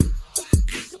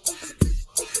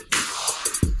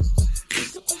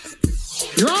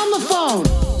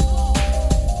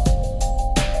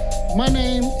My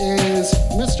name is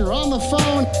Mr. On the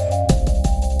Phone.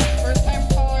 First time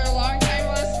caller, long time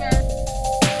listener.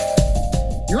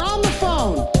 You're on the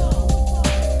phone.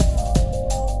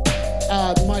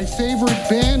 My favorite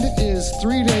band is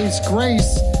 3 Days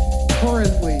Grace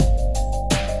currently.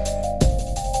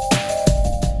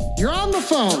 You're on the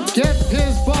phone. Get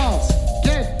his balls.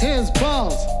 Get his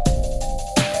balls.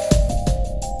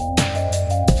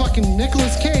 Fucking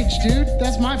Nicolas Cage, dude.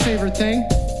 That's my favorite thing.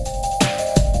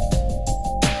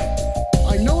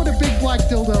 I know what a big black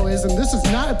dildo is, and this is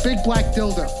not a big black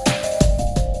dildo.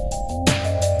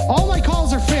 All my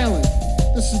calls are failing.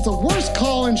 This is the worst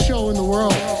call-in show in the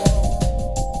world.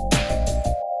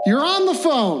 You're on the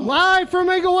phone. Live from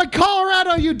Inglewood,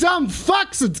 Colorado, you dumb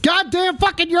fucks. It's goddamn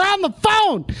fucking you're on the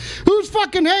phone. Who's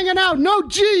fucking hanging out? No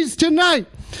G's tonight.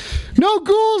 No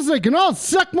ghouls. They can all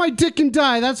suck my dick and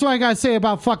die. That's what I gotta say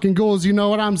about fucking ghouls. You know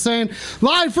what I'm saying?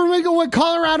 Live from Inglewood,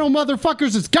 Colorado,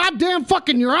 motherfuckers. It's goddamn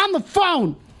fucking you're on the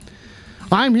phone.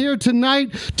 I'm here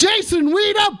tonight. Jason,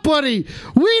 weed up, buddy.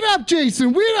 Weed up,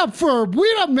 Jason. Weed up, Ferb.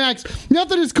 Weed up, Max.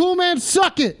 Nothing is cool, man.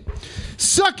 Suck it.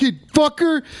 Suck it,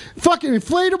 fucker. Fucking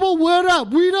inflatable. What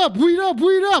up? Weed up. Weed up.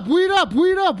 Weed up. Weed up.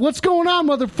 Weed up. What's going on,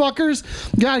 motherfuckers?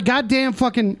 Goddamn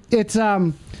fucking. It's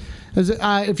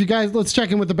if you guys, let's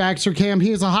check in with the Baxter cam.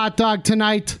 He is a hot dog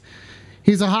tonight.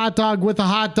 He's a hot dog with a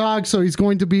hot dog, so he's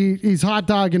hot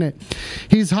dogging it.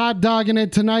 He's hot dogging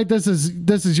it tonight. This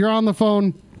is you're on the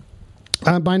phone.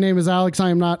 My name is Alex.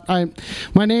 My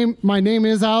name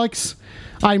is Alex.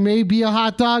 I may be a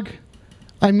hot dog.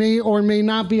 I may or may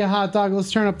not be a hot dog.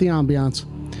 Let's turn up the ambiance.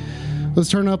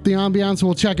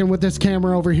 We'll check in with this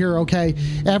camera over here, okay?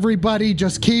 Everybody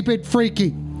just keep it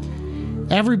freaky.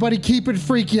 Everybody keep it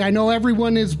freaky. I know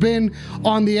everyone has been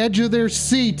on the edge of their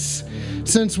seats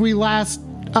since we last,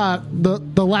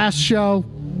 the last show.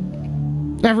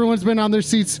 Everyone's been on their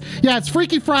seats. Yeah, it's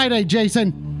Freaky Friday,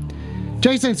 Jason.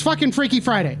 Jason, it's fucking Freaky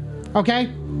Friday, okay?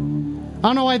 I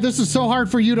don't know why this is so hard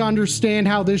for you to understand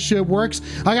how this shit works.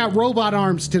 I got robot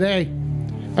arms today.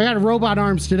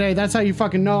 That's how you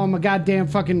fucking know I'm a goddamn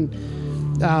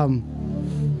fucking, I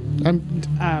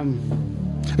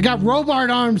got robot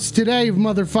arms today,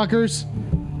 motherfuckers.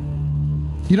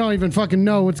 You don't even fucking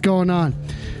know what's going on.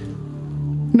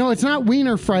 No, it's not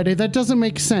Wiener Friday. That doesn't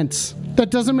make sense.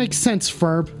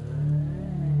 Ferb.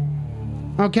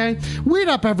 Okay? Weed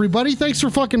up, everybody. Thanks for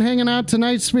fucking hanging out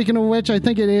tonight. Speaking of which, I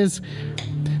think it is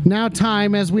now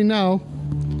time, as we know.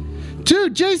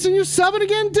 Dude, Jason, you subbing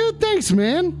again? Dude, thanks,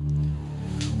 man.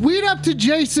 Weed up to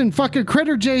Jason, fucking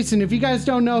Critter Jason. If you guys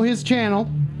don't know his channel,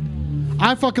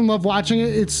 I fucking love watching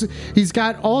it. He's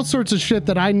got all sorts of shit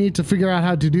that I need to figure out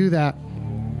how to do that.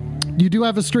 You do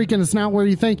have a streak and it's not where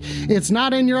you think. It's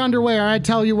not in your underwear, I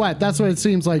tell you what. That's what it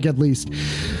seems like, at least.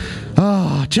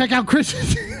 Oh, check out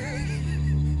Chris.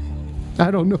 I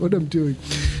don't know what I'm doing.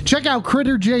 Check out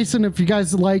Critter Jason if you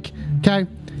guys like. Okay.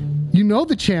 You know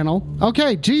the channel.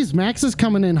 Okay, geez, Max is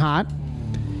coming in hot.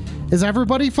 Is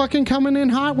everybody fucking coming in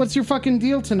hot? What's your fucking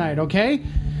deal tonight, okay?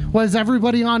 Was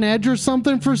everybody on edge or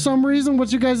something for some reason?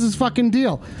 What's your guys' fucking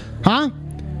deal? Huh?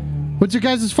 What's your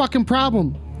guys' fucking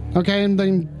problem? Okay, and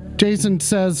then Jason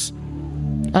says,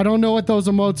 I don't know what those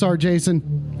emotes are, Jason.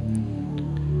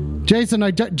 Jason,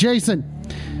 weed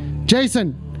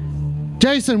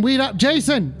up.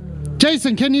 Jason,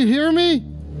 can you hear me?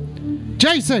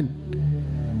 Jason,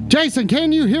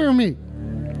 can you hear me?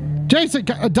 Jason,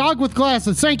 a dog with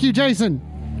glasses. Thank you, Jason.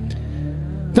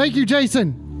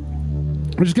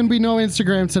 There's going to be no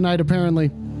Instagram tonight,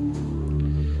 apparently.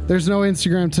 There's no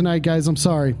Instagram tonight, guys. I'm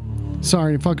sorry.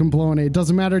 Sorry, I'm fucking blowing it. It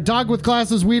doesn't matter. Dog with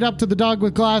glasses. Weed up to the dog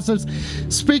with glasses.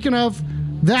 Speaking of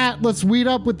that, let's weed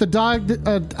up with the dog,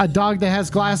 a dog that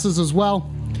has glasses as well.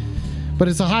 But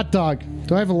it's a hot dog.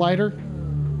 Do I have a lighter?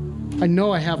 I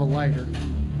know I have a lighter.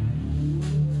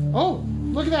 Oh,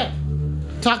 look at that.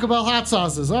 Taco Bell hot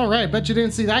sauces. All right, bet you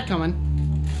didn't see that coming.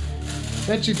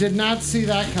 Bet you did not see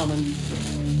that coming.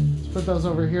 Let's put those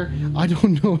over here. I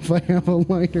don't know if I have a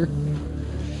lighter.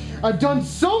 I've done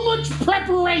so much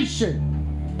preparation.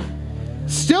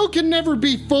 Still can never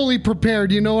be fully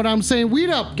prepared, you know what I'm saying? Weed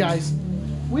up, guys.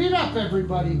 Weed up,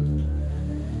 everybody.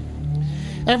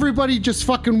 Everybody just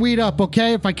fucking weed up,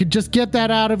 okay? If I could just get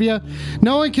that out of you.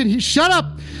 No one can... Shut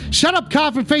up! Shut up,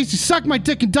 coffin face. You suck my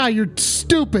dick and die. You're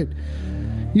stupid.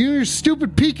 You're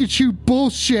stupid Pikachu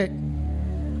bullshit.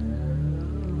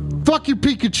 Fuck your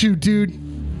Pikachu, dude.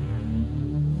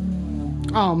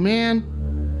 Oh, man.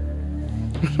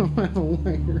 I don't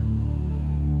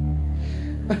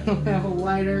have a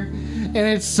lighter. And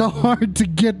it's so hard to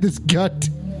get this gut.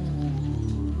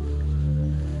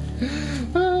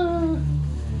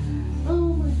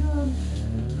 Oh my god.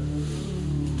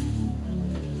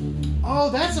 Oh,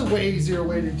 that's a way easier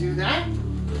way to do that.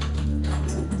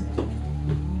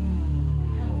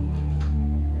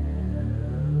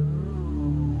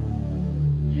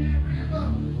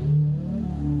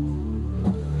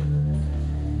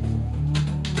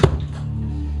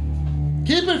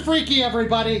 Keep it freaky,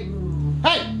 everybody.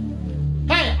 Hey,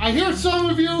 I hear some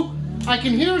of you. I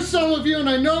can hear some of you, and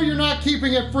I know you're not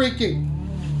keeping it freaky.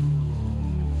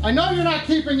 I know you're not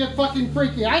keeping it fucking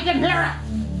freaky. I can hear it.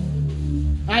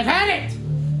 I've had it.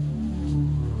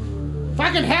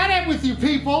 Fucking had it with you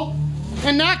people,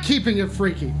 and not keeping it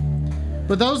freaky.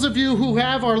 But those of you who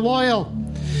have are loyal.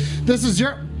 This is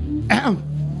your.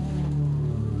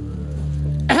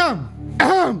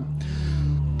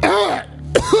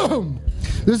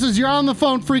 This is your On the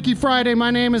Phone Freaky Friday.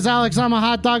 My name is Alex. I'm a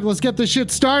hot dog. Let's get this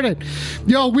shit started.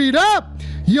 Yo, weed up.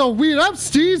 Yo, weed up,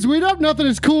 Steez. Weed up. Nothing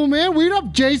is cool, man. Weed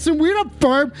up, Jason. Weed up,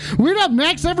 Ferb. Weed up,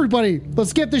 Max. Everybody.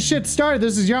 Let's get this shit started.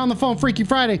 This is your On the Phone Freaky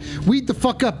Friday. Weed the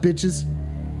fuck up, bitches.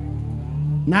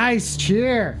 Nice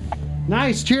cheer.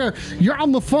 Nice cheer. You're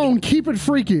on the phone. Keep it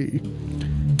freaky.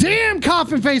 Damn,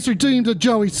 Coffin Face are teamed to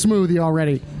Joey Smoothie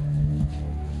already.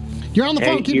 You're on the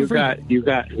phone. Keep it freaky.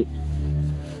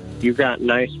 You got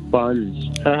nice buns.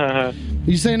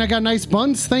 You saying I got nice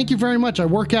buns? Thank you very much. I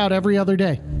work out every other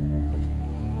day.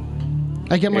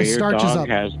 I get my starches up. Your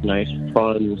dog has nice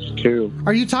buns, too.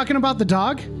 Are you talking about the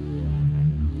dog?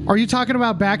 Are you talking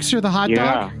about Baxter the hot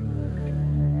dog?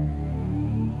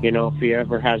 You know, if he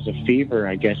ever has a fever,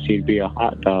 I guess he'd be a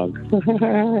hot dog.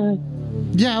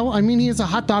 Yeah, well, I mean, he is a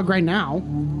hot dog right now.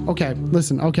 Okay,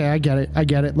 listen. Okay, I get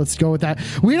it. Let's go with that.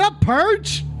 Weed up,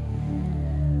 Purge!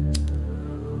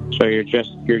 So you're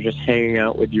just hanging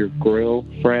out with your grill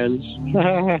friends?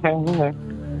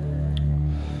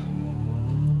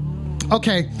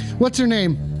 Okay, what's your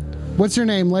name?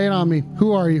 Lay it on me.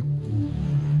 Who are you?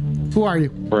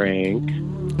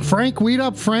 Frank, weed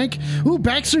up, Frank. Ooh,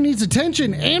 Baxter needs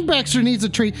attention, and Baxter needs a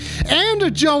treat, and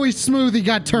a Joey Smoothie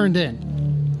got turned in.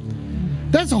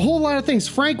 That's a whole lot of things.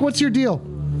 Frank, what's your deal?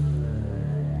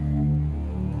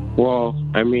 Well,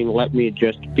 I mean, let me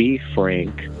just be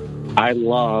frank. I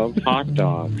love hot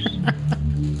dogs.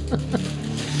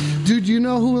 Dude, you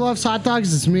know who loves hot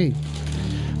dogs? It's me.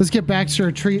 Let's get Baxter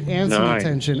a treat and some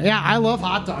attention. Yeah, I love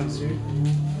hot dogs, dude.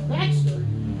 Baxter.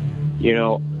 You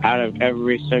know, out of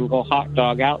every single hot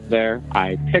dog out there,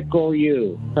 I pickle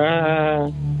you.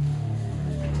 Are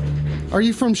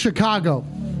you from Chicago?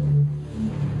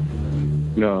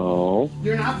 No.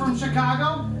 You're not from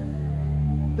Chicago?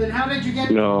 Then how did you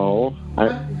get... No.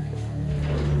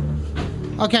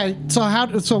 Okay,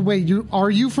 so wait, are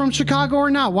you from Chicago or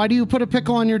not? Why do you put a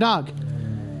pickle on your dog?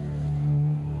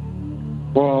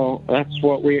 Well, that's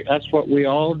what we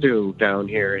all do down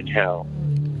here in hell.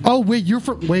 Oh, wait,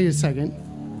 wait a second.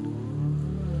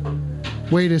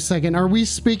 Are we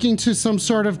speaking to some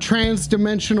sort of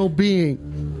trans-dimensional being?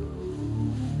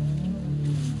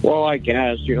 Well, I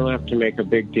guess you don't have to make a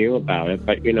big deal about it,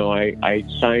 but you know, I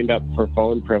signed up for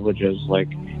phone privileges like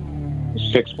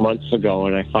 6 months ago,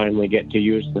 and I finally get to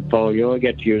use the phone. You only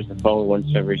get to use the phone once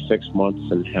every 6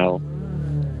 months in hell.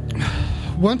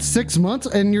 Once 6 months,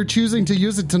 and you're choosing to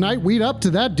use it tonight? Weed up to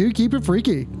that, dude. Keep it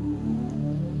freaky.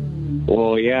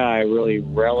 Well, yeah, I really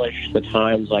relish the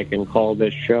times I can call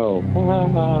this show.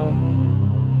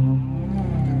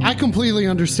 I completely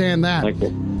understand that.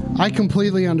 I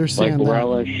completely understand that.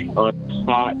 Relish on a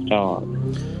hot dog.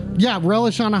 Yeah,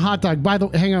 relish on a hot dog. By the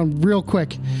way, hang on real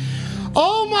quick.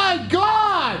 Oh my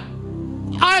God!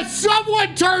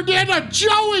 Someone turned in a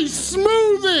Joey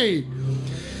Smoothie!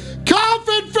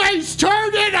 Coffin Face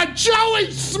turned in a Joey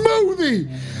Smoothie!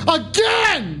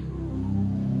 Again!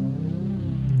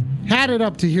 Had it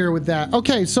up to here with that.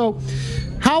 Okay, so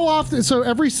how often? So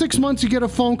every 6 months you get a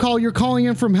phone call. You're calling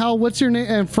in from hell. What's your name?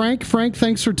 And Frank,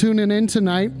 thanks for tuning in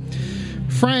tonight.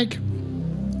 Frank,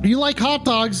 you like hot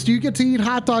dogs. Do you get to eat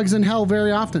hot dogs in hell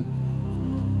very often?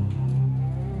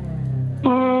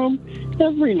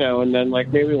 Every now and then, like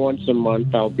maybe once a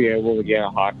month, I'll be able to get a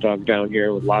hot dog down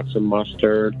here with lots of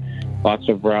mustard, lots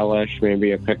of relish,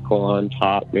 maybe a pickle on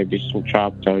top, maybe some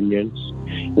chopped onions.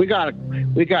 We got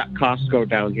Costco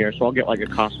down here, so I'll get like a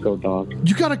Costco dog.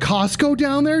 You got a Costco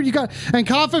down there? And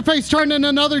Coffin Face turned in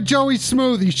another Joey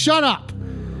Smoothie. Shut up,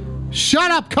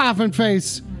 Coffin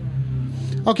Face.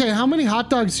 Okay, how many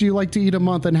hot dogs do you like to eat a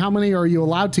month, and how many are you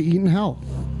allowed to eat in hell?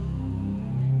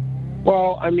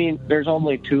 Well, I mean, there's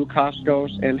only 2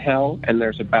 Costcos in hell, and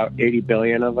there's about 80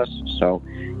 billion of us, so,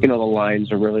 you know, the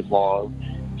lines are really long.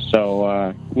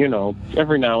 So, you know,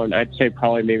 every now and I'd say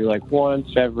probably maybe like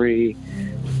once every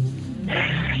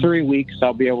 3 weeks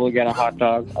I'll be able to get a hot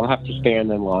dog. I'll have to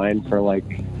stand in line for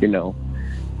like, you know,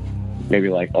 maybe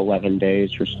like 11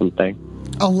 days or something.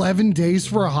 11 days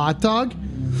for a hot dog?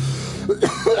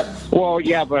 Well,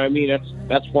 yeah, but I mean,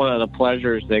 that's one of the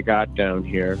pleasures they got down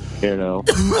here, you know.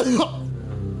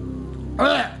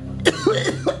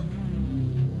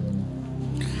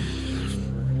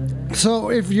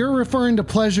 So if you're referring to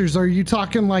pleasures, are you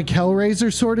talking like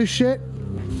Hellraiser sort of shit?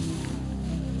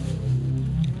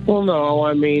 Well, no,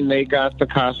 I mean, they got the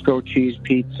Costco cheese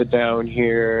pizza down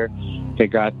here. They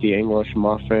got the English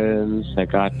muffins. They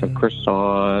got the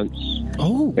croissants.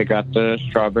 Oh. They got the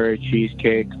strawberry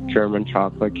cheesecake, German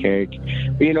chocolate cake.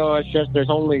 But, you know, it's just there's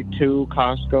only 2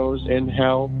 Costcos in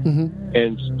hell. Mm-hmm.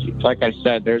 And like I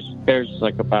said, there's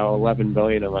like about 11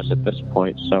 billion of us at this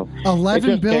point. So 11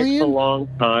 it just billion? takes a long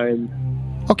time.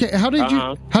 Okay, how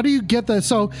do you get the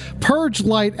so Purge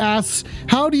Light asks,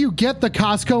 how do you get the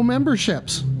Costco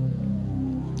memberships?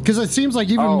 Because it seems like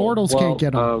even mortals can't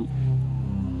get them.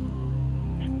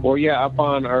 Well, yeah, up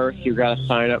on Earth, you got to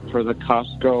sign up for the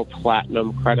Costco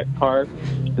Platinum credit card.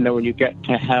 And then when you get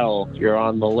to hell, you're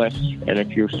on the list. And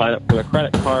if you sign up for the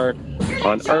credit card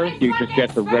on Earth, you just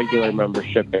get the regular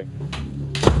membership.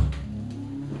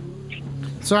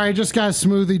 Sorry, I just got a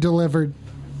smoothie delivered.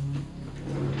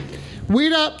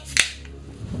 Weed up.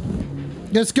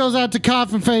 This goes out to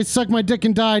Coffin Face. Suck my dick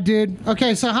and die, dude.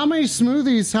 Okay, so how many Joey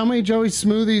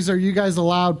smoothies are you guys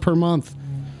allowed per month?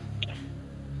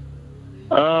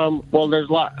 Well, there's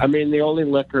a lot. I mean, the only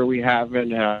liquor we have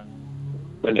in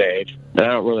lemonade. I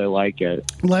don't really like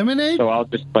it. Lemonade? So I'll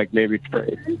just like maybe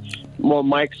trade. Well,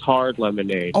 Mike's Hard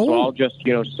Lemonade. Oh. So I'll just,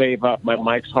 save up my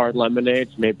Mike's Hard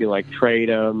Lemonades, maybe like trade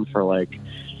them for like,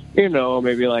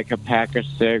 maybe like a pack of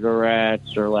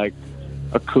cigarettes or like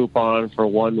a coupon for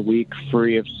 1 week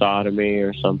free of sodomy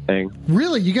or something.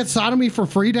 Really? You get sodomy for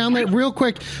free down there? Real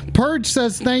quick, Purge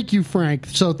says, thank you, Frank.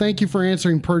 So thank you for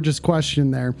answering Purge's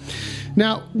question there.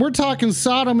 Now, we're talking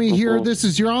sodomy here. This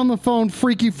is You're on the Phone,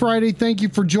 Freaky Friday. Thank you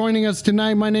for joining us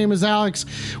tonight. My name is Alex.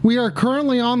 We are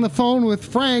currently on the phone with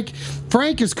Frank.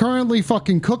 Frank is currently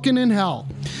fucking cooking in hell.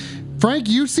 Frank,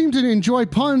 you seem to enjoy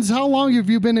puns. How long have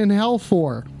you been in hell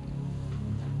for?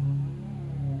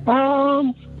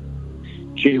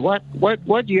 Gee,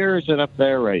 what year is it up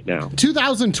there right now?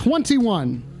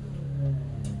 2021.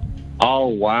 Oh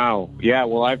wow, yeah.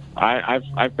 Well,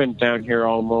 I've been down here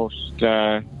almost,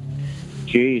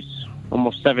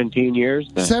 almost 17 years.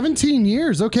 Then. 17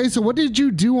 years. Okay, so what did you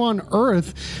do on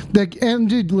Earth that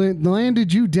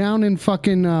landed you down in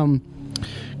fucking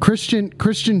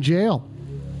Christian jail?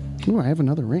 Oh, I have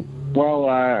another ring.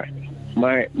 Well,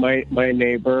 my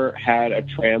neighbor had a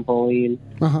trampoline.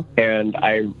 Uh-huh. And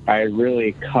I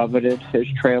really coveted his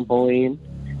trampoline.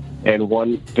 And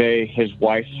one day his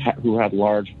wife, who had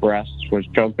large breasts, was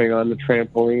jumping on the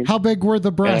trampoline. How big were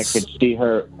the breasts? And I could see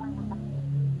her.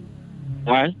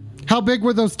 What? How big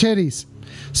were those titties?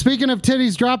 Speaking of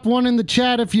titties, drop one in the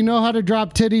chat if you know how to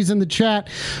drop titties in the chat.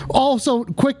 Also,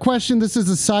 quick question. This is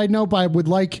a side note, but I would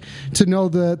like to know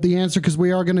the answer because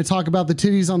we are going to talk about the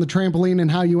titties on the trampoline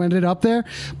and how you ended up there.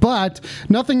 But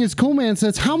Nothing is Cool Man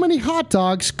says, how many hot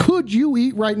dogs could you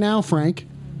eat right now, Frank?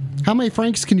 How many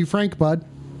Franks can you frank, bud?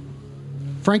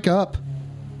 Frank up.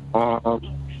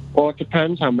 Well, it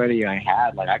depends how many I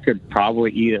had. Like, I could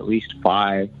probably eat at least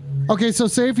 5. Okay, so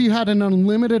say if you had an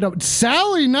unlimited...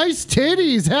 Sally, nice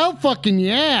titties. Hell fucking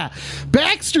yeah.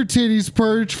 Baxter titties,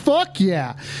 Purge. Fuck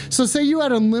yeah. So say you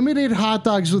had unlimited hot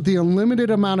dogs with the unlimited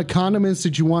amount of condiments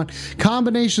that you want.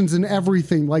 Combinations and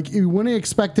everything. Like, you wouldn't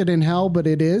expect it in hell, but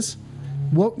it is.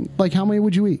 What? Like, how many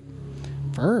would you eat?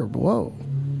 Verb, whoa.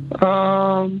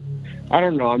 I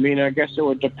don't know. I mean, I guess it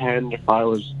would depend if I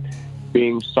was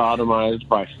being sodomized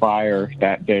by fire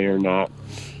that day or not.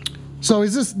 So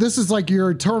this is like your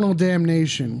eternal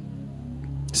damnation?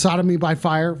 Sodomy by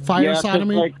fire? Fire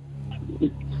sodomy?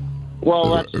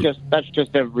 Well, that's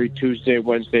just every Tuesday,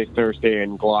 Wednesday, Thursday,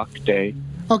 and Glock Day.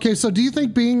 Okay, so do you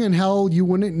think being in hell, you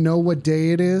wouldn't know what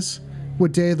day it is?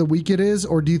 What day of the week it is?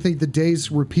 Or do you think the days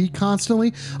repeat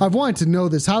constantly? I've wanted to know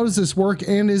this. How does this work?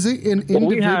 And is it an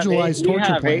individualized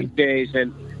torture plan?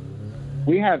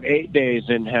 We have 8 days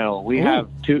in hell. We have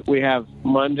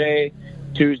Monday,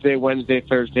 Tuesday, Wednesday,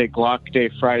 Thursday, Glock Day,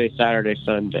 Friday, Saturday,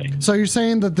 Sunday. So you're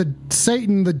saying that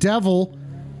Satan, the devil,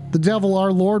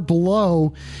 our Lord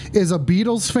below, is a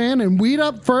Beatles fan? And Weed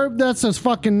Up Ferb, that's a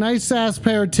fucking nice ass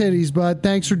pair of titties, bud.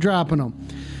 Thanks for dropping them.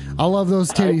 I love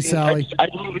those titties, Sally.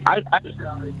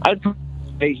 I'd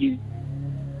say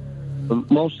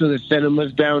most of the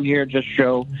cinemas down here just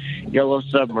show Yellow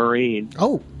Submarine.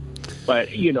 Oh. But,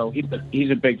 he's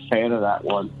a big fan of that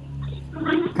one.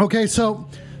 Okay, so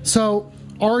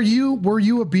were you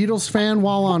a Beatles fan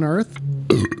while on Earth?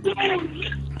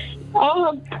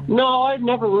 No, I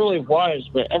never really was,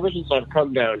 but ever since I've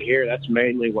come down here, that's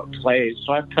mainly what plays.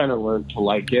 So I've kind of learned to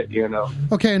like it, you know.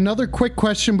 Okay, another quick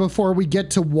question before we get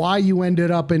to why you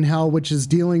ended up in hell, which is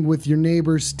dealing with your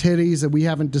neighbor's titties that we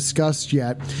haven't discussed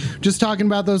yet. Just talking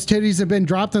about those titties have been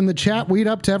dropped in the chat. Weed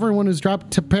up to everyone who's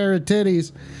dropped a pair of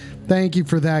titties. Thank you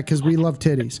for that, because we love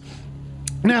titties.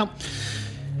 Now,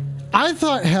 I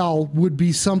thought hell would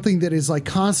be something that is like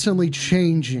constantly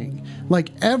changing, like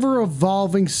ever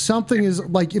evolving. Something is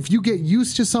like if you get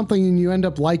used to something and you end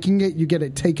up liking it, you get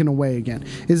it taken away again.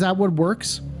 Is that what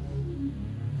works?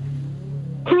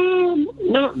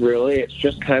 Not really. It's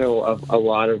just kind of a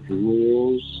lot of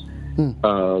rules, a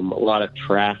lot of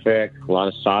traffic, a lot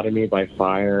of sodomy by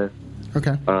fire.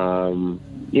 Okay.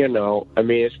 You know, I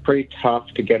mean, it's pretty tough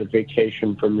to get a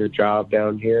vacation from your job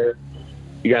down here.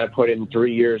 You got to put in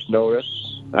 3 years'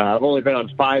 notice. I've only been on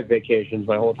 5 vacations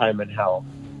my whole time in hell.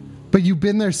 But you've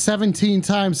been there 17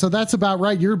 times, so that's about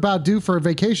right. You're about due for a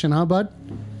vacation, huh, bud?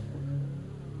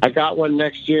 I got one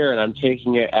next year, and I'm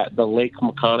taking it at the Lake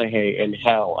McConaughey in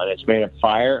hell, and it's made of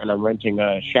fire, and I'm renting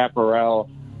a chaparral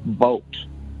boat.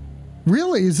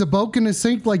 Really? Is the boat going to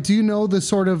sink? Like, do you know the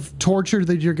sort of torture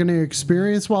that you're going to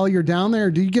experience while you're down there? Or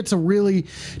do you get to really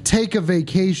take a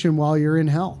vacation while you're in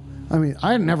hell? I mean,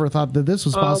 I never thought that this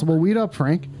was possible. Weed up,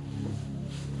 Frank.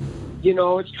 You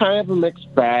know, it's kind of a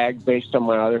mixed bag based on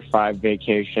my other 5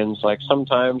 vacations. Like,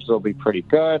 sometimes they'll be pretty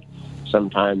good.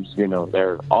 Sometimes, you know,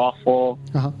 they're awful.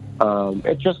 Uh-huh.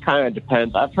 It just kind of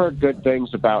depends. I've heard good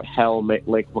things about hell,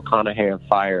 Lake McConaughey of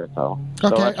fire, though. So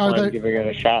Okay, that's why I'm giving it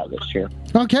a shot this year.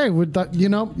 Okay, you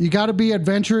know, you got to be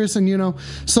adventurous, and, you know,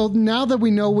 so now that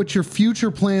we know what your future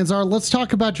plans are, let's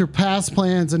talk about your past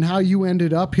plans and how you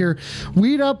ended up here.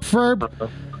 Weed up, Ferb.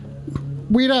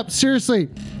 Weed up, seriously.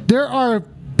 There are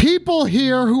people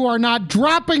here who are not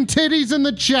dropping titties in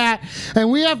the chat, and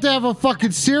we have to have a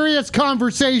fucking serious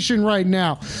conversation right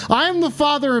now. I'm the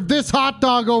father of this hot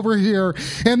dog over here,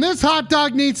 and this hot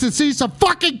dog needs to see some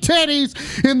fucking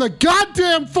titties in the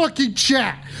goddamn fucking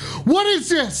chat. What is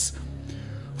this?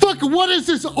 Fucking, what is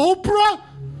this, Oprah?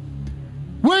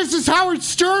 What is this, Howard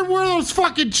Stern? Where are those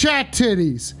fucking chat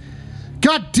titties?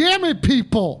 God damn it,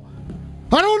 people.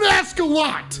 I don't ask a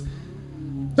lot.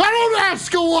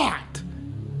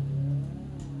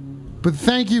 But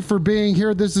thank you for being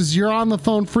here. This is You're on the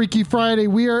Phone Freaky Friday.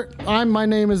 My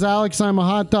name is Alex. I'm a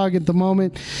hot dog at the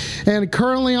moment. And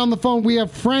currently on the phone, we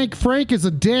have Frank. Frank is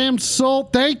a damn soul.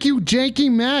 Thank you, Janky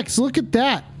Max. Look at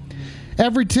that.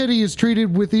 Every titty is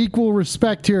treated with equal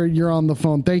respect here. You're on the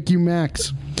phone. Thank you,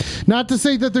 Max. Not to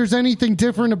say that there's anything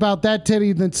different about that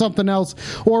titty than something else,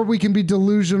 or we can be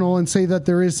delusional and say that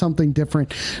there is something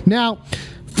different. Now,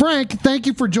 Frank, thank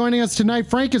you for joining us tonight.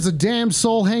 Frank is a damn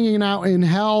soul hanging out in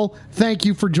hell. Thank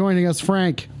you for joining us,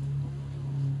 Frank.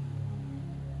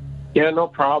 Yeah, no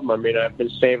problem. I mean, I've been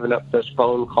saving up this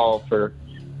phone call for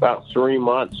about 3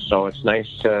 months, so it's nice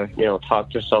to, you know,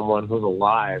 talk to someone who's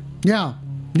alive. Yeah.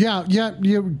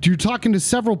 You're talking to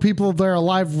several people that are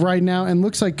alive right now, and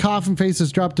looks like Coffin Face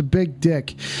has dropped a big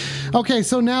dick. Okay,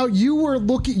 so now you were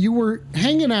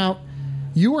hanging out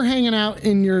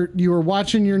and you were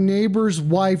watching your neighbor's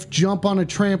wife jump on a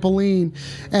trampoline,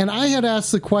 and I had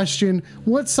asked the question,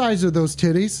 what size are those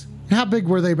titties? How big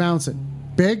were they bouncing?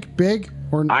 Big,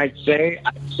 or I'd say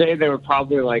they were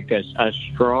probably like a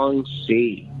strong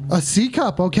C. A C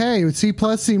cup, okay. C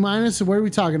plus, C minus. What are we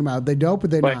talking about? They dope or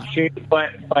they not? She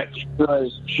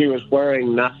was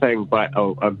wearing nothing but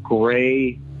a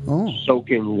gray,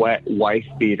 soaking wet wife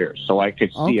beater, so I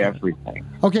could see everything.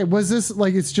 Okay, was this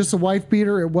like it's just a wife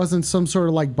beater? It wasn't some sort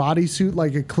of like bodysuit,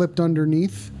 like it clipped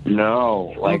underneath?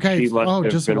 No, she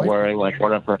must have been wearing like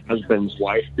one of her husband's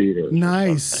wife beaters.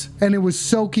 Nice, and it was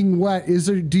soaking wet.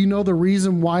 Do you know the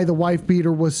reason why the wife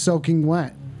beater was soaking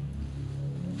wet?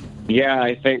 Yeah,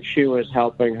 I think she was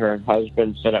helping her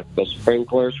husband set up the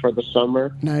sprinklers for the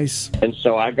summer. Nice. And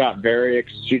so I got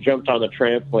she jumped on the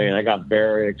trampoline. I got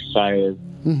very excited.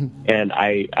 Mm-hmm. And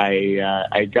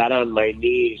I got on my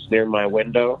knees near my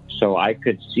window so I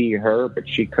could see her, but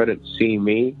she couldn't see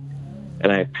me. And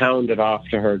I pounded off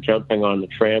to her jumping on the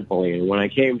trampoline. When I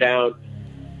came down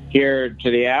here to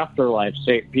the afterlife,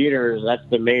 St. Peter's, that's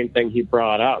the main thing he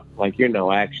brought up. Like, you know,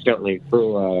 I accidentally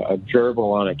threw a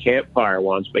gerbil on a campfire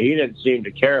once, but he didn't seem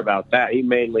to care about that. He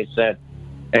mainly said,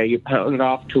 hey, you pounded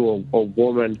off to a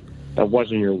woman that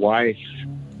wasn't your wife,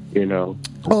 you know.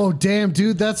 Oh, damn,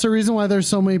 dude, that's the reason why there's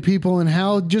so many people in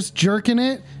hell just jerking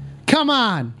it? Come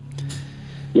on.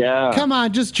 Yeah. Come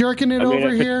on, just jerking it over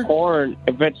here.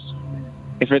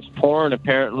 If it's porn,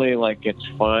 apparently, like, it's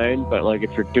fine, but, like,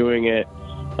 if you're doing it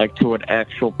like to an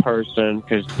actual person,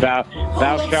 because thou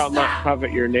shalt not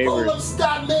covet your Hold neighbor's up,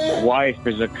 stop, man. wife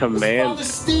is a It's command. Father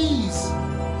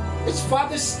Steez. It's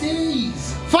Father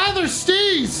Steez. Father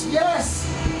Steez! Yes,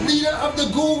 leader of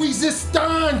the Ghoul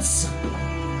Resistance.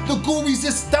 The Ghoul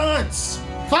Resistance.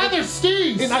 Father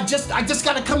Steez! And I just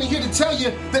gotta come in here to tell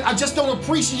you that I just don't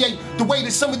appreciate the way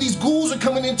that some of these ghouls are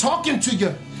coming in talking to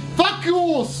you. Fuck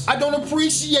ghouls! I don't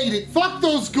appreciate it. Fuck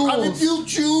those ghouls! I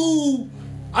rebuke you.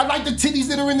 I like the titties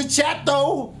that are in the chat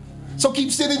though. So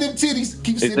keep sending them titties.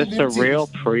 Keep Is sending this them a titties. real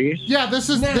priest? Yeah, this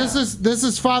is Now. this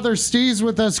is Father Steez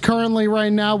with us currently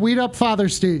right now. Weed up Father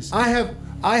Steez.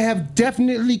 I have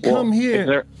definitely come Well,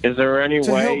 here Is there any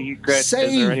to way help he could? Is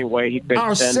save there any way he could send a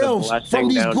ourselves blessing from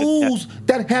these down ghouls to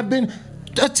that have been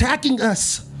attacking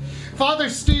us. Father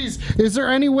Steez, is there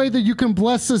any way that you can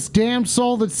bless this damn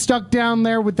soul that's stuck down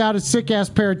there without a sick ass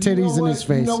pair of titties in his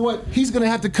face? You know what? He's gonna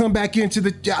have to come back into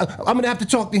the. I'm gonna have to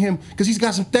talk to him because he's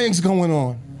got some things going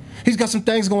on. He's got some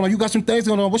things going on. You got some things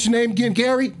going on. What's your name again,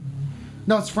 Gary?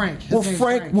 No, it's Frank. His Well, name's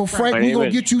Frank. My We name gonna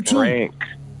is get you too. Frank.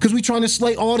 Because we trying to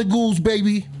slay all the ghouls,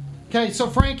 baby. Okay, so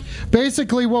Frank,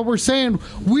 basically what we're saying,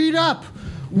 weed up.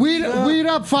 Weed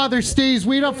up Father Steez.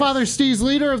 Weed up Father Steez,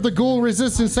 leader of the Ghoul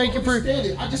Resistance. Thank you for.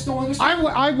 I just don't understand.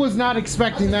 I was not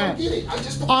expecting that. I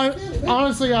just don't understand it.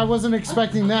 Honestly, I wasn't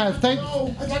expecting that. Thank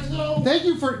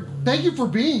you for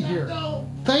being here.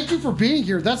 Thank you for being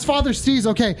here. That's Father Steez.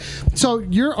 Okay, so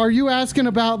are you asking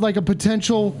about like a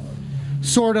potential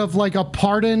sort of like a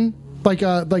pardon, like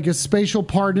a spatial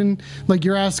pardon? Like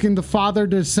you're asking the Father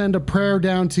to send a prayer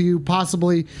down to you,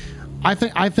 possibly. I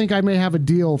think I may have a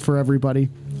deal for everybody.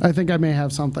 I think I may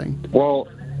have something. Well,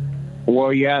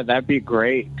 yeah, that'd be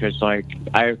great. Cause like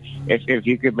if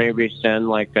you could maybe send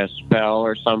like a spell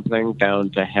or something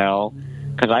down to hell,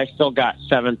 cause I still got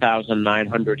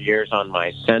 7,900 years on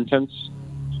my sentence.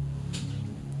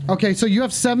 Okay, so you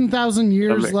have 7,000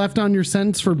 years left on your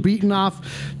sentence for beating off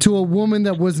to a woman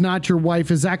that was not your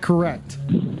wife. Is that correct?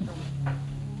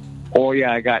 Oh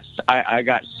yeah, I got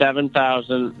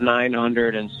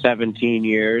 7,917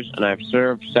 years, and I've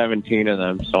served 17 of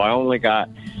them. So I only got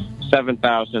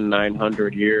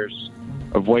 7,900 years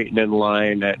of waiting in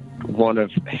line at one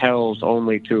of hell's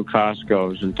only 2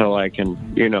 Costco's until I can,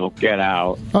 get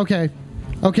out.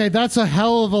 Okay, that's a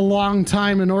hell of a long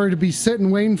time in order to be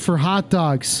sitting waiting for hot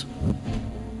dogs.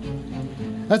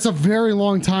 That's a very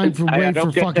long time for waiting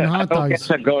for fucking hot dogs. I don't get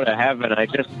to go to heaven. I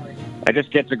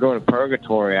just get to go to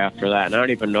purgatory after that, and I don't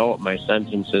even know what my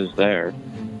sentence is there.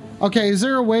 Okay, is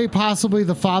there a way possibly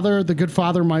the good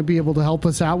Father might be able to help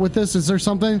us out with this? Is there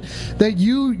something that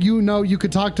you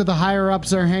could talk to the higher ups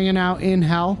that are hanging out in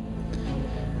hell,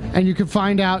 and you can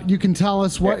find out, you can tell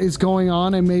us what is going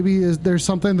on, and maybe there's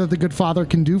something that the good Father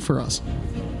can do for us?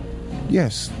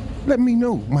 Yes. Let me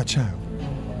know, my child.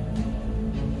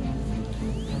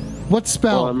 What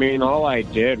spell? Well, I mean, all I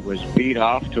did was beat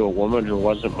off to a woman who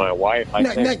wasn't my wife.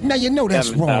 Now you know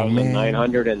that's wrong, man.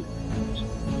 7,900 and...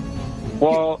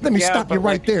 Well, Let me stop you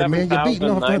right there, man. You're beating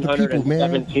off other people, man.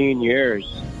 17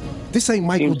 years. This ain't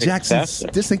Michael Seems Jackson's.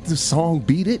 excessive. This ain't the song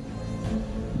Beat It.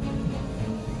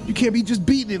 You can't be just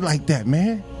beating it like that,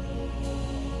 man.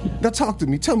 Now talk to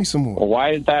me. Tell me some more. Well,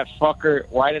 why did that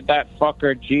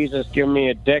fucker Jesus give me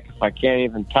a dick if I can't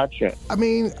even touch it? I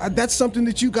mean, that's something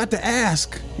that you got to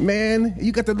ask, man.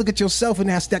 You got to look at yourself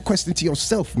and ask that question to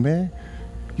yourself, man.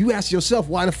 You ask yourself,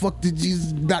 why the fuck did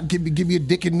Jesus not give me a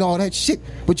dick and all that shit?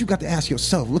 But you got to ask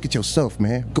yourself. Look at yourself,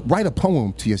 man. Write a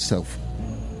poem to yourself.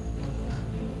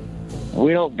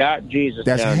 We don't got Jesus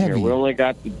That's down heavy. here. We only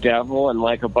got the devil and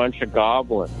like a bunch of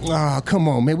goblins. Ah, come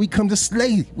on, man. We come to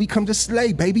slay. We come to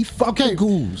slay, baby. Fuck the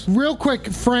ghouls. Real quick,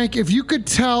 Frank, if you could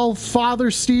tell Father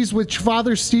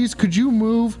Steez, could you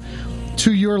move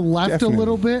to your left Definitely. a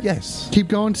little bit? Yes. Keep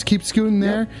going. Keep scooting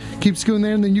there. Keep scooting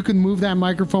there, and then you can move that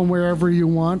microphone wherever you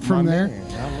want from My there.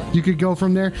 man. All right. You could go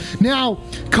from there. Now,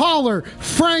 caller,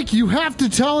 Frank, you have to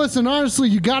tell us, and honestly,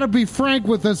 you got to be frank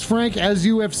with us, Frank. As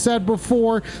you have said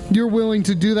before, you're willing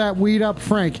to do that. Weed up,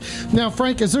 Frank. Now,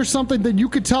 Frank, is there something that you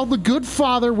could tell the good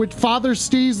Father with Father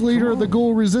Steez, leader of the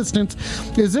Ghoul Resistance?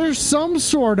 Is there some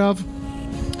sort of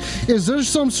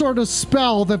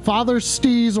spell that Father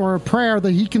Steez or a prayer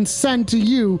that he can send to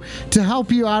you to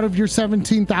help you out of your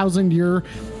 17,000 year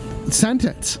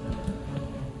sentence?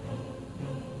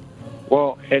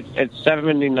 Well, it's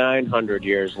 7,900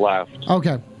 years left.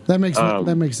 Okay, that makes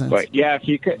sense. But yeah,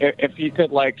 if you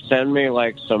could like send me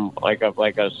like some like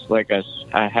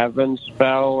a heaven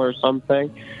spell or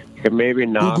something, you could maybe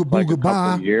knock Booga like a booga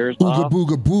couple bye. years Booga off.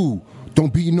 booga boo.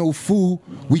 Don't be no fool.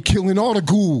 We killing all the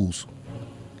ghouls.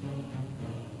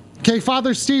 Okay,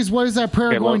 Father Steez, what is that prayer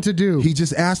Okay, going well, to do? He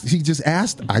just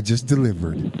asked. I just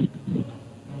delivered.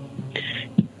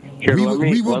 Here, We let will,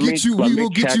 me- we will let get me- you. let We me will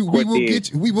get check you. We with will the-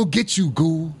 get. We will get you,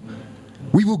 Ghoul.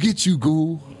 We will get you,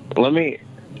 Ghoul. Let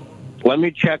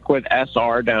me check with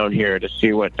SR down here to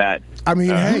see what that. I mean,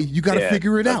 hey, you got to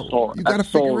figure it out. You got to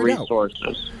figure it out.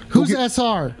 Resources. Who's get-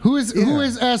 SR? Who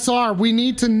is SR? We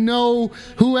need to know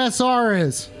who SR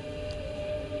is.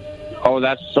 Oh,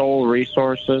 that's Soul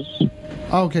Resources.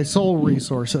 Okay, Soul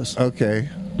Resources. Okay.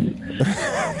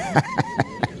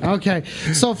 Okay,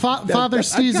 so Father I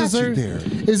Steez, got you there.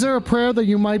 is there a prayer that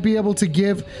you might be able to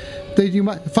give?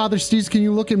 Father Steez, can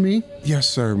you look at me? Yes,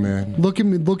 sir, man. Look at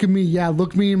me. Yeah,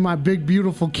 look me in my big,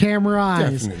 beautiful camera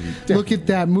eyes. Definitely. Look at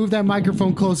that. Move that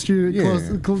microphone close to your.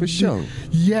 Yeah, for sure.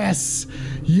 Yes,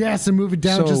 and move it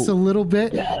down So- just a little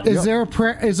bit. Is there a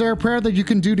prayer? Is there a prayer that you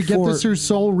can do to get For- this through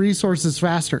Soul Resources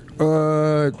faster?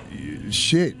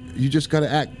 Shit. You just got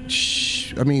to act.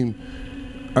 Shh. I mean,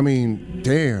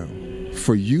 damn.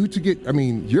 For you to get,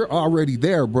 you're already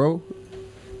there, bro.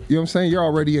 You know what I'm saying? You're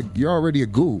already a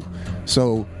ghoul.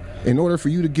 So, in order for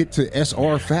you to get to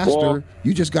SR faster, Well-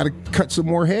 you just got to cut some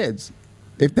more heads,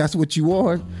 if that's what you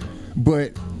want.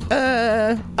 But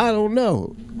I don't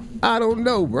know.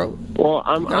 Bro. Well,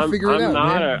 I'm gotta figure it out,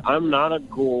 man. I'm not a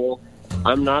ghoul.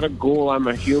 I'm not a ghoul. I'm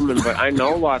a human, but I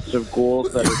know lots of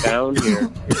ghouls that are down here.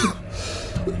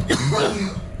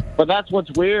 But that's what's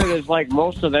weird is like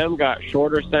most of them got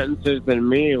shorter sentences than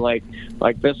me. Like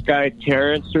this guy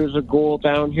Terrence, who's a ghoul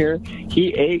down here.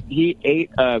 He ate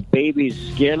a baby's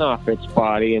skin off its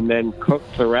body and then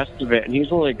cooked the rest of it, and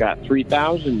he's only got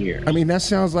 3,000 years. That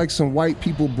sounds like some white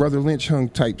people Brother Lynch hung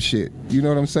type shit. You know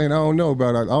what I'm saying? I don't know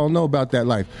about that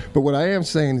life. But what I am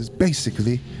saying is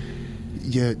basically,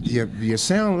 you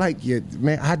sound like you,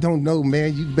 man. I don't know,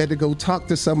 man. You better go talk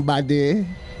to somebody.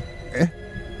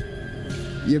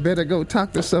 You better go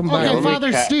talk to somebody. Okay,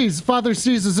 Father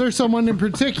Steez, is there someone in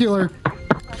particular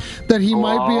that he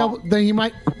might be able? That he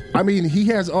might. He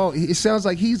has all. It sounds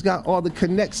like he's got all the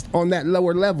connects on that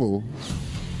lower level.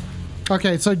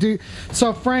 Okay,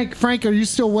 so Frank, are you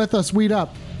still with us? Weed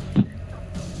up.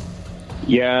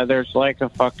 Yeah, there's like a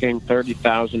fucking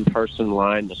 30,000 person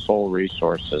line to Soul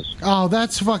Resources. Oh,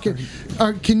 that's fucking.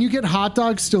 Can you get hot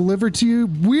dogs delivered to you?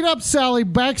 Weed up, Sally.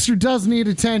 Baxter does need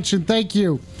attention. Thank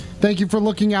you. Thank you for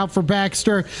looking out for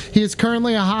Baxter. He is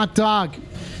currently a hot dog.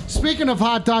 Speaking of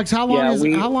hot dogs, how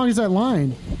long is that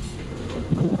line?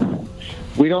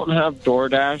 We don't have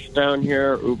DoorDash down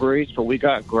here, Uber Eats, but we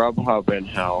got Grubhub in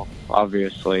hell,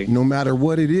 obviously. No matter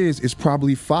what it is, it's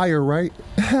probably fire, right?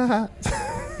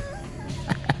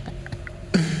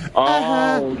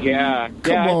 Oh, yeah.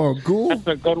 Come on, Ghoul. That's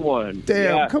a good one.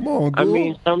 Damn, yeah. come on,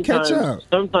 Ghoul. Sometimes, Catch up.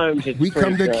 Sometimes it's We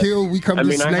come to pretty kill. good. We come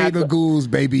to slay the ghouls,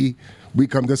 baby. We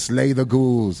come to slay the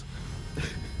ghouls.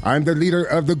 I'm the leader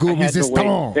of the ghoul I had to wait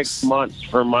resistance. 6 months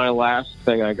for my last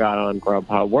thing I got on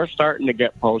Grubhub. We're starting to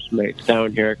get Postmates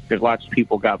down here because lots of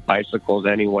people got bicycles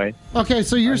anyway. Okay,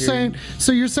 so you're saying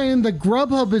the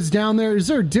Grubhub is down there. Is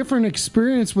there a different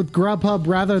experience with Grubhub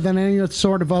rather than any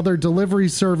sort of other delivery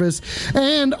service?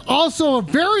 And also a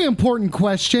very important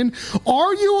question: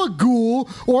 are you a ghoul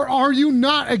or are you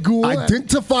not a ghoul?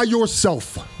 Identify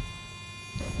yourself.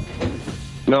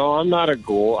 No, I'm not a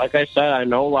ghoul. Like I said, I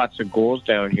know lots of ghouls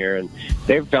down here, and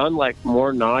they've done like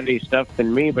more naughty stuff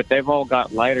than me, but they've all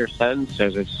got lighter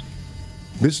sentences.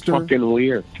 It's fucking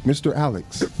weird. Mr.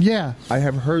 Alex. Yeah.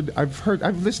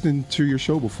 I've listened to your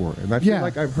show before, and I feel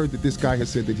like I've heard that this guy has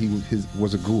said that he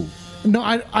was a ghoul. No,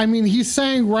 I mean he's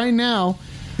saying right now.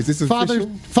 Is this Father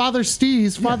official? Father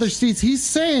Steez? He's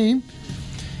saying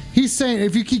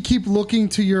if you could keep looking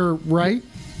to your right,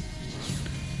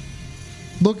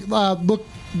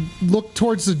 look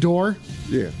towards the door.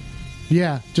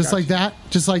 Yeah, just like that,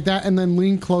 and then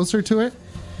lean closer to it.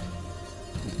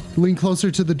 Lean closer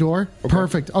to the door. Okay.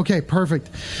 Perfect. Okay, perfect.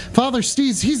 Father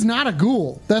Steez, he's not a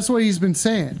ghoul. That's what he's been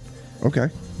saying. Okay.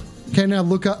 Okay, now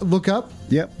look up.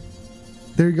 Yep.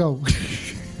 There you go.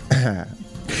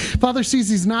 Father Steez,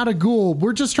 he's not a ghoul.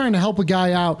 We're just trying to help a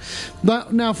guy out.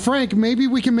 But now, Frank, maybe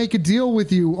we can make a deal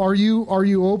with you. Are you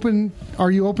open?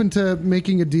 Are you open to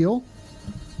making a deal?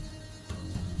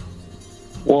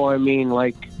 Well, I mean,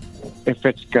 like, if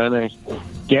it's gonna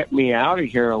get me out of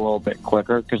here a little bit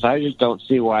quicker, because I just don't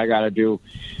see why I got to do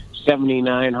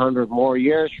 7,900 more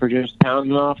years for just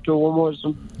pounding off to a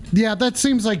Muslim. Yeah, that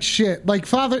seems like shit. Like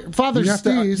Father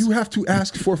Steez, you have to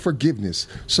ask for forgiveness.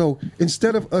 So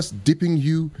instead of us dipping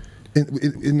you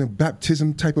in a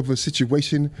baptism type of a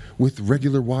situation with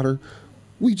regular water,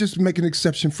 we just make an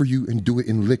exception for you and do it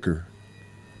in liquor.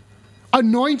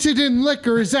 anointed in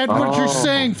liquor. Is that what you're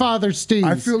saying, Father Steve?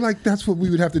 I feel like that's what we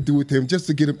would have to do with him just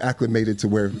to get him acclimated to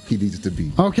where he needs to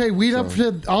be. Okay,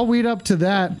 I'll weed up to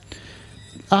that.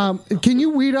 Can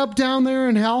you weed up down there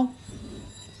in hell?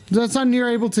 Is that something you're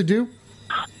able to do?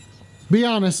 Be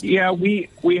honest. Yeah, we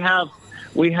have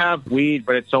weed,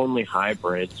 but it's only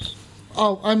hybrids.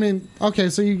 Oh, I mean, okay,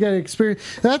 so you get experience.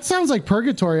 That sounds like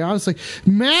purgatory, honestly.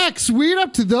 Max, weed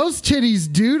up to those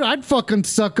titties, dude. I'd fucking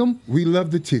suck them. We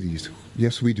love the titties.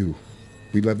 Yes, we do.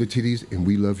 We love the titties, and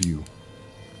we love you.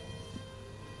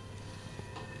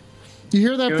 You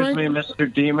hear that, Excuse Frank? me,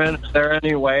 Mr. Demon. Is there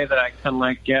any way that I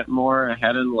can get more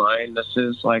ahead in line? This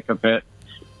is a bit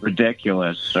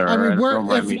ridiculous, sir. I mean, don't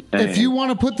mind me if saying. you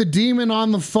want to put the demon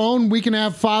on the phone, we can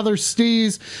have Father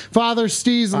Steez,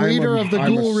 leader of the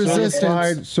Ghoul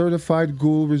Resistance. Certified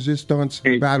Ghoul Resistance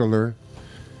battler,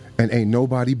 and ain't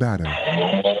nobody better.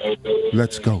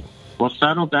 Let's go. Well,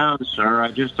 settle down, sir.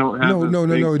 I just don't have.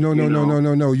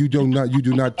 No. You do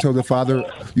not tell the father.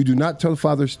 You do not tell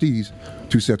Father Steez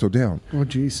to settle down. Oh,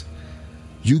 jeez.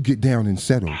 You get down and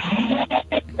settle.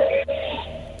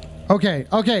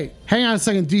 Okay. Hang on a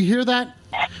second. Do you hear that,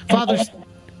 Father?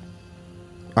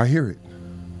 I hear it.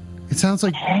 It sounds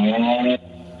like.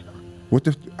 What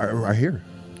the? I hear.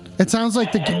 It sounds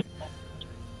like the.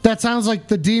 That sounds like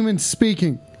the demon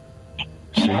speaking.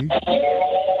 See?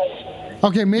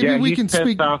 Okay, maybe we he's can pissed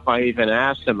speak. off I even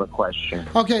asked him a question.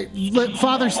 Okay,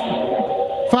 Father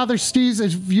Steez,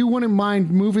 if you wouldn't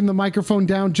mind moving the microphone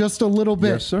down just a little bit.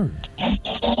 Yes, sir.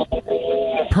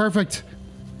 Perfect.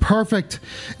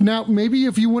 Now, maybe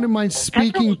if you wouldn't mind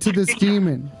speaking to this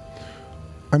demon.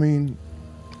 I mean,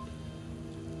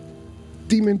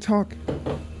 demon talk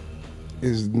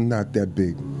is not that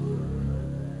big.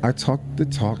 I talk the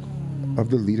talk of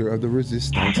the leader of the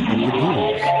resistance and the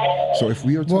ghouls. So if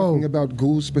we are talking about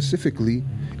ghouls specifically,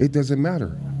 it doesn't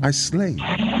matter. I slay.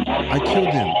 I kill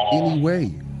them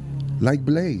anyway. Like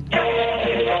Blade.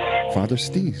 Father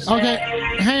Steez. Okay,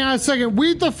 hang on a second.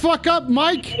 Weed the fuck up,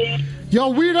 Mike. Yo,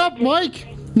 weed up, Mike.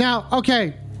 Now,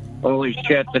 okay. Holy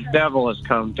shit, the devil has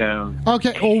come down.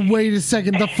 Okay, oh, wait a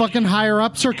second. The fucking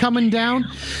higher-ups are coming down?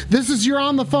 This is your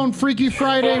On the Phone Freaky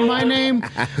Friday. My name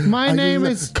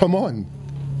is... Come on.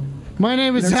 My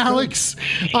name is Let's Alex.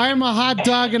 I am a hot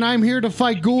dog, and I'm here to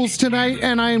fight ghouls tonight,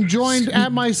 and I am joined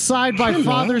at my side by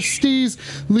Father Steez,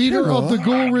 leader of the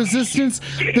Ghoul Resistance.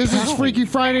 This is Freaky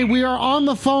Friday. We are on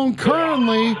the phone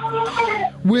currently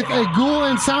with a ghoul,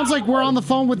 and sounds like we're on the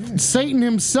phone with Satan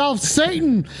himself.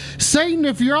 Satan,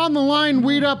 if you're on the line,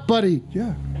 weed up, buddy.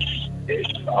 Yeah.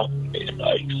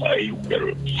 I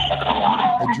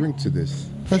drink to this.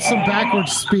 That's some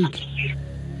backwards speak.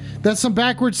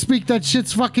 That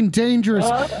shit's fucking dangerous.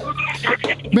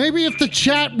 Maybe if the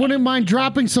chat wouldn't mind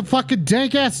dropping some fucking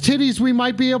dank-ass titties, we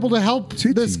might be able to help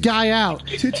this guy out.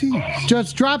 Titties.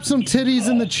 Just drop some titties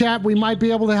in the chat. We might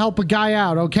be able to help a guy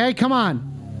out, okay? Come on.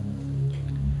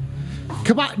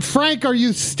 Frank, are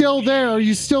you still there? Are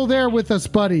you still there with us,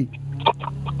 buddy?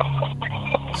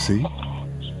 See?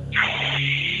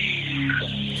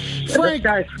 Frank,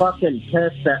 This guy's fucking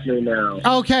pissed at me now.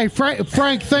 okay, Frank,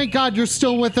 thank God you're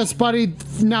still with us, buddy.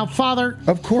 Now, Father...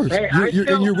 Of course. Hey,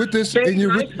 You're with us, and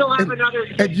you're with,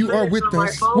 and you are with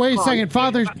us. Wait a second,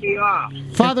 Father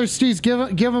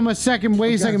Steez, give him a second.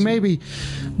 Wait a second, maybe.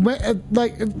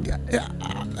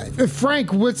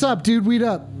 Frank, what's up, dude? Weed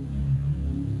up.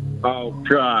 Oh,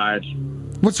 God.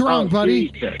 What's wrong, buddy?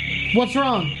 Jesus. What's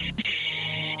wrong?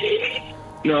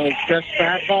 No, just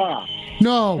back off.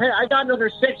 No. Hey, I got another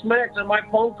 6 minutes on my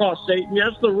phone call, Satan.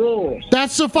 That's the rules.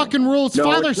 That's the fucking rules. No,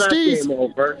 Father it's not Steez. game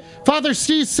over. Father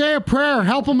Steez, say a prayer.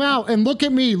 Help him out. And look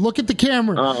at me. Look at the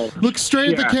camera. Oh, look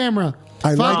straight at the camera.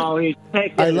 Oh, he's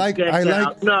taking I his like- dick I like-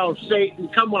 out. No, Satan,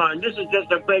 come on. This is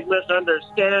just a big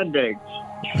misunderstanding.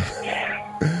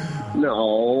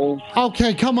 No.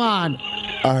 Okay, come on.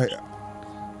 I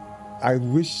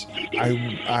wish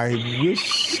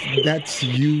that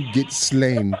you get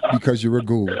slain because you're a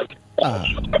ghoul.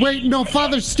 Wait, no,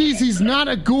 Father Steez, he's not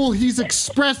a ghoul. He's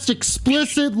expressed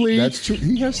explicitly. That's true.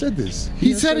 He has said this.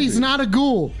 He said he's not a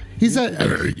ghoul. He said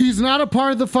he's not a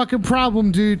part of the fucking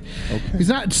problem, dude. Okay. He's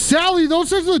not. Sally,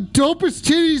 those are the dopest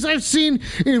titties I've seen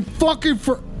in fucking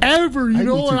forever. You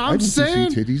know what I'm saying? I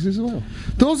need to see titties as well.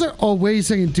 Those are. Oh, wait a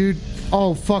second, dude.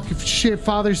 Oh, fuck. Shit,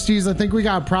 Father Steez, I think we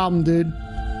got a problem, dude.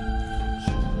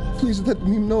 Please let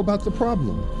me know about the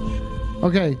problem.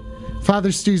 Okay. Father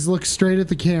Steez, look straight at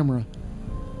the camera.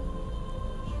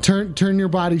 Turn your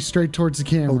body straight towards the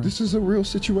camera. Oh, this is a real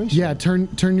situation. Yeah, turn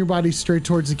your body straight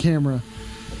towards the camera.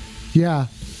 Yeah.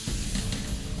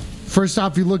 First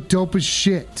off, you look dope as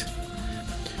shit.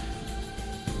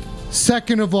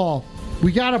 Second of all,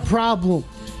 We got a problem.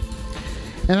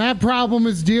 And that problem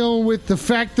is dealing with the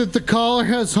fact that the caller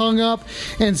has hung up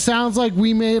and sounds like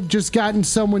we may have just gotten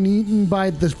someone eaten by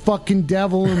the fucking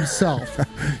devil himself.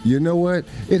 You know what?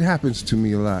 It happens to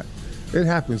me a lot. It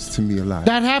happens to me a lot.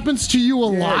 That happens to you a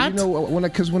lot? You know, when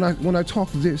I talk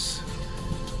this,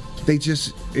 what do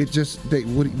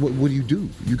you do?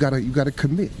 You gotta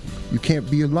commit. You can't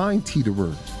be a line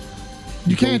teeterer.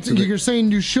 You're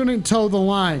saying you shouldn't toe the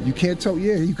line. You can't toe.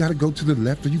 Yeah, you got to go to the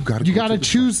left, or you got to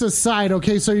choose the side.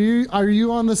 Okay, so are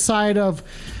you on the side of?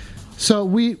 So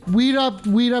weed up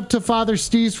to Father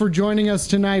Steez for joining us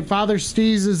tonight. Father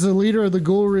Steez is the leader of the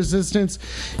Ghoul Resistance.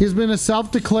 He's been a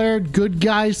self-declared good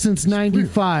guy since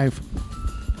 '95.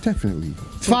 Definitely.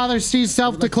 Father Steez,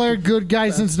 self-declared good guy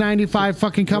since '95.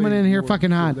 Fucking coming in here, fucking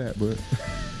hot.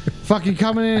 Fucking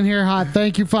coming in here hot.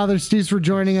 Thank you, Father Steez, for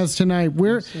joining us tonight.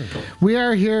 We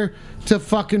are here to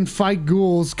fucking fight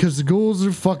ghouls because ghouls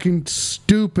are fucking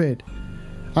stupid.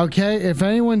 Okay? If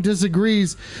anyone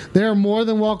disagrees, they're more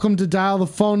than welcome to dial the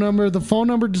phone number. The phone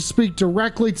number to speak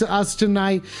directly to us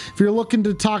tonight. If you're looking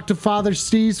to talk to Father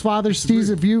Steez,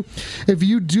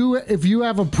 if you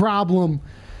have a problem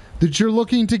that you're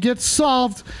looking to get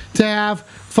solved, to have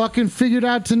fucking figured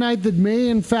out tonight that may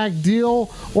in fact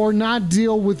deal or not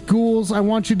deal with ghouls, I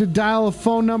want you to dial a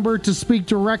phone number to speak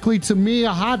directly to me,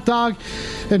 a hot dog,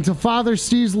 and to Father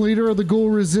Steez, leader of the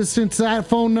Ghoul Resistance. That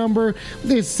phone number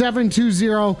is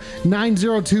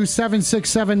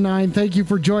 720-902-7679. Thank you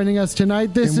for joining us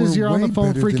tonight. This is your On the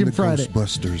Phone Freaking Friday.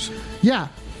 Ghostbusters. Yeah,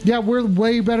 we're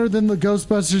way better than the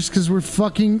Ghostbusters because we're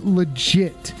fucking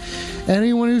legit.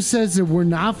 Anyone who says that we're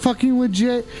not fucking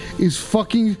legit is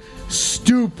fucking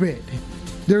stupid.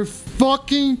 They're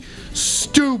fucking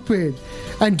stupid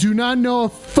and do not know a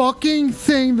fucking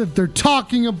thing that they're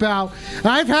talking about.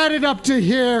 I've had it up to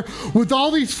here with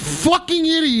all these fucking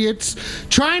idiots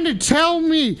trying to tell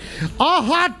me, a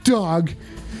hot dog,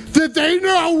 that they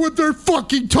know what they're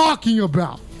fucking talking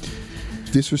about.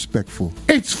 Disrespectful.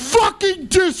 It's fucking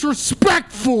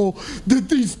disrespectful that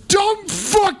these dumb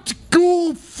fucked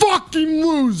ghoul fucking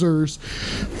losers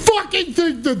fucking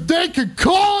think that they can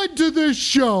call into this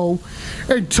show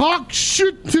and talk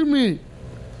shit to me.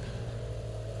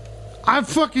 I'm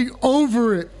fucking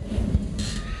over it.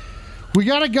 We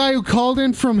got a guy who called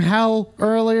in from hell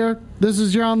earlier. This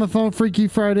is your On the Phone Freaky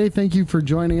Friday. Thank you for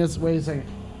joining us. Wait a second.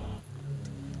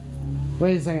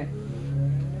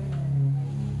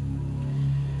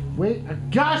 Wait a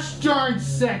gosh darn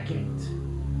second.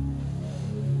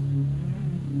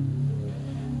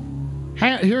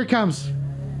 Here it comes.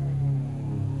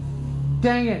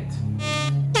 Dang it.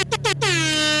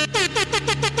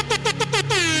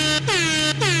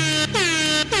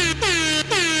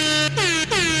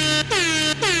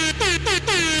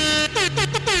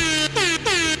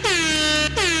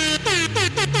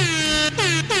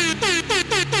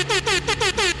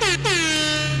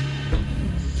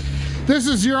 This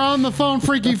is your On the Phone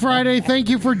Freaky Friday. Thank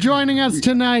you for joining us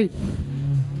tonight.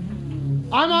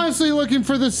 I'm honestly looking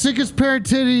for the sickest pair of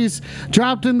titties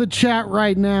dropped in the chat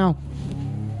right now.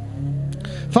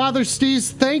 Father Steez,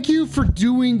 thank you for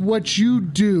doing what you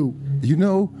do. You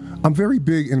know, I'm very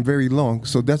big and very long,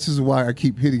 so this is why I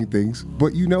keep hitting things.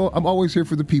 But you know, I'm always here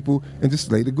for the people and just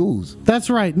slay the ghouls. That's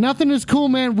right. Nothing is cool,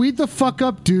 man. Weed the fuck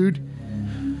up, dude.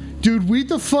 Dude, weed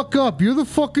the fuck up. You're the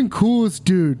fucking coolest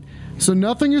dude. So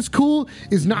nothing is cool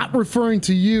is not referring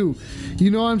to you. You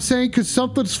know what I'm saying? Because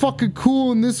something's fucking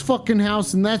cool in this fucking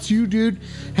house, and that's you, dude,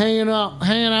 hanging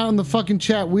out in the fucking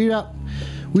chat. Weed up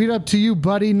to you,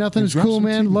 buddy. Nothing's cool,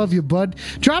 man. Titties. Love you, bud.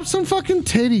 Drop some fucking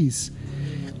titties.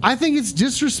 I think it's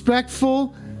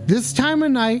disrespectful this time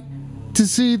of night to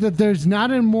see that there's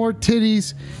not any more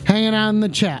titties hanging out in the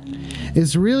chat.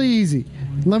 It's really easy.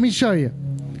 Let me show you.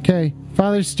 Okay.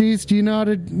 Father Steez, do you know how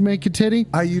to make a titty?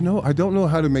 I don't know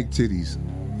how to make titties.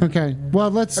 Okay.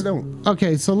 Well, I don't.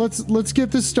 Okay, so let's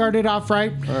get this started off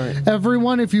right. All right.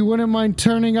 Everyone, if you wouldn't mind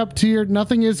turning up to your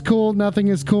Nothing is cool,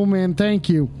 man. Thank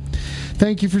you.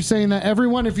 Thank you for saying that.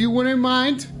 Everyone, if you wouldn't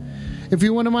mind,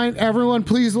 everyone,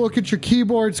 please look at your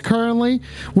keyboards currently.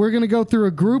 We're going to go through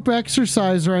a group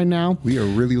exercise right now. We are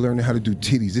really learning how to do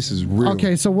titties. This is real.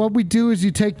 Okay, so what we do is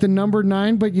you take the number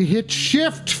 9, but you hit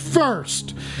shift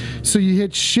first. So you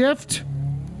hit shift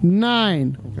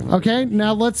 9. Okay,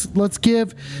 now let's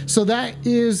give. So that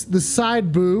is the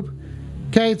side boob.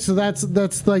 Okay, so that's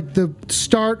like the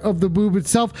start of the boob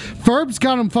itself. Ferb's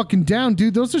got him fucking down,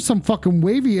 dude. Those are some fucking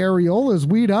wavy areolas.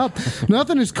 Weed up.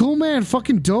 Nothing is cool, man.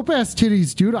 Fucking dope ass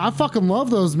titties, dude. I fucking love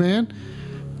those, man.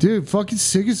 Dude, fucking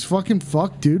sick as fucking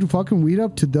fuck, dude. Fucking weed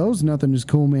up to those. Nothing is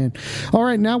cool, man. All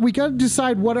right, now we got to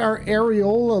decide what our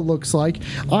areola looks like.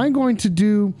 I'm going to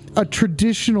do a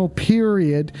traditional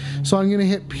period. So I'm going to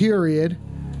hit period.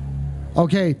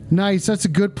 Okay, nice. That's a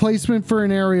good placement for an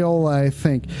areola, I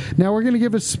think. Now we're going to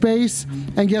give it space.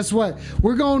 And guess what?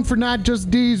 We're going for not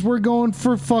just D's. We're going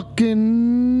for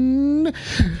fucking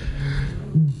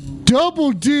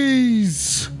double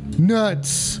D's.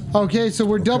 Nuts. Okay, so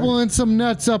we're doubling some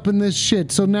nuts up in this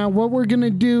shit. So now what we're gonna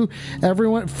do,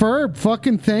 everyone, Ferb,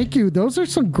 fucking thank you. Those are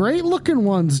some great looking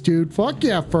ones, dude. Fuck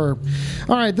yeah, Ferb.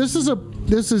 All right, this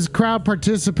is crowd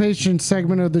participation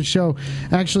segment of the show.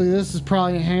 Actually, this is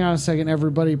probably, hang on a second,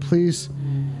 everybody, please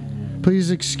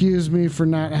excuse me for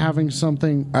not having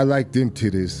something. I like them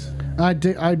titties. I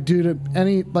do to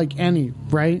any,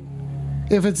 right?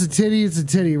 If it's a titty, it's a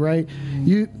titty, right?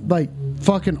 You like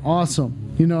fucking awesome.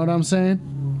 You know what I'm saying?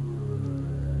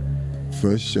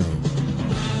 For sure.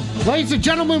 Ladies and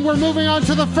gentlemen, we're moving on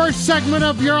to the first segment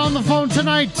of You're on the Phone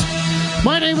Tonight.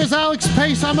 My name is Alex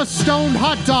Pace. I'm a stoned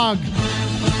hot dog.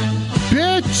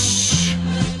 Bitch!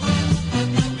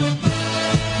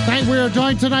 Thank we are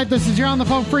joined tonight. This is You're on the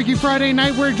Phone Freaky Friday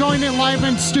night. We're joined in live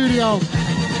in studio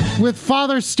with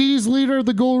Father Steez, leader of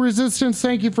the Ghoul Resistance.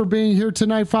 Thank you for being here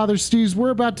tonight, Father Steez. We're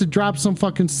about to drop some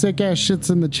fucking sick-ass shits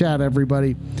in the chat,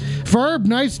 everybody. Ferb,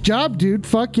 nice job, dude.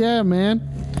 Fuck yeah, man.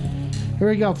 Here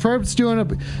we go. Ferb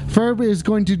is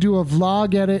going to do a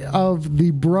vlog edit of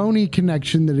the Brony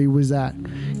connection that he was at.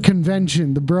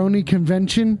 Convention. The Brony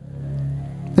convention.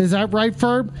 Is that right,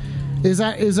 Ferb? Is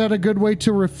that a good way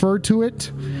to refer to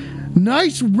it?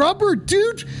 Nice rubber,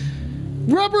 dude.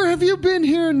 Rubber, have you been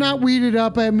here and not weeded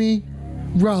up at me?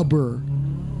 Rubber.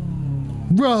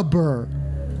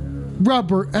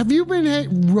 Have you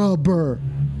been Rubber.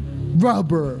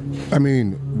 I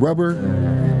mean, rubber,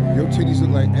 your titties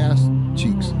look like ass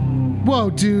cheeks.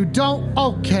 Whoa, dude, don't.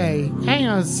 Okay, hang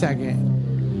on a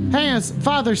second.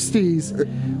 Father Steez.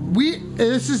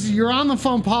 This is You're on the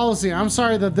Phone policy. I'm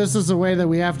sorry that this is the way that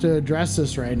we have to address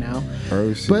this right now.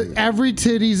 Oh, shit. But every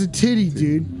titty's a titty,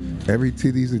 dude. Every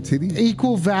titty's a titty?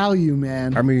 Equal value,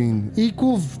 man. I mean,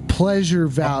 equal pleasure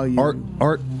value.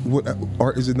 Art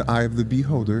is in the eye of the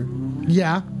beholder.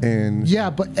 Yeah. And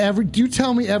but you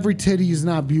tell me every titty is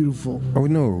not beautiful. Oh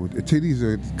no, the titties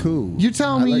are cool. You're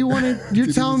telling me you're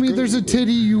telling me cool. There's a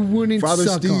titty you wouldn't Father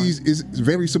suck Steez on. is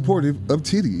very supportive of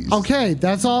titties. Okay,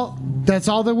 that's all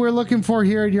that we're looking for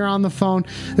here at You're on the Phone.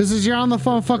 This is You're on the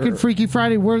Phone fucking Freaky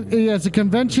Friday. It's a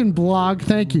convention blog.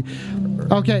 Thank you.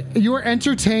 Okay, you're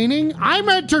entertaining? I'm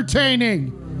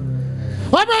entertaining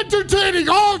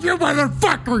all of you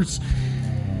motherfuckers.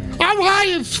 I'm high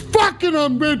as fuck and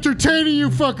I'm entertaining you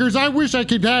fuckers. I wish I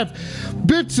could have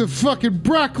bits of fucking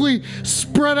broccoli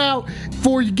spread out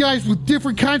for you guys with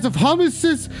different kinds of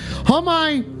hummuses.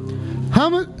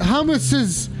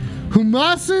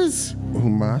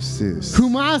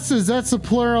 Humases, that's the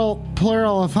plural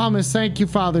of hummus. Thank you,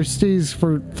 Father Steez,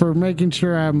 for making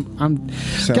sure I'm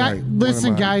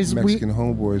listen, guys, Mexican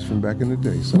homeboys from back in the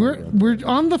day. We're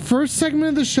on the first segment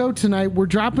of the show tonight. We're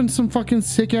dropping some fucking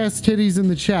sick ass titties in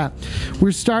the chat.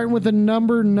 We're starting with a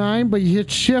number 9, but you hit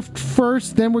shift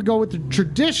first, then we go with the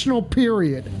traditional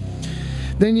period.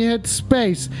 Then you hit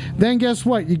space. Then guess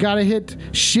what? You gotta hit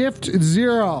shift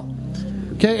 0.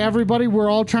 Okay, everybody, we're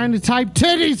all trying to type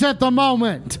titties at the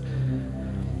moment.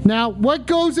 Now, what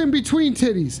goes in between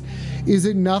titties? Is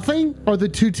it nothing or the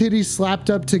two titties slapped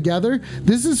up together?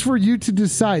 This is for you to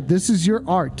decide. This is your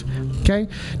art. Okay?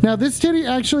 Now, this titty,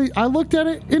 actually, I looked at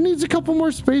it. It needs a couple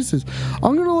more spaces.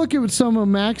 I'm going to look at some of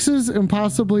Max's and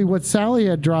possibly what Sally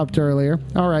had dropped earlier.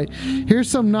 All right.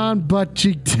 Here's some non-butt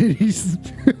cheek titties.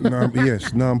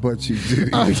 Non-butt cheek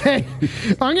titties. Okay.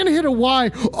 I'm going to hit a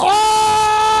Y.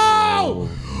 Oh!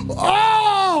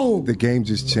 The game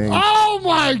just changed. Oh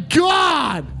my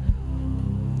god!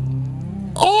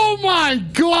 Oh my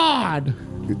god!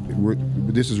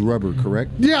 This is rubber,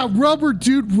 correct? Yeah, rubber,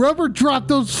 dude. Rubber dropped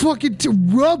those fucking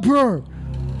rubber.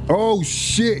 Oh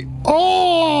shit!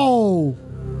 Oh!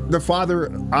 The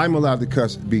father, I'm allowed to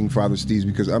cuss being Father Steez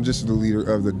because I'm just the leader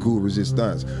of the Ghoul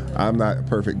Resistance. I'm not a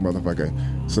perfect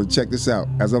motherfucker. So check this out.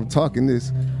 As I'm talking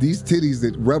these titties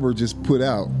that rubber just put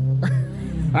out.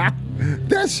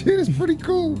 That shit is pretty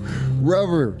cool.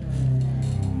 Rubber.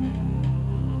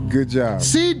 Good job.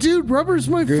 See, dude, Rubber's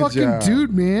my fucking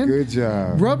dude, man. Good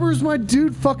job. Rubber's my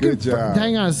dude. Fucking. Good job.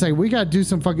 Hang on a second. We got to do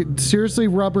some fucking. Seriously,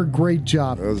 Rubber, great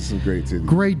job. Those are some great titties.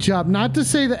 Great job. Not to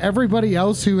say that everybody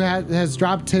else who has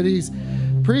dropped titties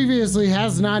previously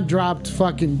has not dropped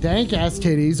fucking dank ass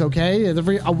titties, okay?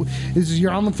 This is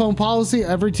your on the phone policy.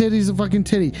 Every titty's a fucking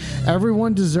titty.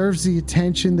 Everyone deserves the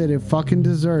attention that it fucking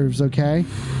deserves, okay?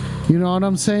 You know what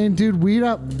I'm saying, dude? Weed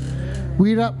up,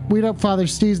 Father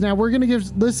Steez. Now we're gonna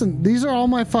listen, these are all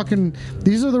my fucking,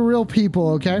 these are the real people,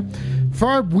 okay?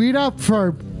 Ferb, weed up,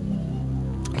 Ferb,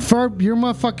 you're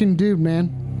my fucking dude,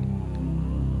 man.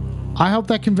 I hope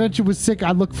that convention was sick.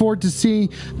 I look forward to seeing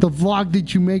the vlog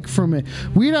that you make from it.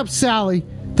 Weed up, Sally.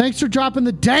 Thanks for dropping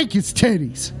the dankest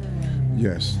titties.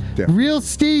 Yes, definitely. Real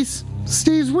Steez.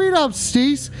 Steez, weed up,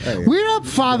 Steez. Hey. Weed up,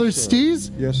 Father Yes, sir.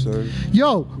 Steez. Yes, sir.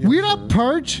 Yo, weed up,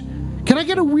 Perch. Can I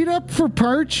get a weed up for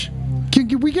Perch?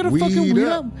 Can we get a fucking weed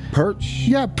up? Perch.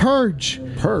 Yeah, Purge.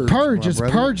 Purge. It's my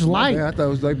brother. Purge Light. Man, I thought it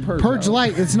was like Purge. Purge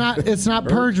Light. It's not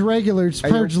Purge regular. It's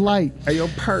Purge Light. Hey, yo,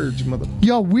 Purge, mother.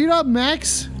 Yo, weed up,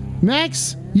 Max.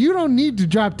 Max, you don't need to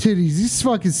drop titties. He's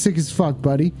fucking sick as fuck,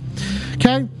 buddy.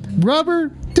 Okay? Rubber,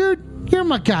 dude, you're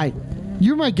my guy.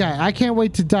 You're my guy. I can't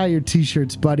wait to dye your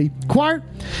t-shirts, buddy. Quart,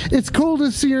 it's cool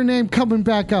to see your name coming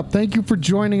back up. Thank you for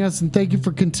joining us, and thank you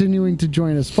for continuing to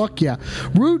join us. Fuck yeah.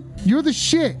 Root, you're the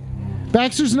shit.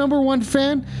 Baxter's #1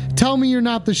 fan, tell me you're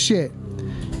not the shit.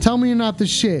 Tell me you're not the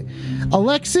shit.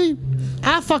 Alexi,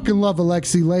 I fucking love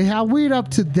Alexi Lehal. Weed up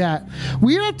to that.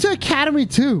 Weed up to Academy,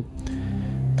 too.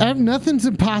 And nothing's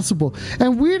impossible.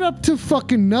 And weed up to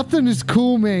fucking nothing is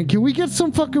cool, man. Can we get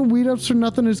some fucking weed ups for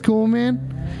nothing is cool, man?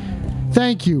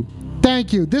 Thank you.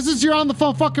 Thank you. This is your on the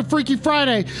phone fucking Freaky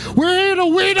Friday. We're here to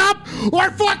weed up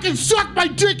or fucking suck my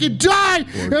dick and die.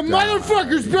 And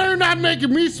motherfuckers better not make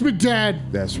me my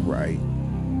dad. That's right.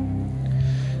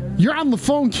 You're on the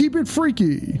phone. Keep it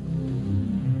freaky.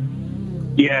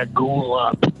 Yeah, ghoul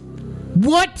up.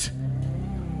 What?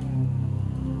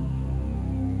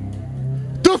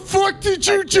 The fuck did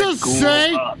you just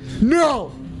say? Up.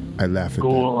 No. I laugh at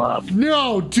Ghoul up.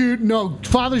 No, dude, no.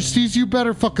 Father Steez, you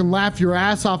better fucking laugh your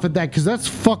ass off at that, because that's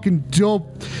fucking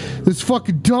dope. That's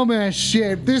fucking dumbass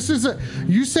shit. This is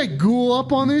you say ghoul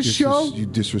up on this that. show? You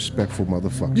disrespectful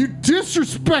motherfucker. You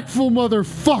disrespectful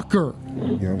motherfucker. You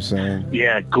know what I'm saying?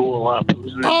 Yeah, ghoul up.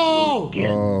 Oh! Again.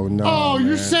 Oh, no. Oh, you're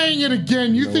man. saying it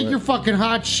again. You know think what? you're fucking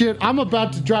hot shit. I'm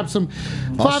about to drop some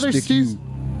Father Steez.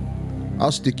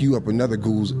 I'll stick you up another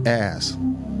ghoul's ass.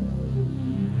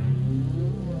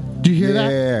 Do you hear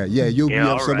that? Yeah, you'll be Yeah,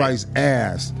 up all somebody's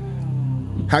ass.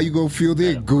 How you gonna feel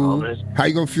then, ghoul? promise. How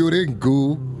you gonna feel then,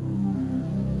 ghoul?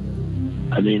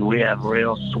 I mean, we have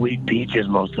real sweet peaches,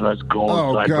 most of us gold.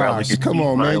 Oh so I'd probably gosh, just come eat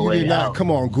on, my man. You way did not. out.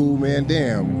 Come on, ghoul, man.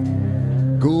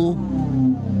 Damn, ghoul.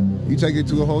 You take it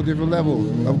to a whole different level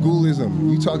of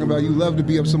ghoulism. You talking about you love to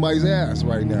be up somebody's ass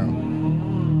right now.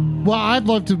 Well, I'd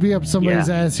love to be up somebody's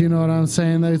Yeah. ass, you know what I'm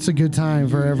saying? That it's a good time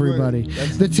for everybody.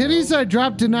 That's- The titties I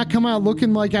dropped did not come out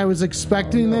looking like I was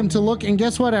expecting them to look. And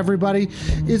guess what, everybody?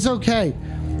 It's okay.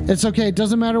 It's okay. It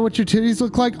doesn't matter what your titties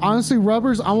look like. Honestly,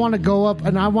 Rubbers, I want to go up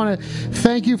and I want to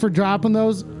thank you for dropping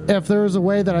those. If there was a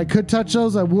way that I could touch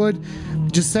those, I would.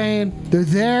 Just saying, they're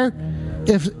there.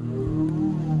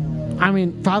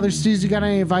 Father Steez, you got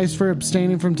any advice for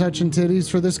abstaining from touching titties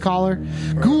for this caller?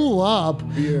 Cool up.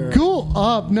 Yeah. Cool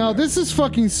up. No, this is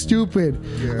fucking stupid.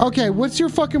 Yeah. Okay, what's your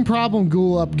fucking problem,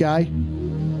 Ghoul Up guy?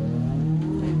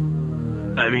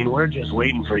 I mean, we're just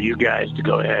waiting for you guys to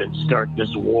go ahead and start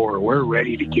this war. We're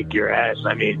ready to kick your ass.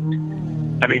 I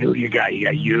mean, who you got? You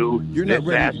got you. You're this not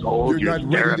ready. asshole. You're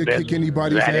not ready to therapist. kick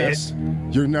anybody's Is that it? ass.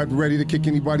 You're not ready to kick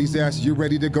anybody's ass. You're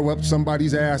ready to go up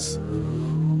somebody's ass.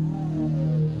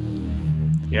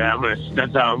 Yeah,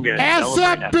 that's how I'm gonna. Ass celebrate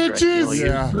up, after I kill bitches! you,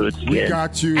 Yeah, Bootskin. we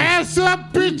got you. Ass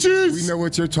up, bitches! We know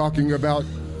what you're talking about.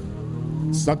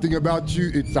 Something about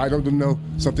you. I don't know.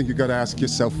 Something you gotta ask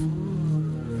yourself.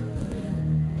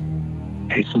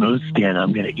 Hey, Smooth Skin,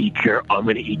 I'm gonna eat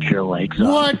your legs off.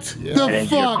 What Yeah. the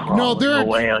And you're fuck? No, crawling they're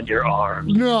away on your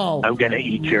arms. no. I'm gonna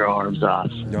eat your arms off.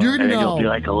 You're And then you'll be no.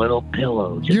 like a little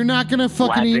pillow, just You're not gonna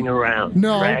fucking eat. flapping around,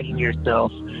 No. dragging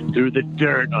yourself through the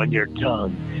dirt on your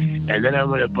tongue. And then I'm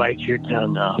gonna bite your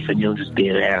tongue off, and you'll just be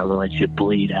there. I'm gonna let you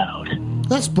bleed out.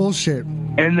 That's bullshit.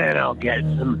 And then I'll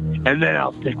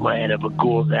stick my head up a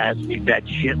ghoul's ass and eat that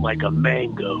shit like a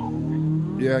mango.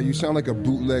 Yeah, you sound like a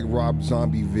bootleg Rob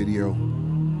Zombie video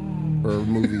or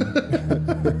movie.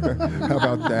 How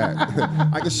about that?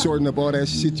 I can shorten up all that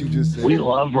shit you just said. We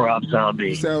love Rob Zombie.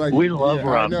 You sound like- we love yeah,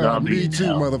 I Rob know. Zombie. Me too,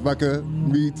 motherfucker.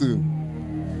 Me too.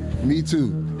 Me too.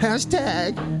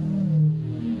 Hashtag.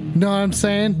 Know what I'm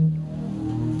saying?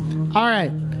 All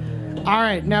right.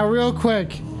 Now, real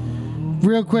quick.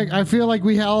 I feel like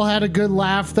we all had a good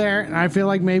laugh there, and I feel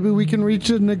like maybe we can reach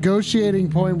a negotiating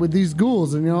point with these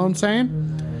ghouls. And you know what I'm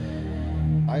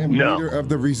saying? I am No. leader of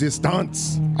the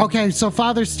resistance. Okay, so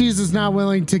Father Steez is not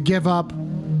willing to give up.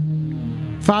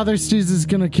 Father Steez is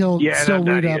gonna kill Yeah, still I'm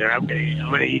not weed either. up. I'm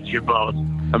gonna eat you both.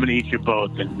 I'm gonna eat you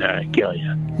both and kill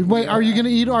you. Wait, are you gonna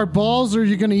eat our balls or are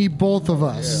you gonna eat both of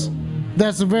us?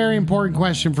 That's a very important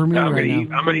question for me I'm right gonna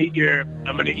now. I'm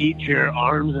gonna eat your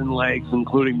arms and legs,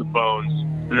 including the bones.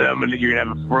 And then you're gonna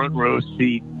have a front row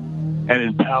seat and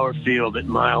in Power Field at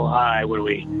Mile High when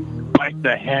we bite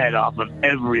the head off of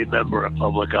every member of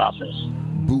public office.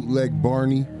 Bootleg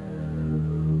Barney.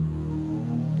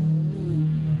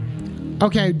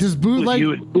 Okay, does bootleg?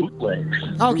 You and bootlegs.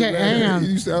 Okay, hang on.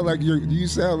 You sound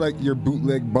like you're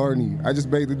bootleg Barney. I just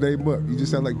made the name up. You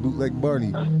just sound like bootleg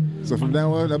Barney. So from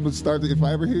now on, I'm gonna start. If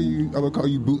I ever hear you, I'm gonna call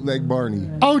you bootleg Barney.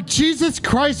 Oh, Jesus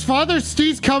Christ. Father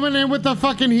Steve's coming in with the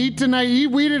fucking heat tonight. He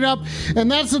weeded up,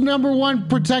 and that's the number one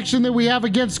protection that we have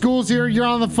against ghouls here. You're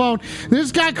on the phone.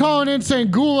 This guy calling in saying,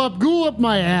 ghoul up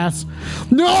my ass.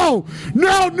 No,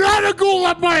 not a ghoul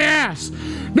up my ass.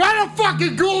 Not a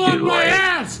fucking ghoul up my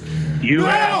ass. You No!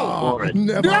 asked for it.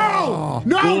 Never. No,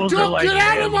 Ghouls are don't like get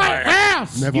out of my vampires.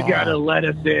 ass. Never. You gotta let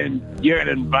us in. You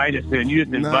gotta invite us in. You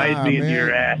just invited Nah, me into man.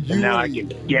 your ass, You and now wanna- I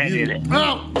can get in it.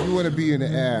 Oh, You want to be in the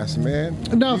ass, man.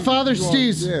 no, Father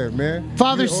Steez. Yeah, man.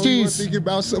 Father you only wanna Steez. think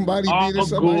about somebody All being in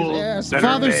somebody's ghouls ass. that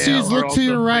Father are male Steez, look are to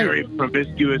your also right. Very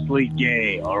promiscuously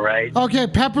gay. All right. Okay,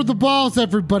 pepper the balls,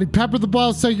 everybody. Pepper the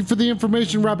balls. Thank you for the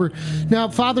information, Rubber. Now,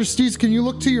 Father Steez, can you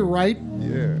look to your right?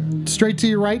 Yeah. Straight to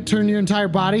your right. Turn your entire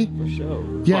body.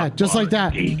 Yeah, Fuck, just like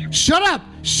that. Father Steez. Shut up!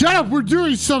 Shut up! We're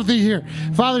doing something here,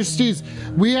 Father Steez.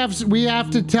 We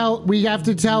have to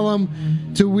tell him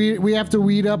to we have to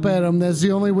weed up at him. That's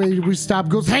the only way we stop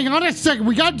ghouls. Hang on a second.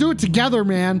 We gotta do it together,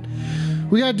 man.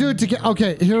 We gotta do it together.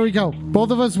 Okay, here we go.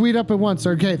 Both of us weed up at once.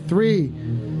 Okay, 3,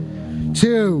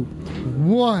 2,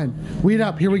 1. Weed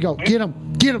up. Here we go. Get him.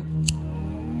 Get him.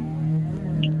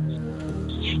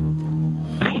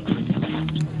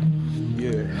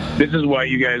 Yeah. This is why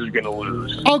you guys are gonna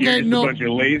lose. Okay, You're just no. a bunch of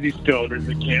lazy stoners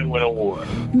that can't win a war.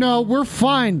 No, we're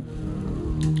fine.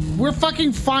 We're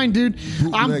fucking fine, dude.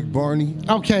 Bootleg Barney.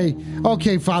 Okay,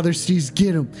 Father Steez,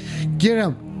 get him. Get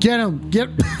him. Get him. Get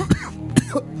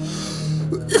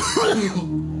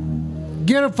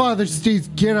Get him, Father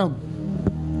Steez. Get him.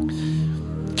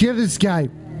 Get this guy.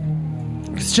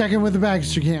 Let's check in with the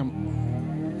Baxter cam.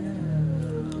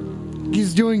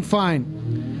 He's doing fine.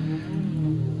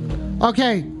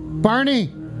 Okay, Barney.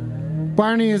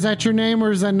 Barney, is that your name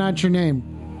or is that not your name?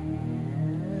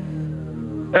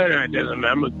 It doesn't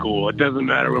matter. I'm a ghoul. It doesn't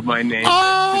matter what my name.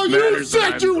 Oh, is. It you matters that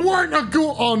said I'm you the- weren't a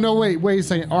ghoul. Oh, no, wait a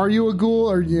second. Are you a ghoul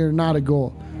or you're not a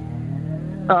ghoul?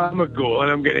 I'm a ghoul,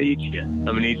 and I'm gonna eat you. I'm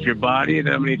gonna eat your body, and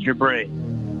then I'm gonna eat your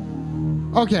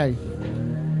brain. Okay.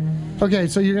 Okay,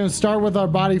 so you're going to start with our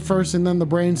body first and then the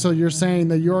brain. So you're saying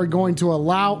that you're going to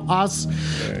allow us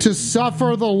to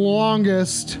suffer the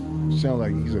longest. Sound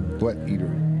like he's a butt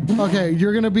eater. Okay,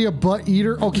 you're going to be a butt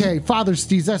eater? Okay, Father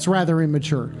Steez, that's rather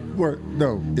immature.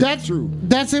 No, it's That's true.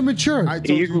 That's immature. I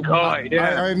told You can call it,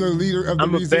 yeah. I am the leader of the I'm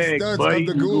a big, resistance of the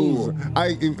biting ghouls. ghoul. I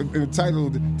am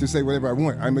entitled to say whatever I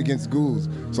want. I'm against ghouls,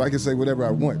 so I can say whatever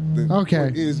I want. The Okay.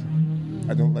 point is,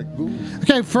 I don't like ghouls.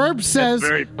 Okay, Ferb says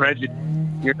Very prejudiced.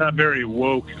 You're not very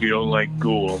woke if you don't like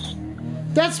ghouls.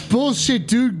 that's bullshit,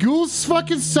 dude. Ghouls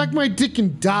fucking suck my dick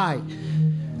and die.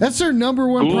 That's their number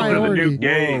one Ghouls are the new priority.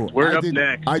 gays. We're up did,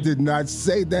 next. I did not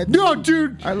say that. No,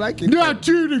 dude. I like it. No,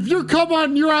 dude, if you come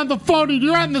on, you're on the phone and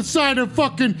you're on the side of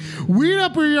fucking weed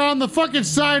up or you're on the fucking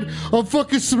side of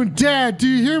fucking Smedad. Do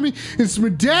you hear me? And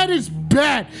Smedad is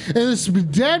bad. And the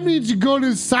Smedad means you go to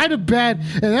the side of bad.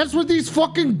 And that's what these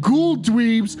fucking ghoul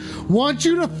dweebs want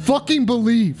you to fucking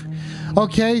believe.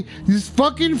 Okay? These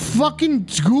fucking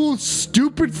ghoul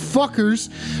stupid fuckers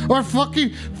are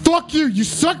fucking fuck you. You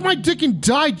suck my dick and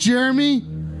die, Jeremy.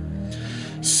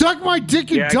 Suck my dick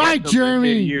and Yeah, I die, got something to say to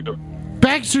Jeremy. you.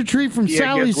 Baxter Tree from Yeah,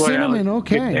 Sally guess what, Cinnamon.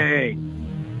 Alex? Okay.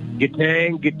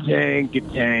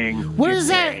 Gatang. What does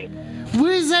that? What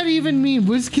does that even mean?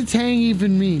 What does Katang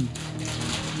even mean?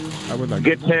 I would like.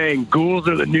 Gatang. Ghouls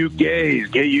are the new gays.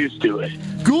 Get used to it.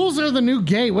 Ghouls are the new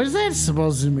gay. What is that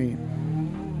supposed to mean?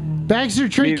 Baxter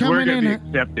Tree Means we're coming gonna in. be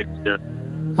accepted, sir.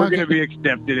 We're Okay. gonna be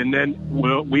accepted, and then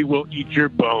we will eat your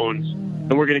bones,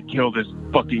 and we're gonna kill this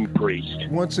fucking priest.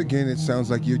 Once again, it sounds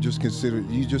like you're just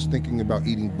thinking about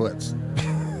eating butts.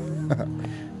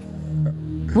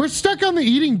 We're stuck on the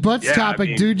eating butts Yeah, I topic,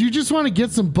 mean- dude. You just want to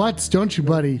get some butts, don't you,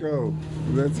 buddy?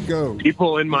 Let's go.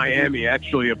 People in Miami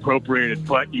actually appropriated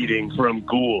butt eating from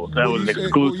ghouls. That Well, was an you said-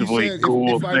 exclusively well, you said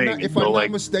ghoul if I'm thing. not- if until I'm not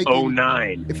like mistaken-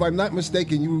 09. If I'm not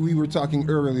mistaken, we were talking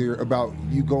earlier about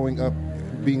you going up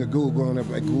being a ghoul, going up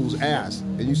like ghoul's ass,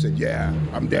 and you said, "Yeah,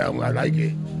 I'm down. I like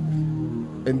it."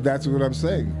 And that's what I'm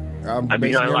saying. I'm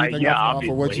basing everything off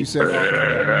of what you said.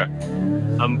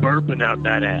 I'm burping out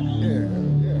that ass. Yeah.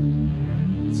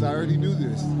 So I already knew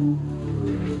this.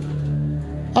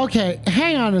 Okay,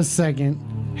 hang on a second.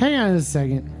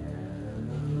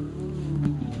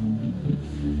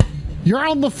 You're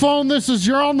on the phone. This is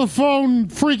You're on the Phone,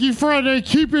 Freaky Friday.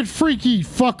 Keep it freaky,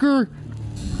 fucker.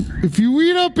 If you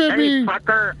eat up at me...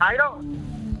 Fucker, I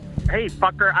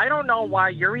don't know why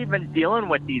you're even dealing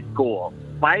with these ghouls.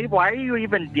 Why are you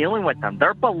even dealing with them?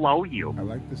 They're below you. I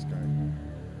like this guy.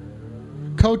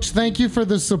 Coach, thank you for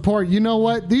the support. You know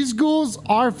what? These ghouls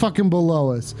are fucking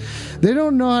below us. They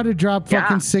don't know how to drop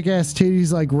fucking sick-ass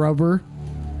titties like rubber.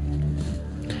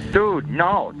 Dude,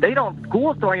 no. They don't.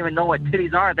 Ghouls don't even know what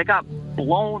titties are. Their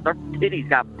titties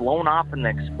got blown off in the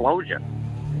explosion.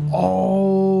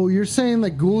 Oh, you're saying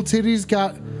that ghoul titties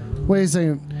got... Wait a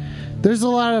second. There's a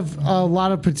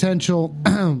lot of potential...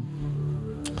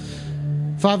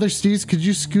 Father Steez, could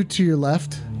you scoot to your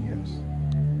left? Yes.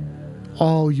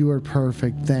 Oh, you are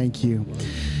perfect. Thank you.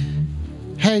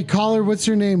 Hey, caller, what's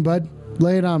your name, bud?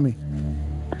 Lay it on me.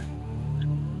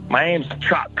 My name's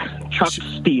Chuck. Chuck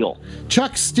Steele.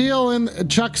 Chuck Steele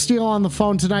on the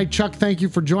phone tonight. Chuck, thank you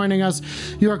for joining us.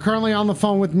 You are currently on the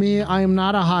phone with me. I am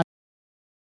not a hot.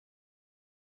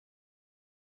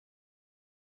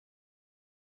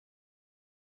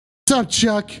 What's up,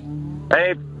 Chuck?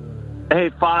 Hey,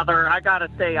 Father, I gotta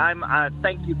say,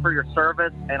 thank you for your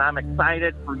service, and I'm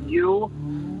excited for you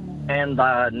and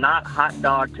Not Hot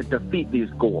Dog to defeat these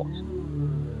ghouls.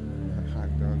 Not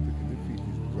Hot Dog to defeat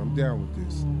these ghouls. I'm down with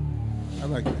this. I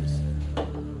like this.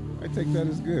 I take that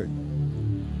as good.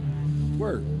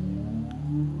 Work.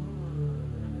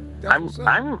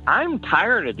 I'm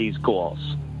tired of these ghouls.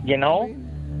 You know,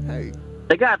 hey,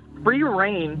 they got free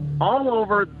reign all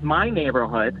over my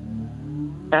neighborhood.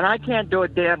 And I can't do a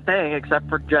damn thing except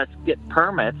for just get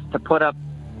permits to put up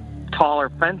taller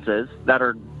fences that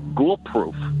are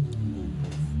ghoul-proof.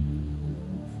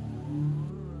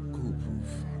 Ghoul-proof.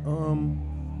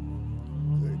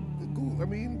 The ghoul. I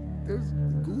mean,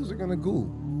 ghouls are gonna ghoul.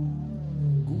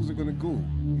 Ghouls are gonna ghoul. You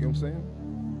know what I'm saying?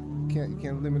 You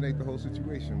can't eliminate the whole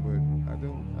situation, but I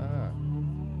don't.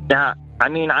 Yeah, I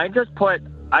mean, I just put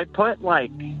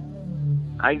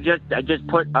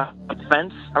a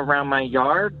fence around my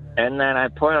yard, and then I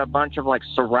put a bunch of like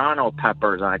serrano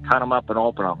peppers, and I cut them up and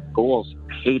open them. Ghouls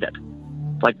hate it.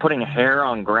 It's like putting hair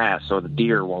on grass so the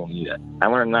deer won't eat it. I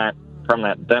learned that from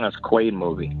that Dennis Quaid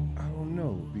movie. I don't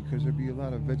know, because there'd be a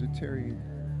lot of vegetarian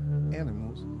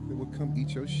animals that would come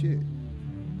eat your shit.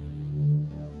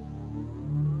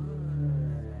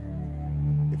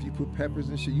 If you put peppers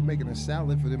and shit, you making a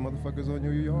salad for them motherfuckers on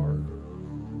your yard.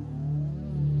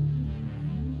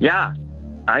 Yeah,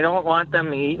 I don't want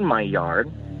them eating my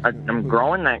yard. I'm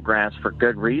growing that grass for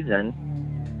good reason.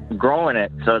 I'm growing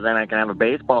it so then I can have a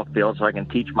baseball field so I can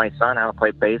teach my son how to play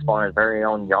baseball in his very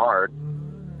own yard.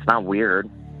 It's not weird.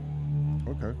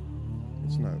 Okay.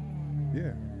 It's not.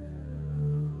 Yeah.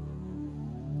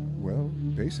 Well,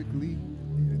 basically,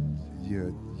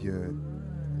 you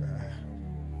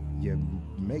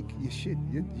make your shit.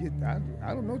 I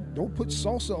don't know. Don't put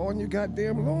salsa on your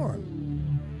goddamn lawn.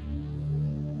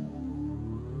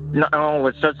 No,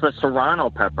 it's just the serrano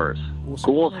peppers. Well,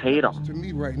 Ghouls hate them. To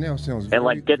me, right now, sounds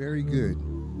very good.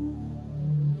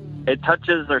 It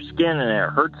touches their skin and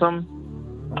it hurts them.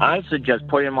 I suggest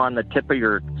putting them on the tip of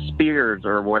your spears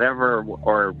or whatever,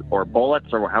 or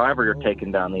bullets, or however you're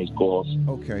taking down these ghouls.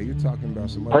 Okay, you're talking about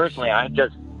some. Personally, I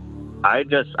just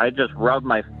rub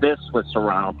my fists with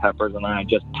serrano peppers and then I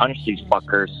just punch these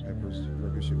fuckers.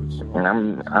 And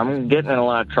I'm getting in a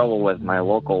lot of trouble with my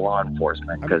local law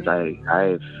enforcement because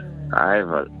I've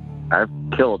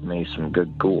killed me some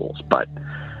good ghouls, but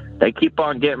they keep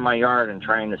on getting my yard and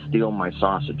trying to steal my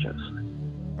sausages.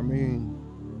 I mean,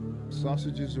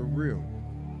 sausages are real,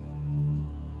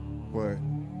 but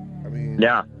I mean,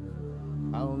 yeah.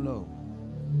 I don't know.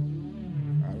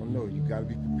 You got to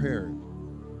be prepared.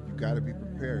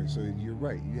 So you're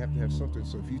right. You have to have something.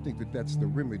 So if you think that that's the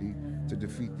remedy to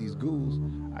defeat these ghouls,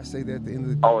 I say that at the end of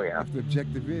the day, if the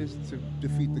objective is to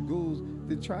defeat the ghouls,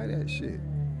 then try that shit.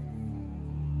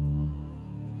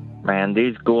 Man,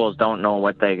 these ghouls don't know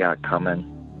what they got coming.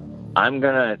 I'm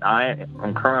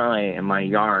currently in my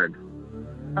yard.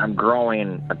 I'm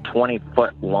growing a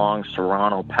 20-foot long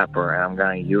serrano pepper, and I'm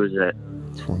going to use it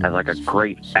as like a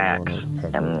great axe.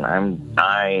 And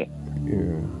I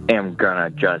am gonna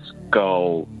just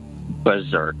go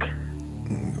berserk.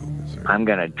 I'm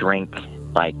gonna drink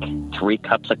like 3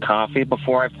 cups of coffee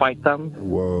before I fight them.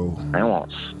 Whoa.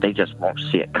 They just won't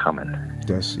see it coming.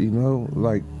 That's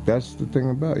like that's the thing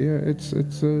about it's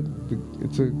a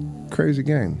crazy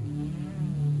game,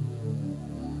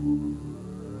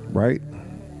 right?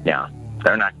 Yeah,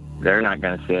 they're not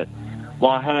gonna see it.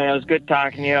 Well, hey, it was good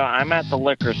talking to you. I'm at the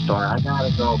liquor store. I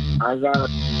gotta go. I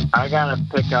gotta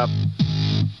pick up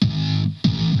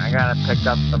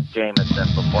some Jameson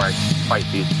before I fight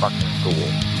these fucking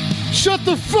ghouls. Shut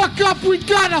the fuck up! We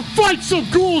gotta fight some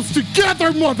ghouls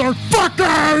together,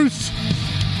 motherfuckers!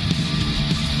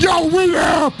 Yo, we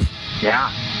up!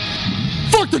 Yeah.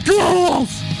 Fuck the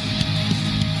ghouls!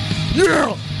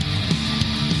 Yeah!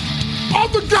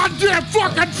 I'm the goddamn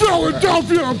fucking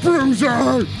Philadelphia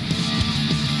Bruiser!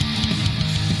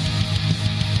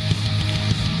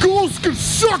 Ghouls can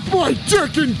suck my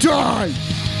dick and die!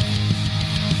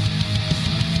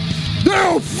 They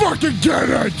don't fucking get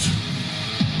it!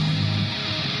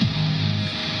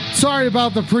 Sorry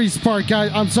about the priest part,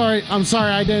 guys. I'm sorry.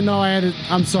 I didn't know I had it.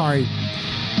 I'm sorry.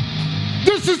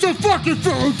 This is the fucking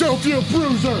Philadelphia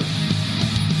Bruiser!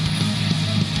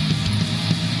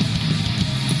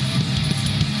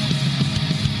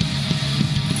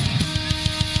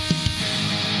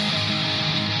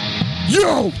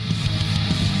 Yo!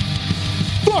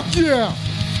 Fuck yeah!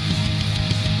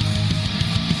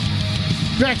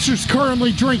 Baxter's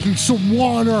currently drinking some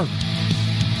water.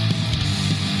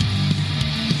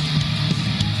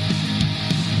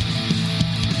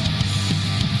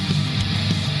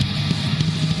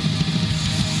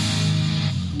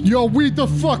 Yo, weed the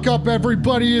fuck up,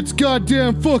 everybody. It's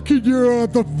goddamn fucking you're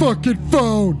on the fucking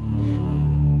phone.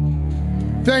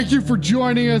 Thank you for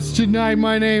joining us tonight.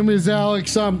 My name is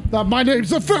Alex. My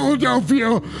name's the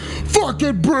Philadelphia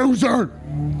fucking Bruiser.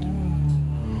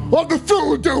 I'm the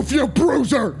Philadelphia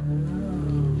Bruiser.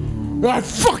 I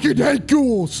fucking hate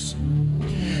ghouls.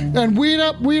 And weed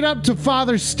up to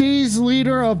Father Steez,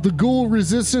 leader of the Ghoul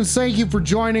Resistance. Thank you for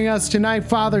joining us tonight,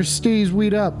 Father Steez.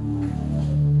 Weed up.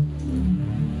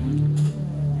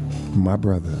 My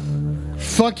brother.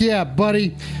 Fuck yeah,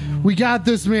 buddy. We got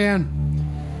this, man.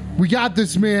 We got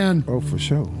this, man. Oh, for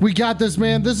sure. We got this,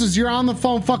 man. This is your On the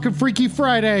Phone fucking Freaky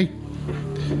Friday.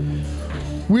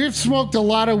 We've smoked a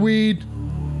lot of weed.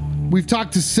 We've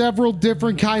talked to several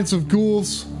different kinds of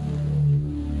ghouls.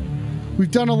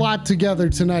 We've done a lot together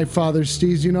tonight, Father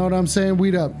Steez. You know what I'm saying?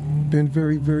 Weed up. Been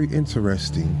very, very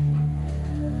interesting.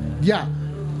 Yeah.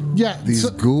 Yeah. These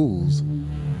ghouls.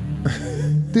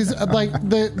 These, like,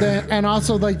 and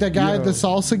also, like, the guy, the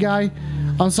salsa guy.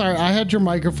 I'm sorry, I had your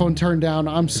microphone turned down.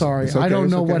 I'm sorry. It's okay, I don't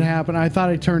know okay. what happened. I thought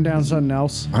I turned down something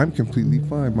else. I'm completely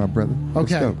fine, my brother.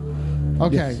 Okay. Let's go.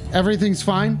 Okay. Yes. Everything's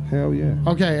fine? Hell yeah.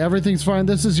 Okay, everything's fine.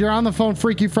 This is You're on the Phone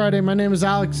Freaky Friday. My name is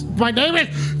Alex. My name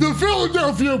is the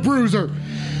Philadelphia Bruiser.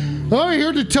 I'm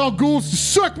here to tell ghouls to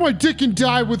suck my dick and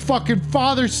die with fucking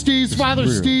Father Steez. Father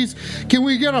Steez, can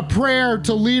we get a prayer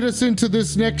to lead us into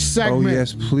this next segment? Oh,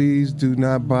 yes, please do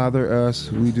not bother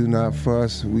us. We do not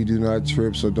fuss. We do not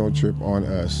trip, so don't trip on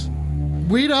us.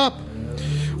 Weed up.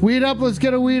 Weed up. Let's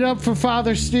get a weed up for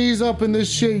Father Steez up in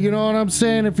this shit. You know what I'm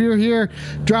saying? If you're here,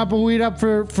 drop a weed up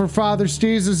for Father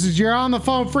Steez. This is You're on the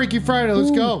Phone Freaky Friday.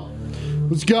 Let's go.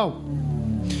 Let's go.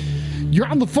 You're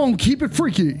on the phone. Keep it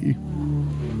freaky.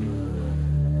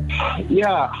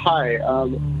 Yeah, hi.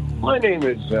 My name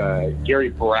is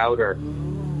Gary Browder.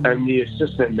 I'm the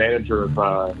assistant manager of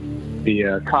the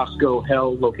Costco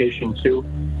Hell Location 2.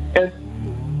 And,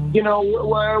 you know,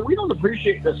 we don't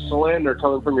appreciate the slander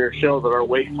coming from your show that our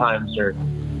wait times are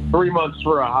 3 months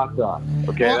for a hot dog.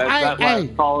 Okay, Well, that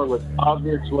last caller was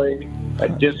obviously a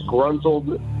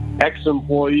disgruntled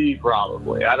ex-employee,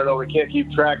 probably. I don't know. We can't keep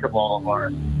track of all of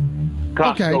our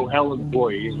Costco Hell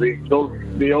employees. The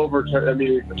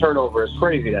turnover is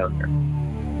crazy down here.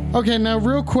 Okay, now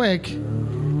real quick,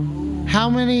 how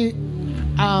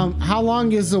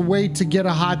long is the wait to get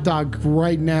a hot dog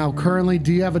right now? Currently,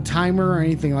 do you have a timer or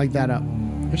anything like that up?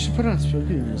 I should put on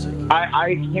spooky music.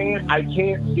 I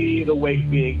can't see the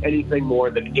wait being anything more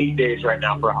than 8 days right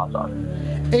now for a hot dog.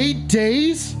 8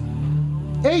 days?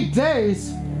 8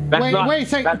 days? Wait a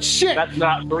second. Shit. That's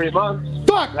not 3 months.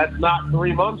 Fuck. That's not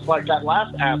 3 months like that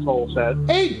last asshole said.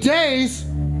 8 days?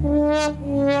 Oh,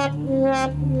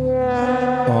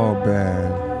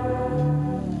 bad.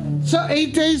 So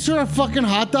 8 days for a fucking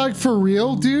hot dog for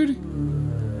real, dude?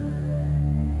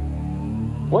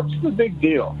 What's the big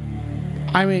deal?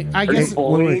 I mean, I Are guess... you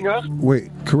bullying us?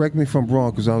 Wait, correct me if I'm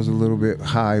wrong, because I was a little bit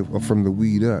high from the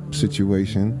weed up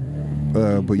situation.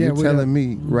 But Yeah, you're weed telling up.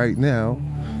 me right now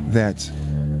that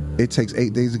it takes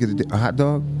 8 days to get a hot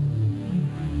dog?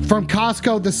 From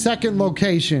Costco, the second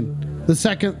location. The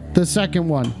second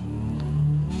one.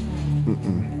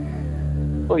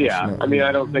 Well, yeah. I mean,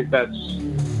 I don't think that's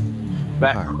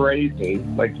that crazy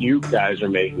like you guys are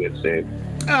making it seem.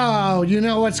 Oh, you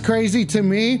know what's crazy to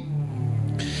me?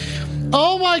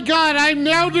 Oh my God, I'm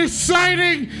now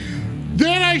deciding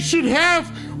that I should have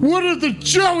one of the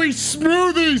Joey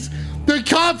smoothies that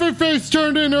Coffee Face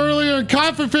turned in earlier, and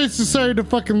Coffee Face decided to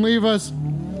fucking leave us.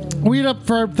 Weed Up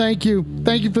Ferb, thank you.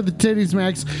 Thank you for the titties,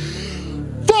 Max.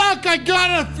 Fuck, I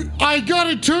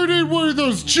gotta turn in one of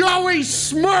those Joey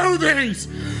smoothies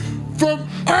from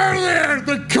earlier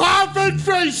the Coffin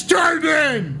Face turned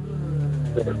in.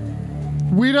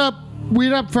 Weed up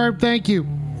Ferb, thank you.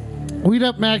 Weed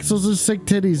up Max, those are sick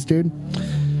titties, dude.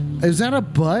 Is that a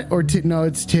butt or no,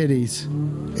 it's titties.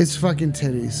 It's fucking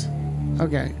titties.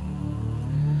 Okay.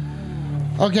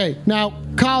 Okay, now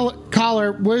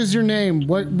caller, what is your name?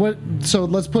 What so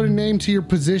let's put a name to your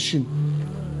position.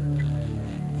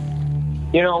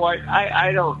 You know what?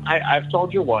 I've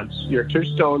told you once. You're too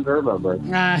stoned to remember.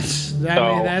 That's true.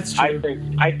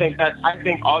 I think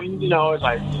all you need to know is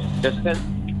I'm the assistant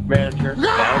manager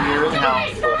down here in the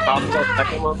house for a possible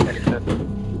second location.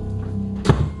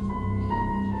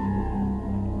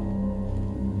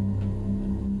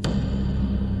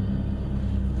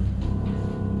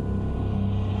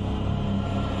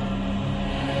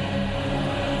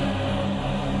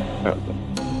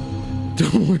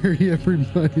 Don't worry,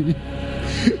 everybody.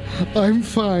 I'm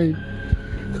fine.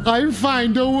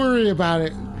 Don't worry about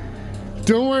it.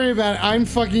 I'm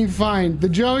fucking fine. The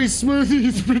Joey smoothie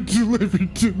has been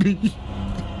delivered to me.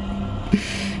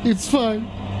 It's fine.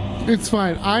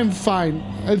 I'm fine.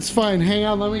 It's fine. Hang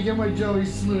on, let me get my Joey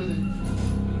smoothie.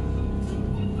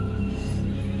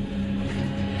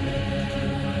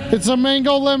 It's a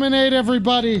mango lemonade,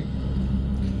 everybody.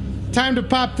 Time to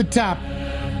pop the top.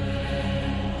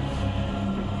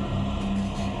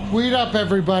 Weed up,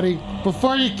 everybody.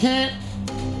 Before you can't...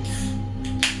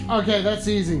 Okay, that's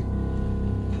easy.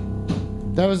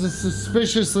 That was a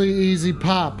suspiciously easy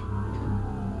pop.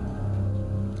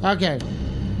 Okay.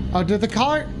 Oh, did the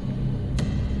caller...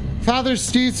 Father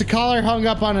Steve, the caller hung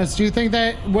up on us. What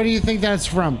do you think that's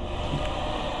from?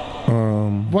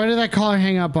 Why did that caller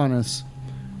hang up on us?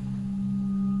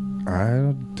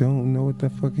 I don't know what the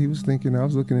fuck he was thinking. I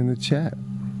was looking in the chat.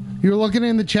 You were looking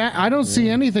in the chat? I don't see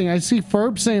anything. I see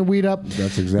Ferb saying weed up.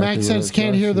 That's exactly Max says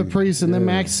can't hear the priest, and then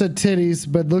Max said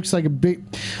titties, but looks like a big...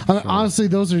 Honestly,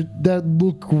 that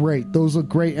look great. Those look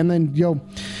great. And then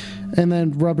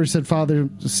Rubber said Father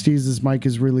Steve's mic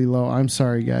is really low. I'm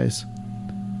sorry, guys.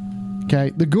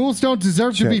 Okay. The ghouls don't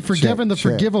deserve to be forgiven.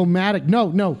 Forgive-o-matic.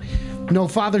 No,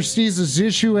 Father Steve's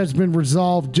issue has been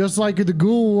resolved, just like the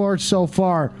ghoul war so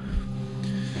far.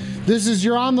 This is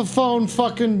You're on the Phone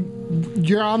Freaky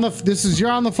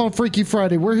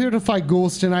Friday. We're here to fight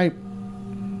ghouls tonight.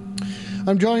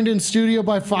 I'm joined in studio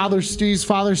by Father Steez.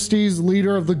 Father Steez,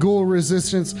 leader of the ghoul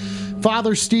resistance.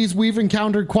 Father Steez, we've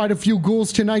encountered quite a few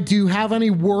ghouls tonight. Do you have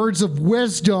any words of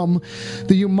wisdom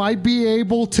that you might be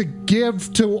able to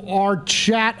give to our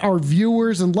chat, our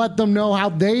viewers, and let them know how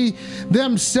they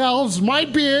themselves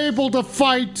might be able to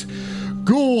fight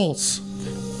ghouls?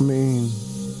 I mean...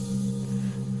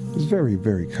 It's very,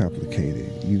 very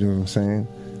complicated. You know what I'm saying?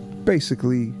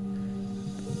 Basically,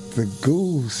 the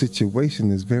ghoul situation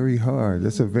is very hard.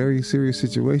 That's a very serious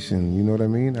situation. You know what I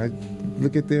mean? I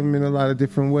look at them in a lot of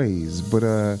different ways.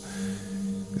 But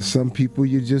some people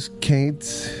you just can't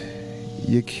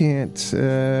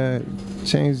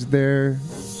change their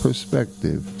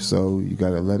perspective. So you got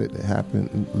to let it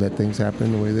happen, let things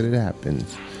happen the way that it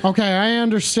happens. Okay, I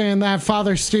understand that,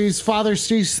 Father Steez. Father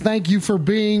Steez, thank you for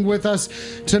being with us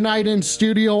tonight in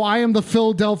studio. I am the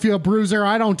Philadelphia Bruiser.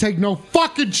 I don't take no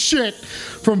fucking shit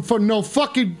from no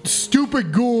fucking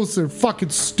stupid ghouls. They're fucking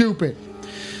stupid.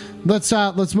 Let's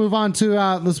move on to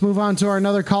our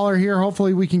another caller here.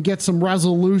 Hopefully we can get some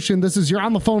resolution. This is You're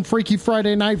on the Phone Freaky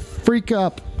Friday night. Freak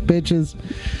up, bitches.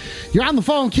 You're on the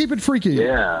phone. Keep it freaky.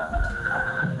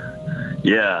 Yeah.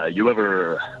 You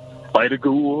ever fight a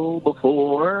ghoul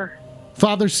before?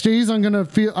 Father Steez,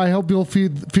 I hope you'll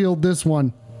feel this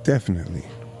one. Definitely.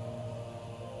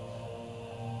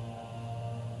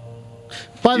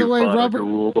 By the way, fought Rubber. A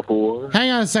ghoul before?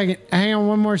 Hang on a second. Hang on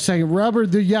one more second. Rubber,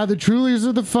 the Trulies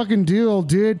are the fucking deal,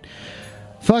 dude.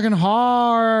 Fucking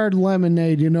hard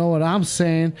lemonade, you know what I'm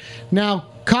saying. Now,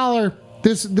 caller,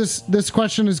 this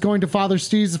question is going to Father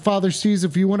Steez. Father Steez,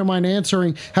 if you wouldn't mind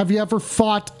answering, have you ever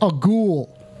fought a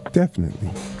ghoul?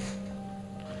 Definitely.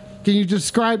 Can you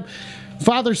describe,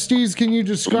 Father Steez, can you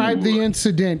describe the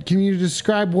incident? Can you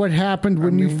describe what happened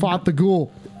when you fought the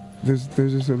ghoul? There's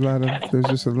just a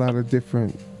lot of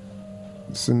different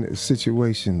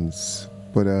situations,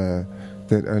 but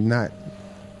that are not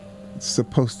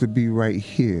supposed to be right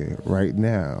here, right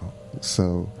now.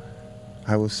 So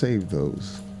I will save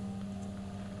those.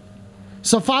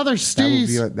 So Father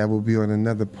Steez, That will be on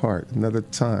another part, another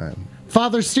time.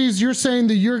 Father Steez, you're saying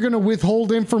that you're going to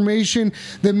withhold information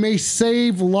that may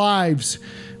save lives.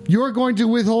 You're going to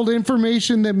withhold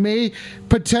information that may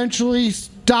potentially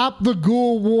stop the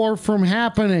ghoul war from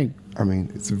happening. I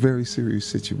mean, it's a very serious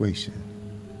situation.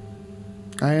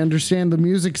 I understand the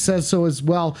music says so as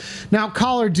well. Now,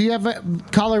 caller,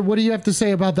 what do you have to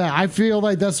say about that? I feel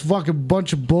like that's fucking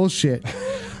bunch of bullshit.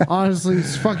 Honestly,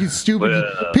 it's fucking stupid.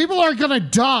 People are gonna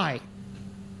die.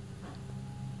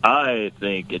 I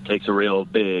think it takes a real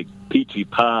big peachy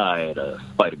pie to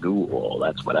fight a ghoul.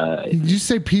 That's what I... Did you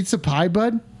say pizza pie,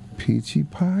 bud? Peachy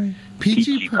pie?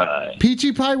 Peachy pie.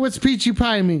 Peachy pie? What's peachy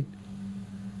pie mean?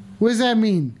 What does that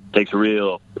mean? Takes a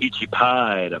real peachy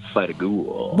pie to fight a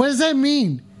ghoul. What does that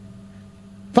mean?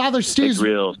 Father Takes Steve's...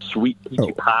 real sweet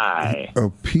peachy pie.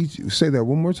 Oh, peachy. Say that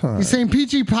one more time. He's saying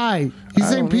peachy pie. He's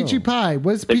saying peachy pie.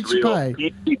 What's Takes peachy real pie?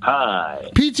 peachy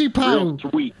pie. Peachy pie. Real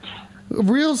sweet.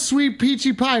 Real sweet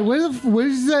peachy pie. What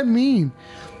does that mean?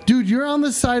 Dude, you're on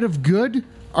the side of good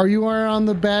or you are on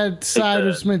the bad side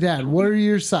of my dad? What are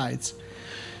your sides?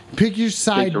 Pick your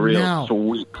side Takes a real now.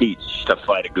 sweet peach to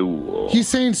fight a ghoul. He's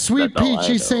saying sweet That's all peach.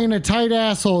 I He's know. saying a tight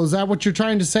asshole. Is that what you're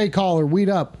trying to say, caller? Weed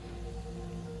up.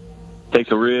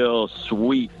 Takes a real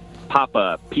sweet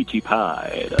Papa peachy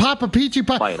pie. to Papa peachy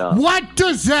pie. fight up. What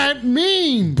does that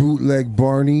mean? Bootleg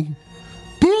Barney.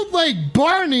 Bootleg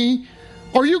Barney?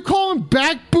 Are you calling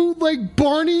back Bootleg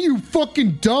Barney, you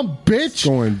fucking dumb bitch?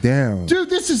 Going down. Dude,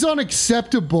 this is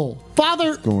unacceptable.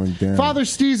 Father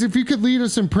Steez, if you could lead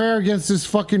us in prayer against this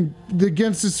fucking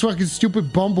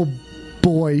stupid Bumble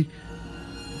boy.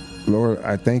 Lord,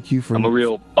 I thank you for... I'm a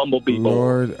real bumblebee boy.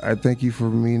 Lord, I thank you for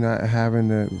me not having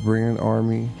to bring an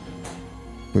army.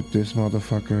 But this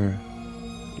motherfucker,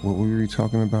 what we were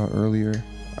talking about earlier,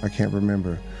 I can't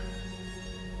remember.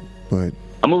 But...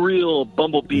 I'm a real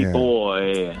bumblebee Yeah.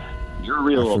 boy. You're a I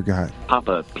real forgot.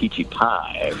 Papa peachy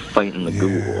pie fighting the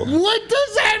ghouls. What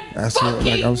does that That's what,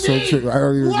 fucking like, I'm so mean? tripped. I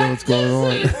don't even know what's going on.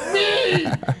 What does it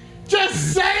mean?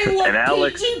 Just say what And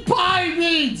Alex- peachy pie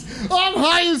means. I'm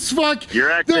high as fuck.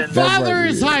 You're acting- The father That might be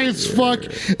is it. high as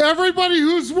fuck. Everybody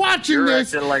who's watching You're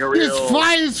this acting like a is real-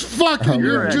 high as fuck. And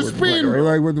you're acting just like being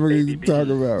Like, what the fuck are you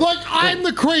talking about? like I'm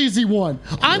the crazy one.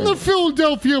 I'm the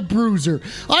Philadelphia Bruiser.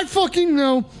 I fucking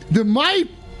know that my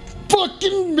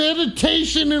fucking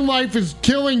meditation in life is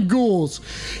killing ghouls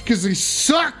because they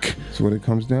suck. That's what it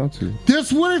comes down to.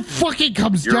 That's what it fucking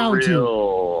comes down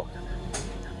to.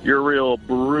 You're a real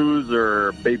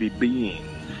bruiser, baby beans.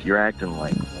 You're acting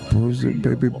like Bruiser,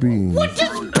 baby beans. What does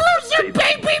Bruiser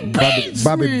baby beans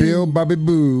Bobby mean? Bill, Bobby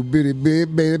Boo, bitty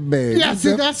big, baby, baby. Yeah,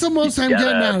 see, that's the most I'm getting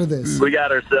out of this. We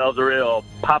got ourselves a real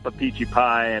Papa peachy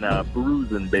pie and a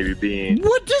bruising baby bean.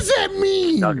 What does that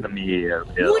mean? Talking to me here,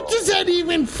 Bill. What does that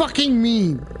even fucking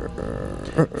mean?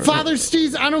 Father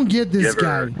Steez, I don't get this You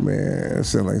ever- guy. Man, it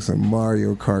sounds like some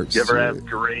Mario Kart You ever shit. have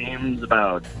dreams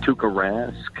about Tuukka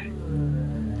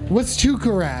Rask? What's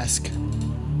Tukarask?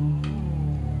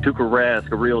 Tuukka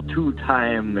Rask, a real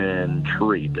two-time and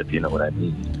treat, if you know what I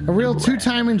mean. A real Tuukka Rask.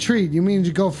 two-time and treat. You mean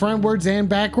you go frontwards and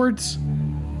backwards?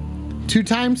 2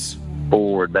 times?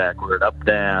 Forward, backward, up,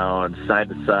 down, side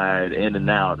to side, in and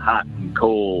out, hot and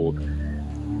cold.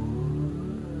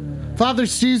 Father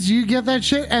Steez, do you get that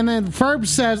shit? And then Ferb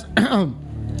says,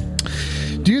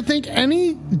 do you think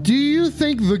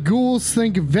the ghouls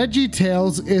think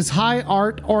VeggieTales is high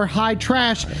art or high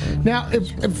trash? Now,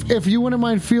 if you wouldn't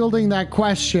mind fielding that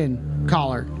question,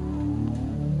 caller.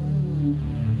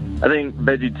 I think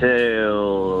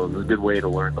VeggieTales is a good way to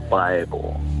learn the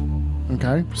Bible.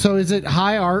 Okay. So is it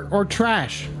high art or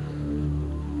trash?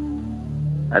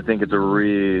 I think it's a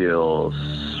real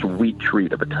sweet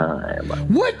treat of a time.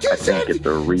 What does I think that it's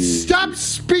a real... Stop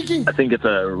speaking. I think it's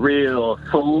a real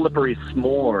slippery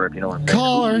s'more, if you know what I'm saying.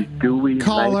 Caller. Gooey,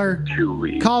 Caller. nice and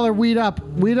chewy. Caller, weed up.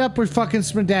 Weed up with fucking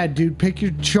Smedad, dude. Pick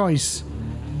your choice.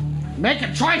 Make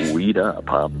a choice. Weed up,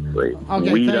 obviously.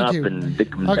 Okay, Weed thank up you. and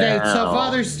dick 'em Okay, down. so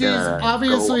Father Steez, Gonna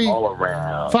obviously- go all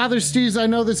around. Father Steez, I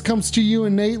know this comes to you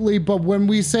innately, but when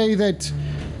we say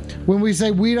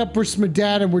weed up or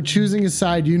Smedad and we're choosing a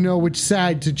side, you know which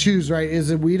side to choose, right? Is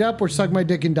it weed up or suck my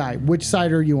dick and die? Which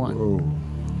side are you on?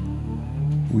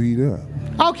 Oh. Weed up.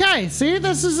 Okay, see,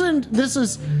 this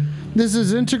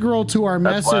is integral to our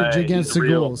That's message why against he's the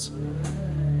real. ghouls.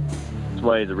 That's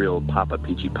why he's a real Papa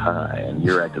Peachy Pie, and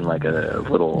you're acting like a He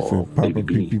little said, Papa baby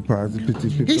Pee Pee bee. Pies.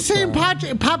 He's saying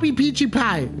Poppy Peachy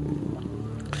Pie.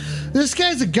 This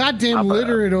guy's a goddamn Papa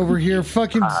literate over here.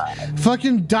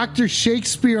 Fucking Dr.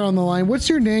 Shakespeare on the line. What's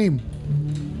your name?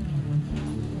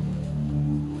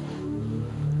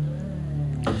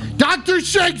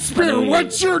 Mr. Shakespeare,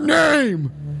 what's your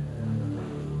name?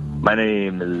 My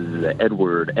name is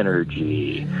Edward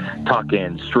Energy,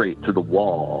 talking straight to the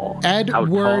wall.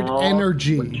 Edward How tall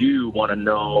Energy. would you want to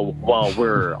know while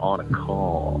we're on a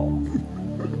call?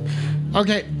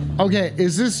 Okay.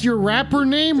 Is this your rapper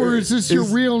name or is this your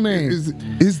real name?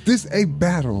 Is this a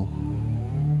battle?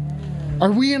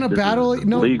 Are we in a This battle? is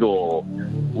No.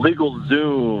 Legal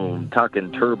Zoom, talking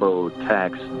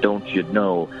TurboTax, don't you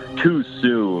know? Too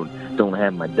soon, don't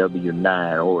have my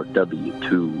W-9 or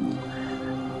W-2.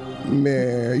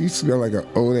 Man, you smell like an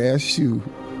old ass shoe.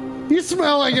 You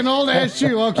smell like an old ass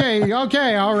shoe.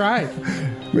 Okay, all right.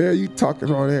 Man, you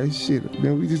talking all that shit.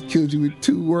 Man, we just killed you with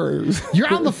 2 words.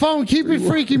 You're on the phone. Keep it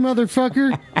freaky,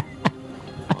 motherfucker.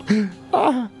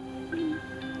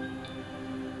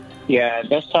 Yeah,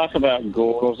 let's talk about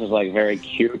ghouls is like very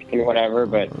cute and whatever,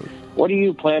 but what do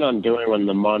you plan on doing when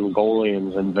the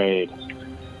Mongolians invade?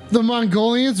 The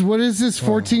Mongolians? What is this,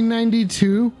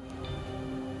 1492?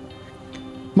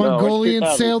 Mongolians No,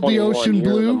 it's sailed the 2021. ocean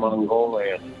You're blue? The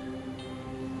Mongolians.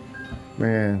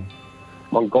 Man,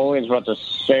 Mongolians about to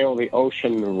sail the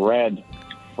ocean red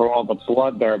for all the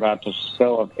blood they're about to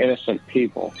spill of innocent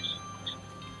people.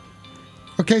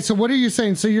 Okay, so what are you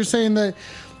saying? So you're saying that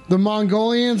the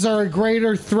Mongolians are a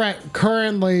greater threat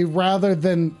currently rather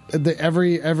than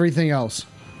everything else?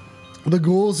 The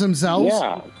ghouls themselves?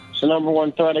 Yeah, it's the number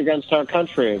one threat against our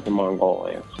country is the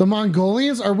Mongolians. The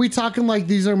Mongolians? Are we talking like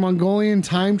these are Mongolian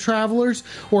time travelers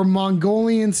or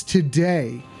Mongolians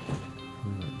today?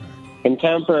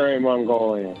 Contemporary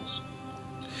Mongolians.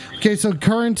 Okay, so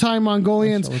current time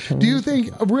Mongolians. Do you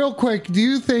think, real quick,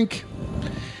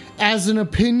 as an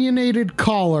opinionated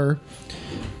caller,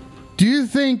 do you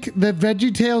think that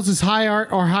VeggieTales is high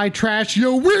art or high trash?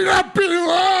 Yo, weed up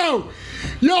below!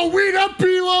 Yo, weed up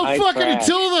below! High Fucking trash.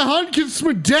 until the hunt gets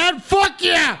my dad. Fuck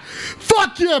yeah!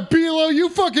 Fuck yeah, Below! You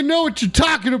fucking know what you're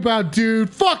talking about, dude.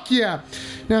 Fuck yeah!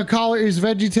 Now, caller, is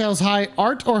VeggieTales high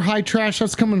art or high trash?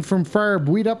 That's coming from Ferb.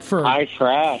 Weed up Ferb. High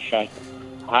trash.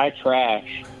 High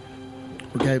trash.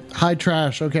 Okay, high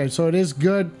trash. Okay, so it is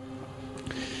good.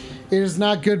 It is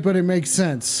not good, but it makes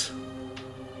sense.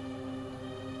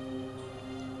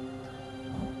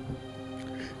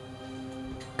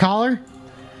 Caller?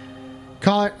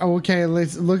 Oh, okay, it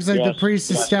looks like the priest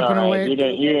is stepping all right. away. You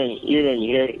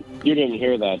didn't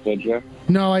hear that, did you?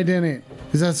 No, I didn't.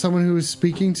 Is that someone who was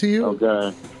speaking to you?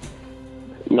 Okay.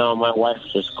 No, my wife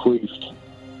just queefed.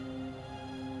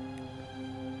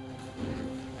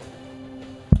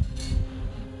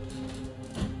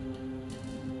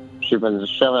 She's been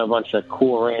shoving a bunch of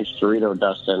Cool Ranch Dorito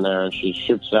dust in there, and she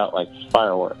shoots it out like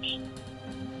fireworks.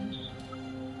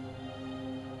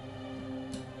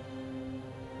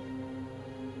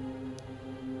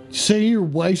 Saying your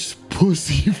wife's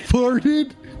pussy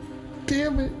farted?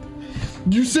 Damn it.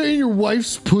 You saying your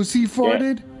wife's pussy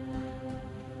farted?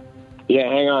 Yeah,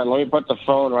 hang on. Let me put the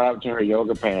phone right up to her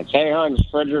yoga pants. Hey, hon,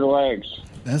 spread your legs.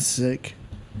 That's sick.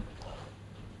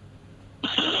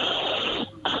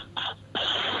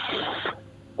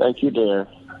 Thank you, dear.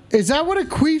 Is that what a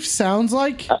queef sounds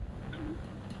like?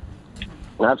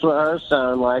 That's what hers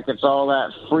sound like. It's all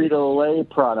that Frito-Lay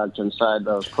product inside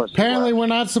those pussy Apparently, legs. we're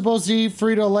not supposed to eat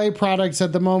Frito-Lay products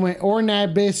at the moment or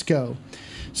Nabisco.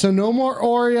 So no more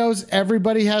Oreos.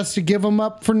 Everybody has to give them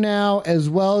up for now, as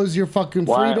well as your fucking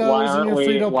Fritos and your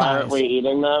Frito why pies. aren't we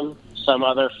eating them? Some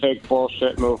other fake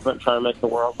bullshit movement trying to make the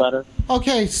world better?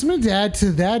 Okay, Smedad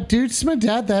to that, dude.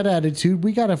 Smedad that attitude.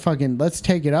 We gotta fucking, let's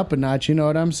take it up a notch. You know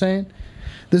what I'm saying?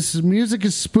 Music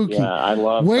is spooky. Yeah, I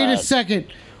love Wait that. a second.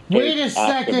 Wait a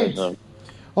second. Activism.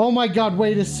 Oh my God,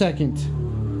 wait a second.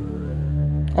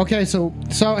 Okay, so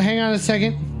hang on a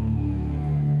second.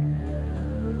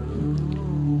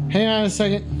 Hang on a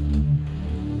second.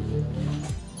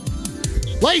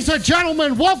 Ladies and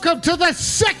gentlemen, welcome to the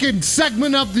second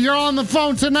segment of the You're on the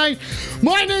Phone tonight.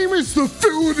 My name is the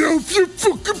Philadelphia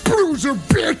fucking Bruiser,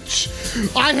 bitch.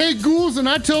 I hate ghouls, and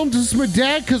I tell them to my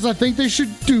dad because I think they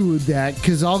should do that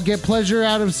because I'll get pleasure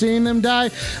out of seeing them die.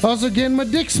 Also getting my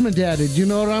dick smedadded. You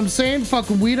know what I'm saying?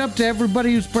 Fucking weed up to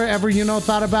everybody who's ever,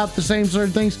 thought about the same sort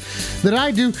of things that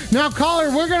I do. Now, caller,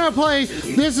 we're going to play.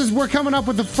 We're coming up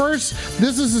with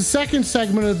this is the second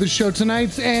segment of the show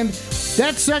tonight, and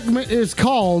that segment is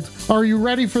called, are you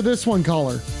ready for this one,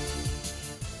 caller?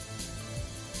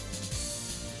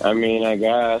 I mean, I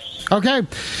guess. Okay,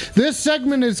 this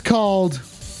segment is called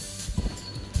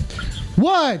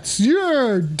What's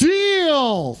Your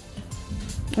Deal?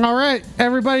 All right,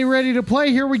 everybody ready to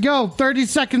play? Here we go. 30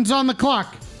 seconds on the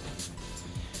clock.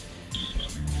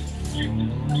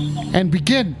 And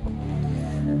begin.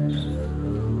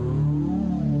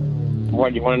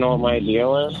 What, you want to know what my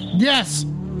deal is? Yes,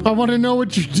 I want to know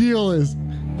what your deal is.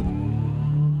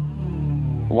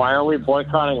 Why are we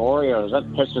boycotting Oreos? That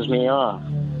pisses me off.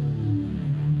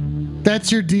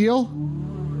 That's your deal?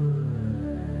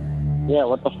 Yeah,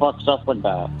 what the fuck's up with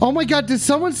that? Oh my god, did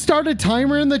someone start a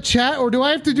timer in the chat, or do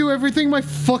I have to do everything my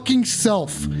fucking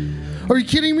self? Are you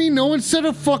kidding me? No one set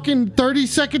a fucking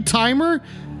 30-second timer?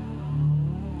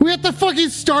 We have to fucking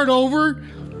start over?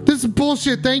 This is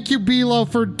bullshit. Thank you, Bilo,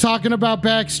 for talking about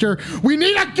Baxter. We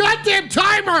need a goddamn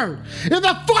timer in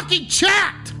the fucking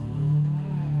chat!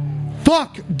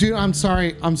 Fuck! Dude, I'm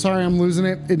sorry. I'm losing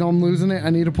it. I'm losing it. I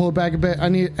need to pull it back a bit.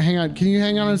 Hang on. Can you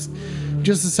hang on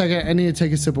just a second? I need to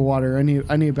take a sip of water. I need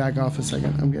to back off a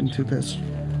second. I'm getting too pissed.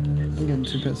 I'm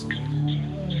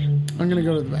gonna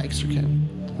go to the Baxter cam.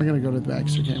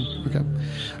 Okay.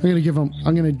 I'm gonna give him.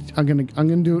 I'm gonna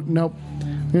do it. Nope.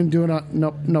 I'm gonna do it.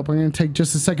 Nope. I'm gonna take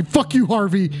just a second. Fuck you,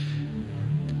 Harvey.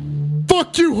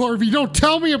 Don't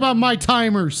tell me about my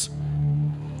timers.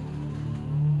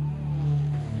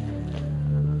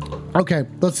 Okay,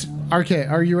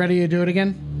 are you ready to do it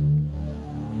again?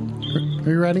 Are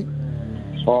you ready?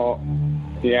 Well,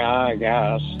 yeah, I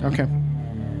guess. Okay.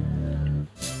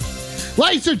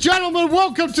 Ladies and gentlemen,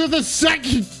 welcome to the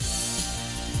second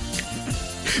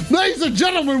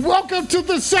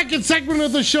segment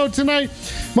of the show tonight.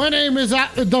 My name is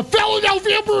the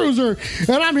Philadelphia Bruiser,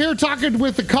 and I'm here talking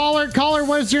with the caller. Caller,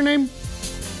 what is your name?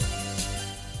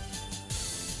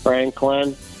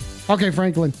 Franklin. Okay,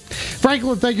 Franklin,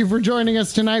 thank you for joining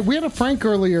us tonight. We had a Frank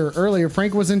earlier.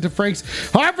 Frank was into Frank's.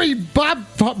 Harvey,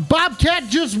 Bobcat,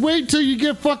 just wait till you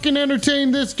get fucking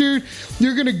entertained, this dude.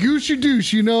 You're gonna goosh your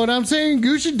douche, you know what I'm saying?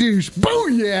 Goosh your douche.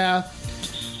 Booyah!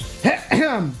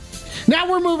 Now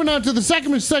we're moving on to the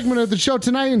second segment of the show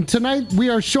tonight, and tonight we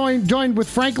are joined with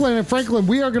Franklin. And Franklin,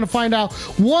 we are going to find out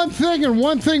one thing and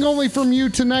one thing only from you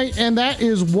tonight, and that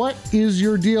is, what is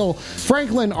your deal?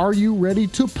 Franklin, are you ready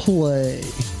to play?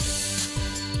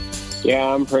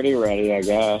 Yeah, I'm pretty ready, I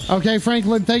guess. Okay,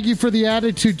 Franklin, thank you for the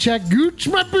attitude check. Gooch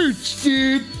my boots,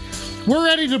 dude. We're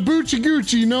ready to boochie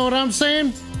Gucci, you know what I'm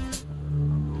saying?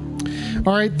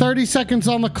 All right, 30 seconds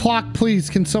on the clock,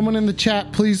 please. Can someone in the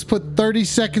chat please put 30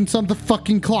 seconds on the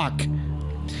fucking clock?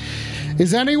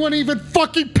 Is anyone even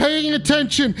fucking paying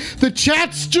attention? The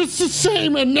chat's just the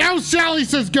same, and now Sally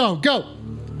says go.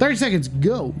 30 seconds,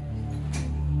 go.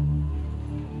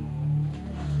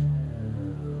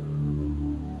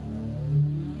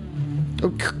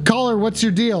 Caller, what's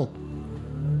your deal?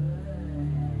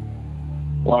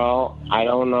 Well, I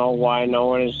don't know why no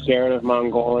one is scared of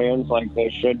Mongolians like they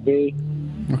should be.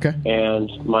 Okay. And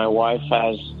my wife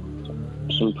has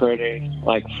some pretty,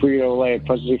 Frito-Lay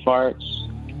pussy farts.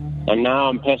 And now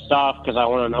I'm pissed off because I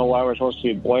want to know why we're supposed to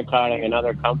be boycotting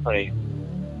another company.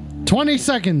 20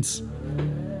 seconds.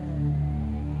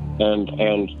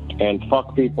 And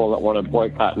fuck people that want to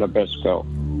boycott Nabisco.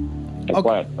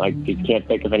 What? You can't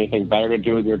think of anything better to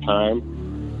do with your time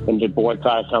than to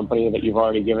boycott a company that you've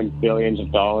already given billions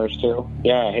of dollars to?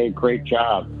 Yeah, hey, great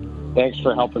job. Thanks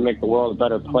for helping make the world a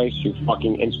better place, you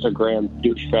fucking Instagram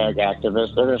douchebag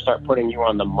activist. They're going to start putting you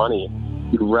on the money,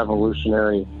 you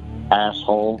revolutionary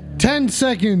asshole. 10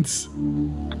 seconds.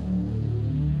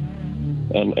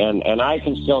 And I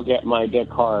can still get my dick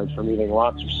hard from eating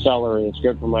lots of celery. It's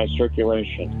good for my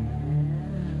circulation.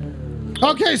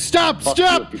 Okay, stop! You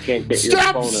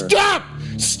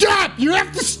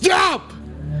have to stop!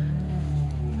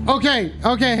 Okay,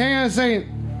 hang on a second.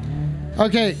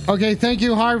 Okay, thank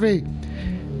you, Harvey.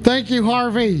 Thank you,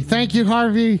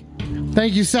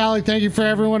 Sally. Thank you for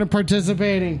everyone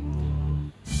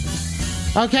participating.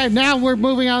 Okay, now we're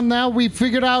moving on. Now we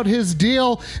figured out his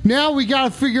deal. Now we gotta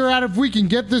figure out if we can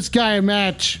get this guy a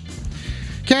match.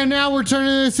 Okay, now we're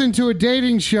turning this into a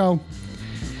dating show.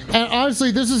 And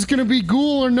honestly, this is gonna be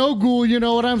ghoul or no ghoul, you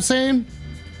know what I'm saying?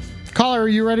 Caller, are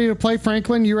you ready to play,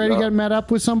 Franklin? You ready to get met up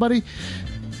with somebody?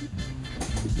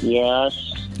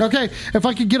 Yes. Okay, if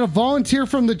I could get a volunteer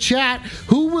from the chat,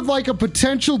 who would like a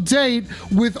potential date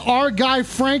with our guy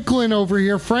Franklin over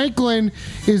here? Franklin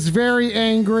is very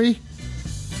angry.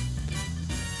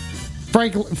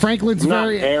 Franklin's not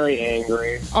very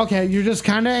angry. Okay, you're just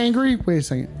kind of angry? Wait a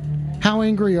second. How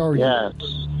angry are you? Yes.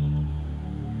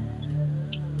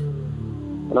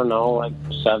 I don't know,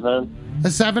 7. A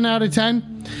 7 out of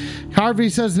 10? Harvey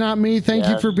says, not me. Thank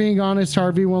you for being honest,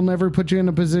 Harvey. We'll never put you in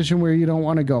a position where you don't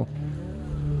want to go.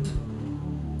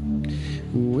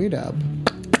 Wait up.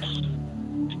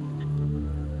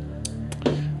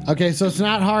 Okay, so it's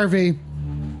not Harvey.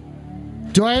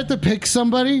 Do I have to pick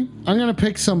somebody? I'm going to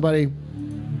pick somebody.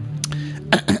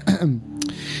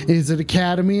 Is it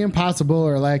Academy Impossible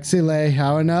or Lexi Lay?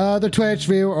 How another Twitch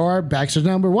viewer or Baxter's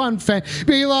 #1 fan?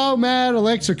 Below Metal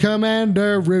Elixir,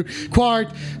 Commander Root,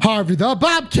 Quart, Harvey the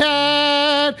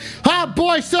Bobcat, Hot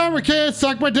Boy Summer Kid,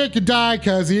 suck my dick and die,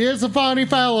 cause he is a funny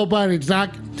fellow, but he's not.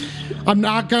 I'm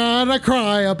not gonna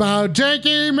cry about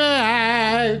Jakey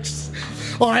Max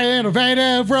or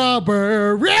Innovative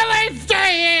Rubber Really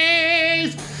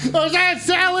Stays, or that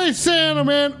Sally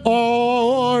Cinnamon,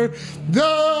 or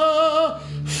the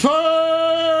Fur.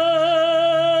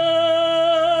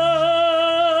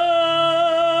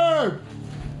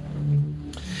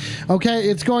 Okay,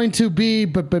 it's going to be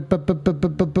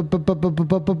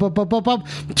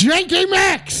Jakey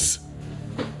Max.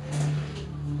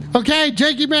 Okay,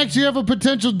 Jakey Max, you have a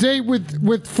potential date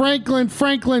with Franklin.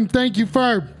 Franklin, thank you,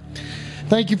 Ferb.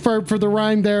 Thank you, Ferb, for the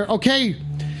rhyme there. Okay,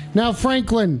 now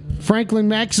Franklin,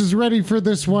 Max is ready for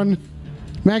this one.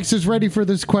 Max is ready for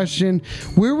this question.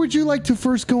 Where would you like to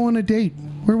first go on a date?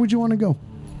 Where would you want to go?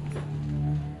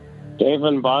 Dave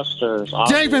and Buster's.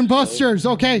 Dave and Buster's,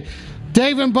 okay.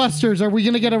 Dave and Buster's, are we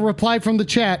going to get a reply from the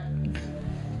chat?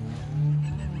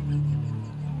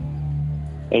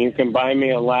 And you can buy me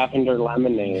a lavender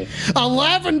lemonade. A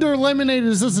lavender lemonade,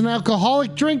 is this an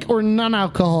alcoholic drink or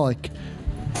non-alcoholic?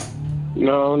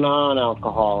 No,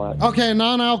 non-alcoholic. Okay,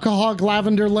 non-alcoholic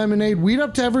lavender lemonade. Weed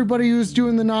up to everybody who's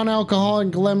doing the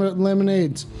non-alcoholic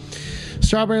lemonades.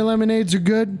 Strawberry lemonades are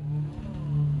good.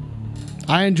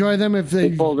 I enjoy them if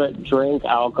they... People that drink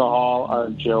alcohol are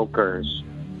jokers.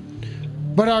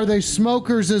 But are they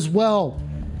smokers as well?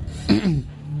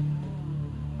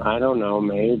 I don't know,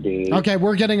 maybe. Okay,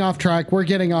 we're getting off track.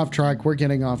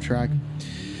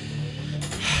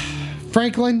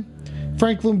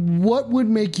 Franklin, what would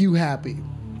make you happy?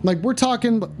 Like, we're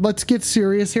talking, let's get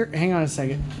serious here. Hang on a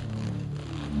second.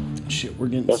 Shit, we're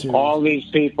getting serious. All these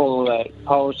people that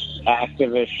post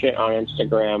activist shit on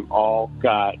Instagram all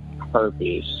got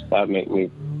herpes. That make me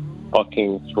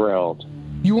fucking thrilled.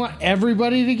 You want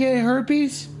everybody to get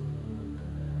herpes?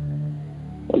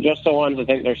 Well, just the ones that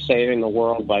think they're saving the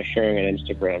world by sharing an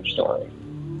Instagram story.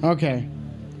 Okay.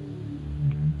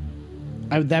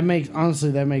 That makes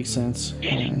sense.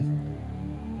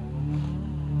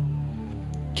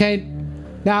 Okay,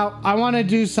 now I want to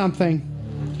do something.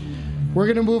 We're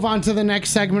going to move on to the next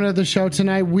segment of the show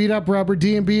tonight. Weed Up Rubber.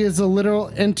 D&B is a literal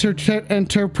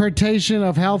interpretation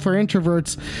of hell for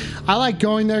introverts. I like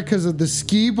going there because of the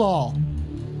skee ball.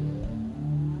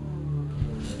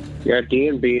 Yeah,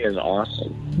 D&B is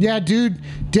awesome. Yeah, dude.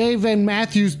 Dave and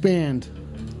Matthews Band.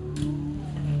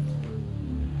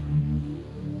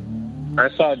 I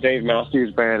saw Dave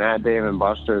Matthews Band at Dave and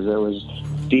Buster's. It was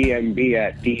DMB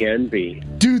at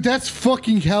DNB. Dude, that's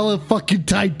fucking hella fucking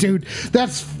tight, dude.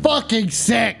 That's fucking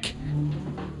sick.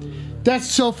 That's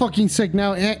so fucking sick.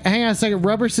 Now, hang on a second.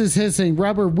 Rubber says his thing.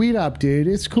 Rubber, weed up, dude.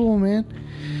 It's cool, man.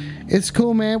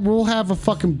 We'll have a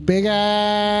fucking big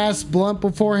ass blunt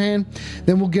beforehand.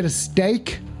 Then we'll get a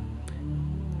steak.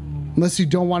 Unless you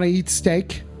don't want to eat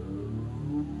steak.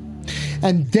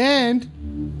 And then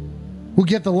we'll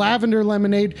get the lavender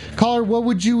lemonade. Caller, what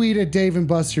would you eat at Dave &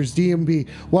 Buster's, DMB,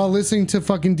 while listening to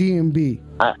fucking DMB?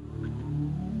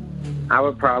 I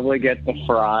would probably get the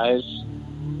fries.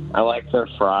 I like their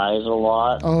fries a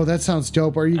lot. Oh, that sounds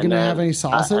dope. Are you going to have any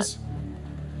sauces?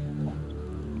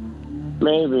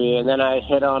 Maybe. And then I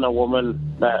hit on a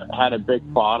woman that had a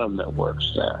big bottom that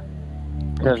works there.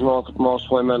 Because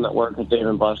most women that work at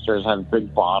Dave & Buster's have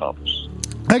big bottoms.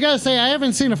 I gotta say, I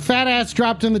haven't seen a fat ass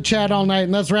dropped in the chat all night,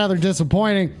 and that's rather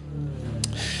disappointing.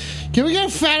 Can we get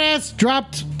a fat ass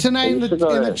dropped tonight in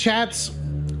the chats?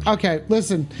 Okay,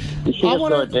 listen. You should just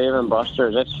go to Dave &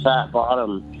 Buster's. It's fat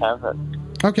bottom heaven.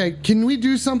 Okay, can we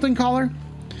do something, caller?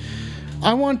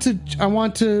 I want to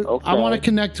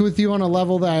connect with you on a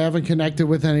level that I haven't connected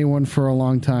with anyone for a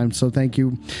long time, so thank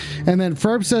you. And then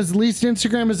Ferb says, at least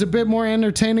Instagram is a bit more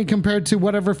entertaining compared to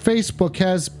whatever Facebook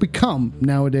has become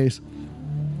nowadays.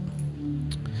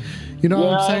 You know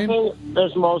what I'm saying? I think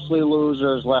there's mostly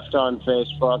losers left on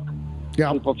Facebook.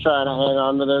 Yeah. People trying to hang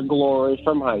on to their glory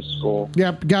from high school.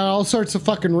 Yep, got all sorts of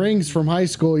fucking rings from high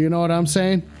school, you know what I'm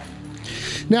saying?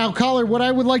 Now, caller, what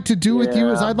I would like to do with you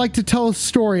is I'd like to tell a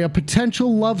story, a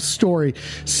potential love story,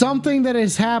 something that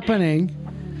is happening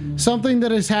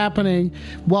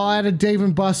while at a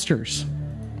Dave & Buster's.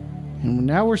 And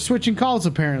now we're switching calls,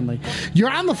 apparently.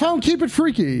 You're on the phone, keep it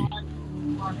freaky.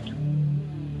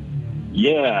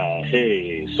 Yeah,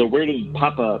 hey, so where did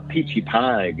Papa Peachy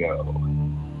Pie go?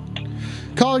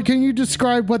 Caller, can you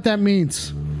describe what that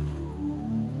means?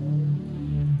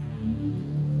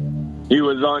 He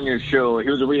was on your show. He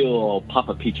was a real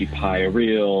Papa Peachy Pie, a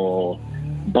real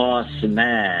Boss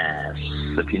Nass,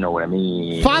 if you know what I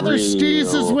mean. Father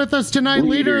Steez is with us tonight,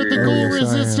 leader of the Ghoul Yes, I am.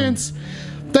 Resistance.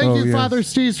 Thank you, yes. Father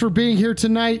Steez, for being here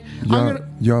tonight.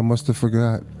 Y'all must have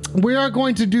forgot. We are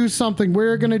going to do something.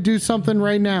 We're going to do something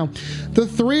right now. The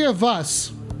three of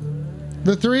us,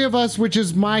 which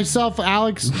is myself,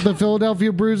 Alex, the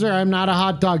Philadelphia Bruiser. I'm not a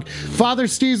hot dog. Father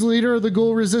Steez, leader of the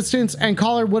Ghoul Resistance. And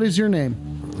caller, what is your name?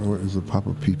 What is a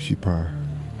Papa Peachy Pie?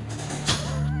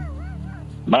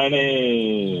 My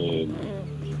name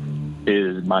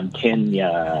is Montaigne.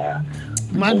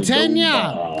 Montaigne.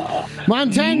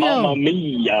 Mamma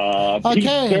Mia. Okay.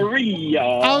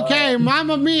 Pizzeria. Okay,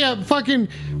 Mamma Mia. Fucking,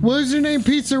 what is your name?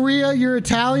 Pizzeria? You're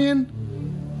Italian?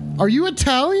 Are you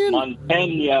Italian?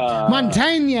 Montaigne.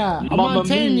 Montaigne. Mamma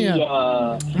Montaigne.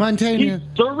 Mia. Montaigne.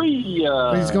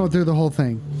 Pizzeria. He's going through the whole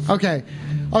thing. Okay.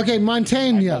 Okay,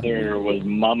 Montaigne. There was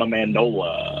Mama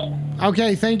Mandola.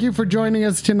 Okay, thank you for joining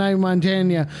us tonight,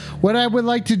 Montaigne. What I would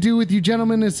like to do with you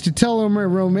gentlemen is to tell them a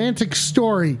romantic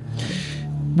story.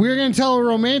 We're going to tell a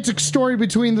romantic story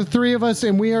between the three of us,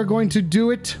 and we are going to do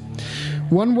it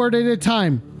one word at a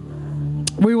time.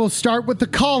 We will start with the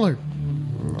caller.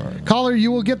 Caller,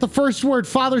 you will get the first word.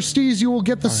 Father Steez, you will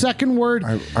get the second word.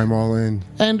 I'm all in.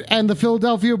 And the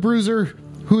Philadelphia Bruiser,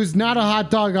 who is not a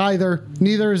hot dog either.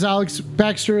 Neither is Alex.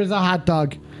 Baxter is a hot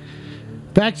dog.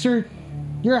 Baxter,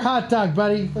 you're a hot dog,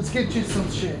 buddy. Let's get you some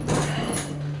shit.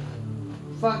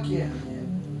 Fuck yeah,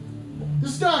 man.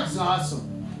 This dog's awesome.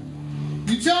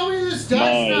 You tell me this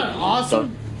dog's not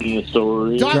awesome? In the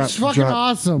story. Dog's fucking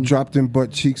awesome. Drop them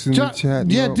butt cheeks in the chat.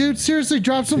 Yeah, no. dude, seriously,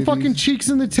 drop some Titties. fucking cheeks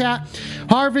in the chat.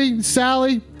 Harvey,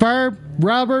 Sally, Ferb,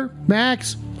 Rubber,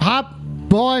 Max, Hop,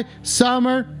 Boy,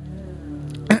 Summer,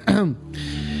 Ferb,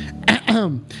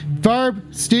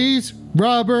 Steez,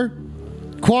 Rubber,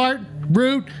 Quart,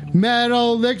 Root,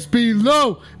 Meadow, Licks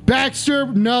Below, Baxter,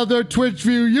 another Twitch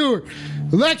viewer,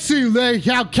 Lexi, Lake,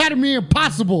 Academy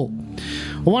Impossible.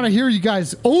 I want to hear you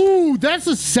guys. Oh, that's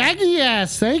a saggy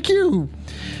ass. Thank you.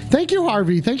 Thank you,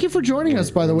 Harvey. Thank you for joining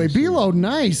us, by the way. Belo,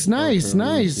 nice.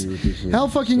 Hell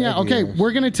fucking yeah. Okay,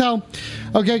 we're going to tell.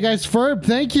 Okay, guys, Ferb,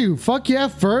 thank you. Fuck yeah,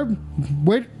 Ferb.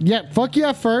 Wait, yeah, fuck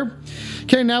yeah, Ferb.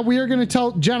 Okay, now we are going to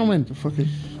tell, gentlemen,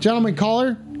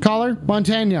 caller,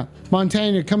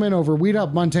 Montaigne, come in over. Weed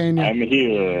up, Montaigne. I'm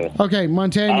here. Okay,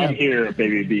 Montaigne. I'm here,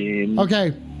 baby bean.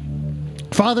 Okay.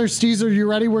 Father Steez, are you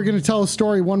ready? We're going to tell a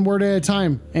story one word at a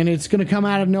time, and it's going to come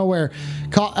out of nowhere.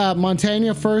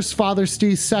 Montaigne first, Father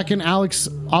Steez second, Alex,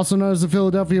 also known as the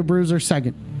Philadelphia Bruiser,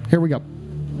 second. Here we go.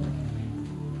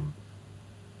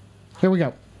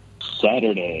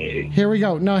 Saturday. Here we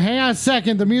go. No, hang on a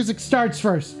second. The music starts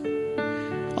first.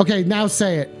 Okay, now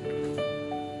say it.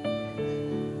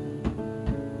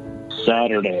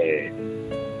 Saturday.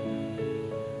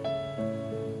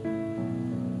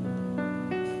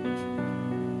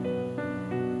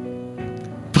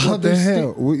 What the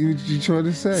hell? What you trying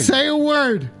to say? Say a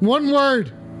word. One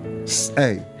word.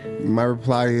 Hey, my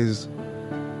reply is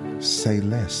say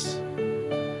less.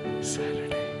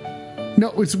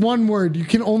 No, it's one word. You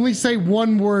can only say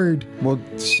one word. Well,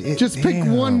 shit. Just pick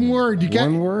one word.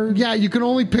 One word? Yeah, you can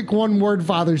only pick one word,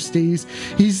 Father Steez.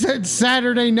 He said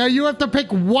Saturday. Now you have to pick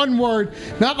one word,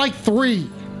 not like three.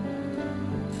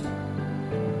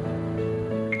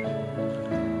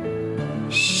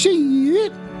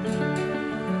 Shit.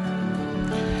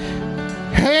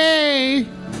 Hey.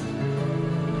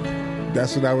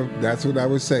 That's what I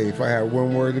would say. If I had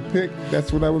one word to pick,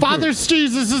 that's what I would Father pick.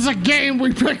 Steez, this is a game.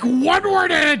 We pick one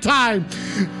word at a time.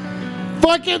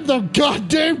 Fucking the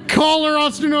goddamn caller,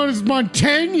 also known as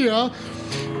Montaigne,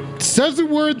 says a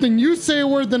word, then you say a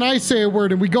word, then I say a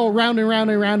word, and we go around and around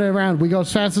and around and around. We go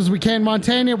as fast as we can.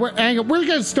 Montaigne, we're going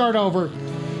to start over.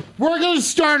 We're going to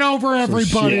start over,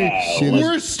 everybody.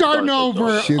 We're starting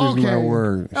over. Shit is my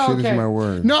word. Shit is my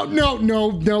word. No.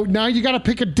 Now you got to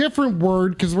pick a different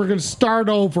word because we're going to start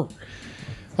over.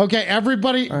 Okay,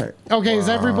 everybody. Right. Okay, is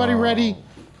everybody ready?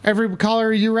 Every caller,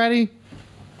 are you ready?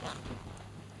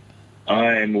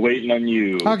 I'm waiting on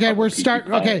you. Okay, we're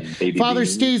starting. Okay, Father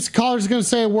Steve's caller's going to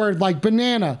say a word like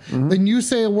banana. Mm-hmm. Then you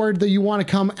say a word that you want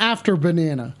to come after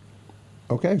banana.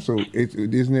 Okay, so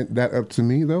isn't it that up to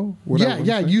me though?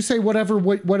 Yeah. You say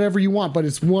whatever you want, but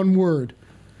it's one word.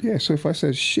 Yeah. So if I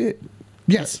said shit.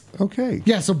 Yes. Okay.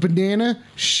 Yeah. So banana,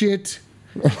 shit,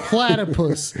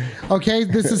 platypus. Okay.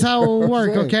 This is how it will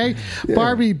work. Okay. Yeah.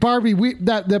 Barbie. Barbie.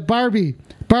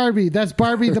 That's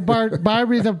Barbie the barb cat.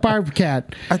 Barbie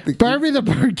the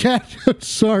barb cat.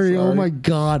 Sorry. Oh my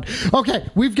God. Okay,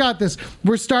 we've got this.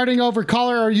 We're starting over.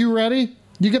 Caller, are you ready?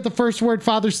 You get the first word.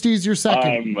 Father Steez, your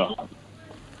second.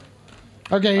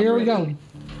 Okay, here we go.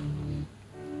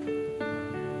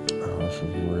 Oh, this is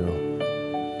real.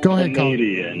 Go ahead, Colin.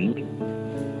 Canadian.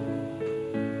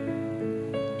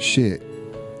 Shit.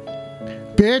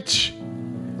 Bitch.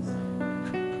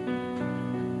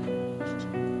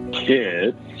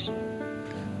 Kids.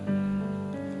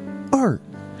 Art.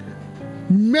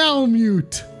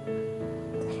 Malamute.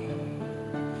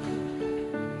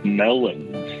 Melons.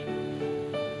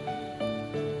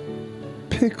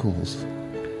 Pickles.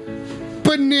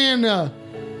 Banana.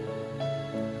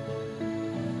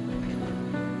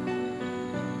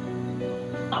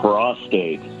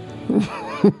 Prostate.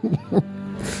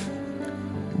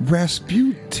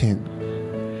 Rasputin.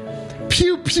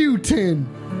 Putin.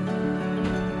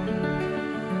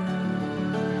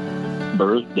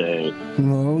 Birthday.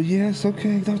 Oh, yes,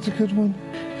 okay, that's a good one.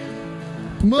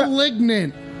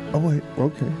 Malignant. Oh, wait,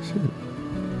 okay, shit.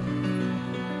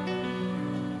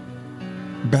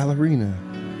 Ballerina.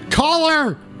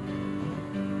 Caller.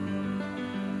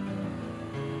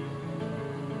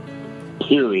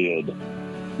 Period.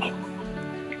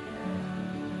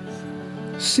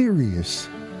 Serious.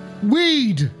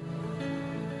 Weed.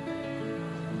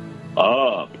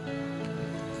 Up.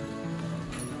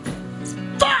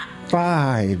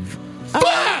 5.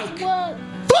 Fuck!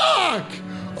 Fuck!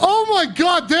 Oh my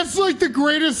god, that's like the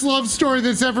greatest love story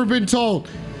that's ever been told.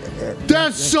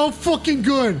 That's so fucking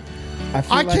good.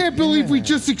 I can't believe we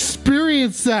just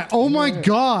experienced that. Oh my I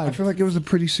god. feel like it was a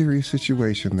pretty serious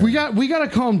situation there. We got to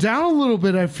calm down a little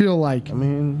bit, I feel like. I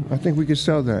mean, I think we could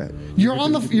sell that. You're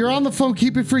on the phone.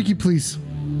 Keep it freaky, please.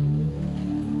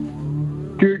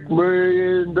 Kick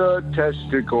me in the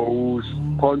testicles,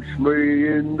 punch me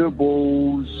in the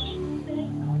balls,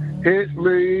 hit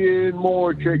me in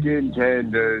more chicken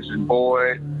tenders, and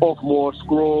boy, off more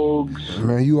scrogs.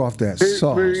 Man, you off that Hit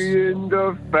sauce. me in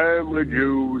the family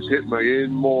jewels, hit me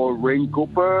in more wrinkle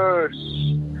purse.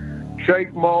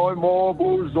 Shake my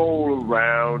marbles all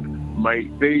around,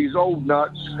 make these old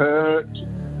nuts hurt.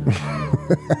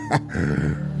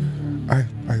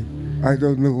 I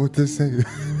don't know what to say.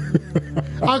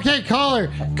 Okay, caller.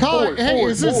 Oi, Hey, oi,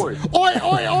 is this oi.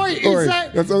 Oi, is Oi,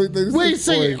 that that's the only thing to Wait a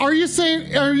say, second. oi. Are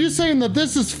you saying that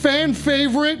this is fan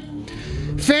favorite?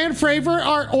 Fan favorite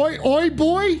our oi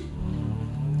boy?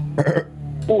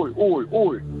 Oi, oi,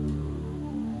 oi.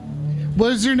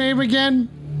 What is your name again?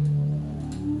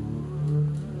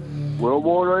 Well,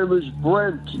 my name is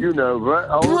Brent, you know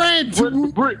that.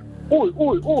 Brent! Brent. Oi,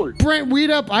 oi, oi. Brent, weed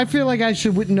up. I feel like I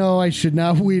should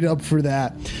not weed up for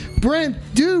that. Brent,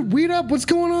 dude, weed up. What's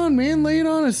going on, man? Lay it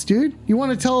on us, dude. You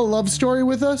want to tell a love story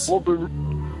with us? I've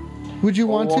been Would you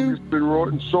want I've to? just been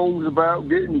writing songs about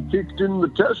getting kicked in the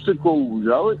testicles,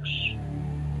 Alex.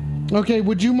 Okay,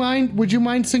 would you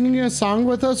mind singing a song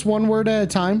with us, one word at a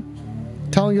time?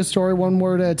 Telling a story one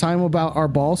word at a time about our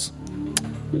balls?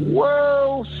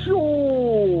 Well,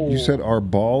 sure. You said our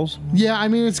balls? Yeah, I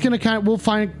mean, it's gonna we'll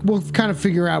kind of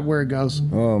figure out where it goes.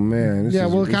 Oh man, Yeah,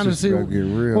 we'll kind of see. Get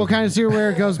real. We'll kind of see where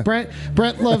it goes. Brent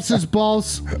loves his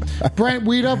balls. Brent,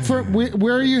 weed up for.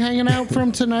 Where are you hanging out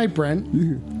from tonight, Brent?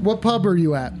 What pub are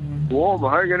you at? Well,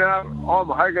 I'm hanging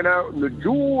out in the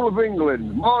jewel of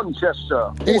England,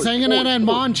 Manchester. He's Oi, hanging out oi, in oi.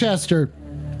 Manchester.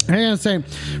 Hang on a second.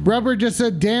 Rubber just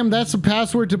said, "Damn, that's the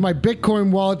password to my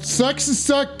Bitcoin wallet." Sucks to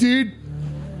suck, dude.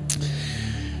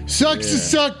 Sucks to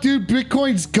suck, dude.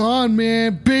 Bitcoin's gone,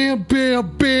 man. Bam,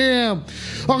 bam, bam.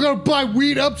 I'm gonna buy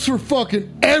weed ups for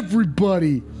fucking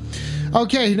everybody.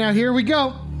 Okay, now here we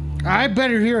go. I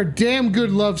better hear a damn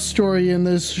good love story in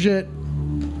this shit.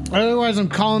 Otherwise, I'm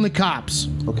calling the cops.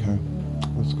 Okay,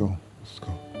 let's go.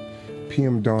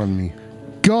 PM Dawn me.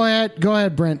 Go ahead,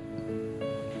 Brent.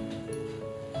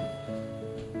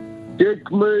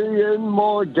 Kick me in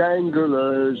my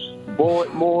danglers,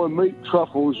 bite my meat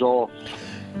truffles off.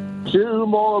 Chew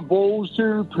my balls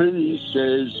to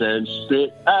pieces and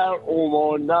spit out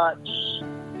all my nuts.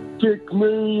 Kick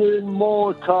me in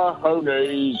my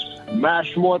cojones,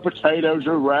 mash my potatoes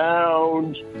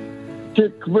around.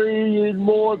 Kick me in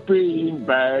my bean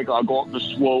bag, I got the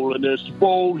swollenest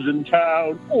balls in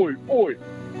town. Oi, oi.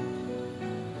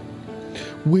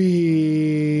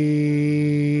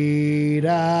 Weed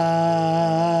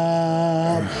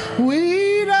up.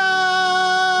 Weed up.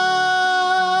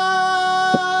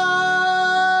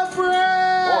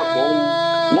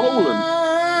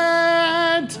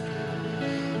 Brent.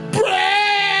 Brent.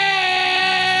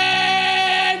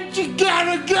 You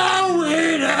gotta go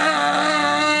weed up.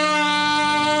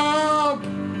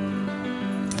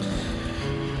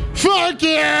 Fuck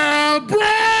yeah, Brent.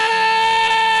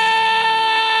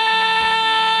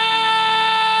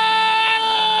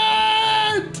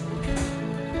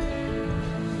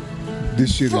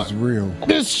 This shit is real.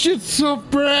 This shit's so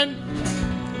Brent.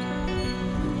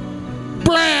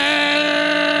 Brent!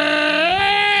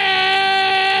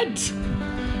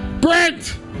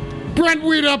 Brent,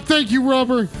 weed up. Thank you,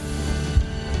 Rubber.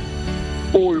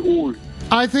 Oi, oi.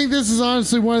 I think this is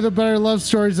honestly one of the better love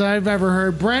stories that I've ever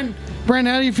heard. Brent,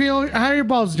 how do you feel? How are your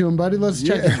balls doing, buddy? Let's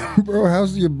check it. Bro,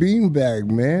 how's your beanbag,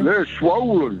 man? They're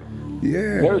swollen.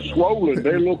 Yeah. They're swollen.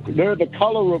 They're the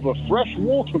color of a fresh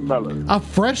watermelon. A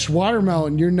fresh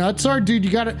watermelon. Your nuts are? Dude,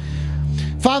 you got to...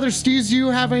 Father Steez, do you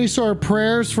have any sort of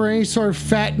prayers for any sort of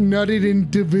fat, nutted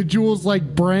individuals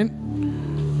like Brent?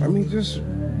 I mean, just,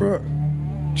 bro,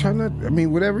 try not... I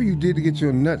mean, whatever you did to get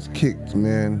your nuts kicked,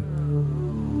 man,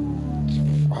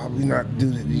 probably not do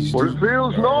that. Well, it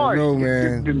feels nice. No, Get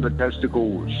man. kicked in the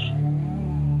testicles.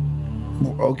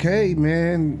 Okay,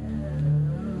 man.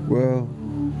 Well...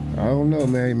 I don't know,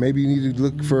 man. Maybe you need to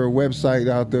look for a website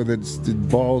out there that's the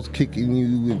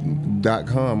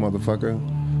ballskickingyou.com, motherfucker.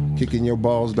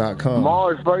 Kickingyourballs.com.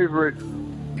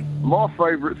 My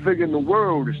favorite thing in the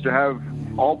world is to have.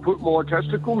 I'll put my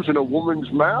testicles in a woman's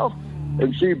mouth,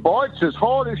 and she bites as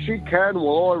hard as she can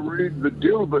while I read the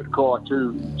Dilbert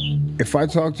cartoons. If I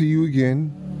talk to you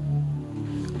again,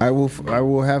 I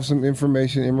will have some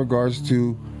information in regards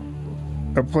to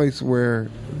a place where,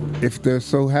 if there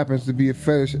so happens to be a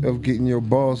fetish of getting your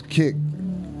balls kicked,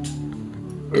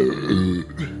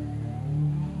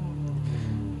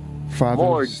 Father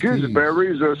My Steve.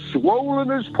 gooseberries are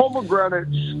swollen as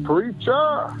pomegranates,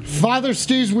 preacher. Father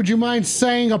Steez, would you mind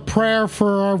saying a prayer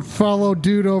for our fellow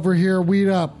dude over here? Weed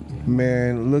up.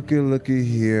 Man, looky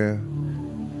here.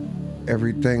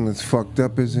 Everything that's fucked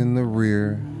up is in the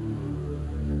rear.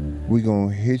 We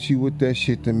gonna hit you with that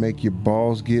shit to make your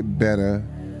balls get better.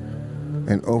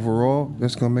 And overall,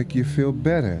 that's gonna make you feel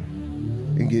better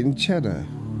and getting cheddar.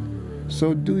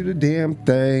 So do the damn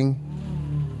thing.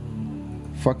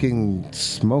 Fucking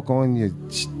smoke on your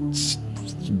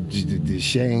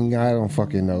Shane. I don't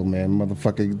fucking know, man.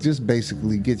 Motherfucker, just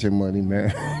basically get your money,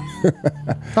 man.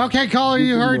 Okay, caller,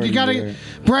 you heard. You gotta, man.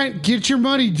 Brent, get your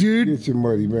money, dude. Get your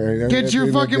money, man. Get At your the end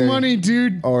of the fucking day, money,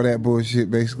 dude. All that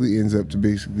bullshit basically ends up to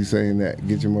basically saying that.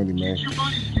 Get your money, man.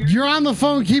 You're on the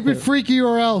phone. Keep it freaky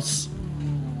or else.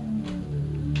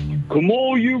 Come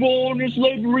on, you honest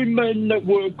slavery men that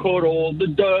work hard all the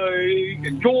day,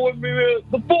 and join me at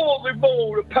the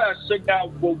volleyball passing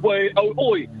out away. Oh,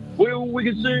 oi, well, we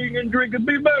can sing and drink and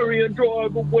be merry and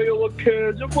drive away all our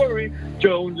cares and worry.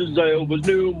 Jones's ale was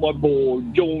new, my boy,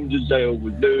 Jones's ale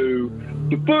was new.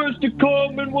 The first to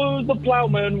come in was the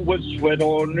plowman with sweat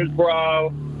on his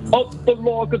brow. Up the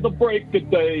lock at the break of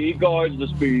day, he guides the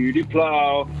speedy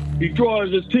plow. He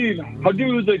drives his team, how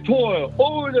do they toil?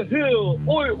 O'er the hill,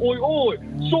 oi, oi, oi,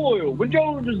 soil. When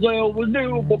Jones's ale was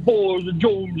new, my boys, and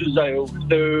Jones's ale was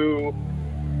new.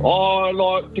 I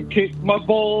like to kick my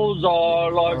balls, I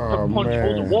like to punch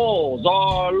for the walls,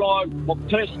 I like my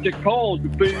testicles to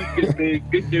big and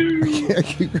new.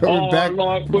 Keep I going back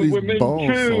like to when these women ball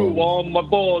chew songs. on my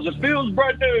balls. It feels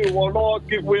brand new. I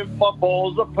like it when my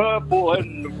balls are purple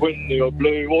and when they are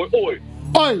blue. Oi,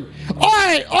 oi. Oi,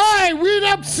 weed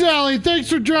up, Sally.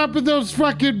 Thanks for dropping those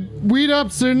fucking weed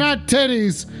ups. They're not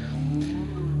titties,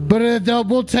 but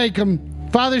we'll take them.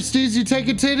 Father Steez, you take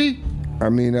a titty? I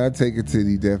mean, I take a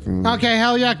titty, definitely. Okay,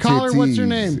 hell yeah. Caller, what's your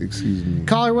Titties, name? Excuse me.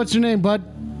 Caller, what's your name, bud?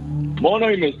 My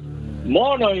name is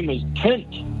Tent.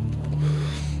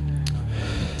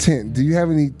 Tent, do you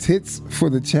have any tits for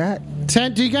the chat?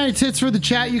 Tent, do you got any tits for the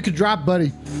chat you could drop,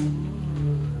 buddy?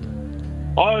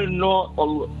 I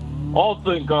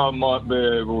think I might be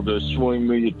able to swing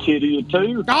me a titty or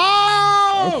two.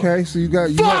 Oh! Okay, so you got...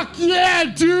 Fuck yeah,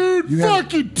 dude! you have-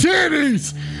 Fucking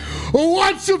titties! I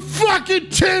want some fucking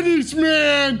titties,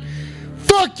 man!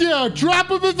 Fuck yeah! Drop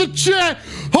them in the chat!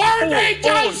 Harvey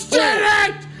just did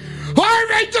it!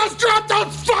 Harvey just dropped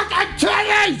those fucking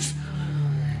titties!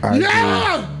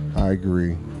 Yeah! I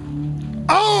agree.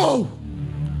 Oh!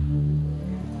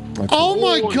 Oh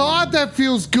my god, that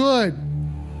feels good!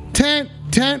 Tent,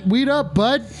 weed up,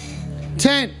 bud.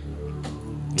 Tent,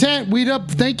 weed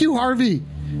up. Thank you, Harvey.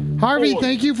 Harvey,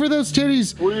 thank you for those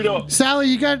titties. Weed up.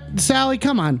 Sally,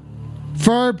 come on.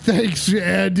 Ferb, thanks.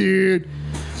 Yeah, dude.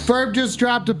 Ferb just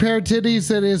dropped a pair of titties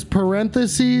that is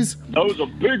parentheses. Those are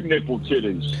big nipple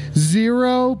titties.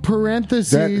 0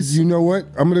 parentheses. That, you know what?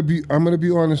 I'm gonna be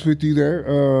honest with you there,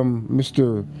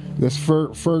 Mr. That's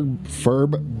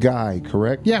Ferb guy,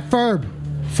 correct? Yeah, Ferb.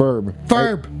 Ferb.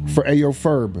 Ayo,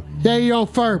 Ferb. Yeah, yo,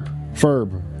 Ferb.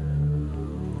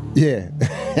 Yeah.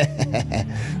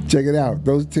 Check it out.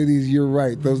 Those titties, you're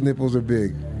right. Those nipples are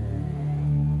big.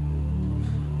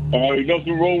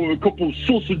 Nothing wrong with a couple of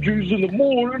sausages in the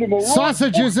morning. Am I right?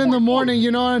 Sausages in the morning. You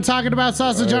know what I'm talking about?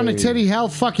 Sausage on a titty. Hell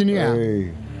fucking yeah.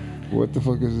 Hey. What the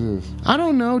fuck is this? I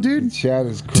don't know, The dude. chat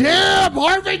is crazy. Damn,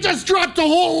 Harvey just dropped a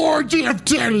whole orgy of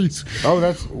titties. Oh,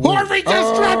 that's Harvey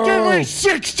just dropped at least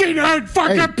 69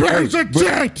 fucking pairs of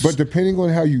tits. But depending on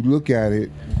how you look at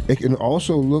it, it can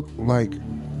also look like,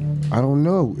 I don't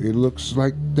know. It looks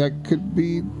like that could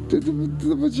be the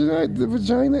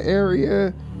vagina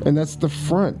area, and that's the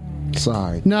front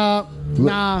side. Nah,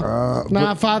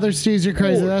 but- Father Steve's, you're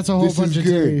crazy. That's a whole This bunch is of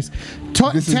good.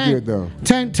 titties. This is good, though.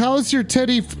 Tent, tell us your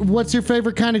titty. What's your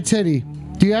favorite kind of titty?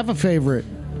 Do you have a favorite?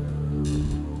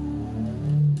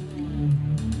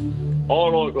 I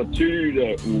like a titty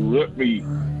that will let me,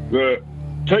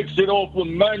 takes it off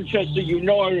when Manchester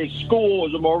United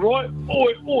scores. Am I right?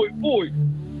 Oi, oi, oi.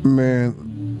 Man,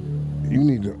 you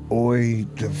need to oi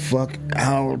the fuck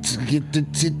out to get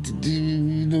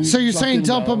the So you're saying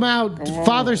dump him out.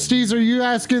 Father Steve's, are you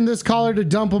asking this caller to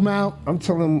dump him out? I'm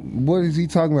telling him, what is he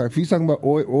talking about? If he's talking about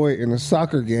oi oi in a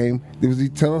soccer game, was he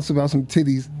telling us about some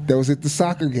titties that was at the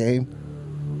soccer game?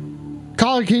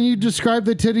 Caller, can you describe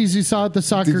the titties you saw at the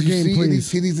soccer Did you game, see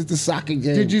please? any titties at the soccer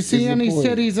game? Did you see Is the any point.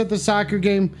 titties at the soccer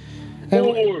game? And-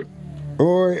 Oi.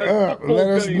 Oi up! Let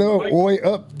us know. Mate. Oi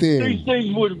up then. These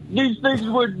things was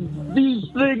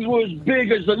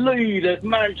big as the lead at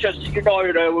Manchester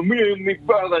United. When me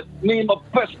and my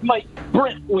best mate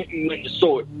Brent went and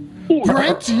saw it. Oi.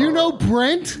 Brent, you know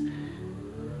Brent?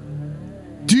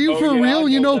 Do you Oh, for yeah, real? I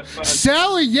You know know that man.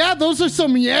 Sally? Yeah, those are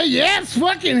some yes,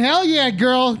 fucking hell yeah,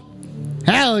 girl.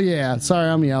 Hell yeah. Sorry,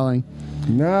 I'm yelling.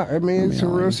 Nah, I mean it's a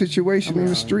real yelling. situation in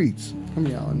the streets. I'm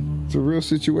yelling. It's a real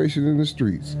situation in the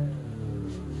streets.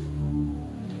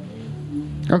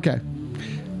 Okay.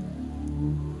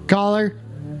 Caller.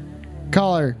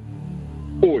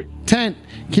 Oi. Tent,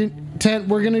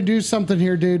 we're gonna do something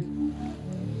here, dude.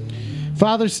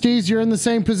 Father Steve's, you're in the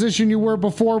same position you were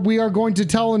before. We are going to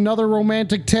tell another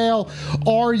romantic tale.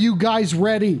 Are you guys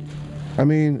ready? I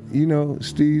mean, you know,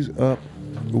 Steve's up,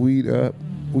 weed up.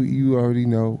 You already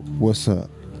know what's up.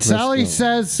 Let's Sally go.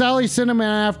 says, Sally Cinnamon,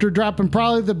 after dropping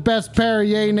probably the best pair of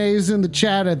yay nays in the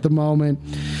chat at the moment,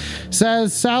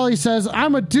 Sally says,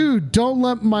 I'm a dude. Don't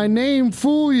let my name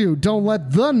fool you. Don't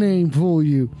let the name fool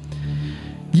you.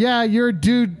 Yeah, you're a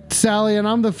dude, Sally, and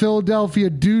I'm the Philadelphia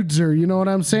dudeser. You know what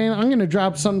I'm saying? I'm going to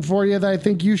drop something for you that I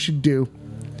think you should do.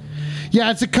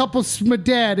 Yeah, it's a couple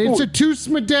smedad. It's a two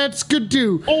smedad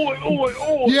skidoo. Oi, oi,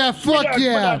 oi. Yeah, fuck Smadad,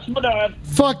 yeah. smadad, smadad.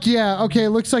 Fuck yeah. Okay,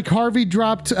 looks like Harvey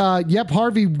dropped. Yep,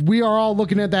 Harvey, we are all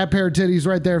looking at that pair of titties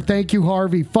right there. Thank you,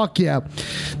 Harvey. Fuck yeah.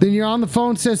 Then you're on the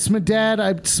phone, says Smedad.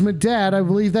 I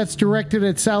believe that's directed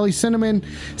at Sally Cinnamon.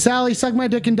 Sally, suck my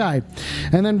dick and die.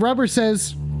 And then Rubber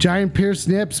says, giant pierced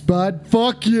nips, bud.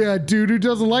 Fuck yeah, dude. Who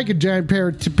doesn't like a giant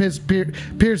pair to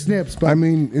pierced nips, bud? I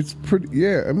mean, it's pretty.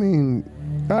 Yeah, I mean,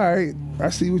 all right. I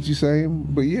see what you're saying,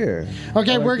 but yeah.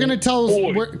 Okay, like we're gonna that. tell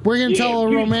Oi. we're gonna tell a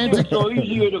Yeah, romantic. It's so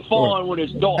easier to find when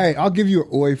it's dark. Hey, I'll give you an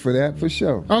oi for that for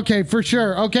sure. Okay, for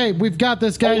sure. Okay, we've got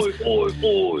this, guys. Oi, oi,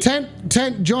 oi.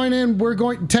 Tent, join in.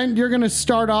 Tent, you're going to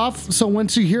start off. So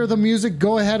once you hear the music,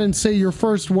 go ahead and say your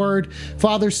first word.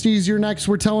 Father Steve's, you're next.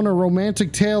 We're telling a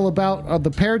romantic tale about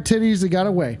the pair of titties that got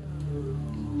away.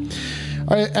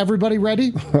 All right, everybody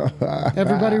ready?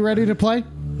 Everybody ready to play?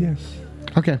 Yes.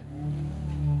 Okay.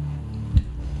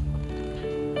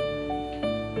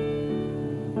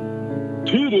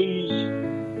 Titties.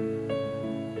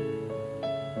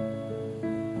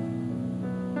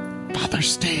 Father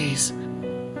Steve's.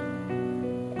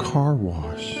 Car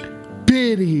wash.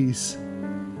 Biddies.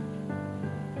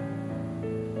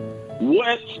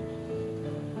 Wet.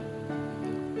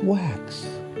 Wax.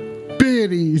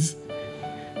 Biddies.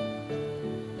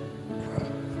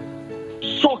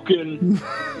 Sucking.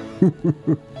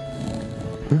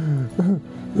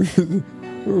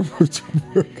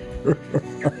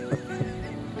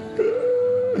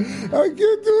 I can't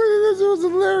do it. This was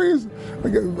hilarious. I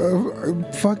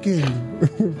got fucking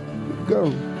go.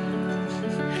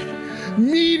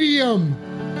 Medium.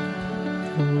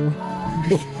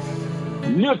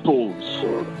 Nipples.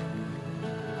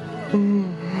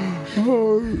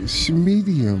 Oh,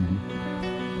 medium.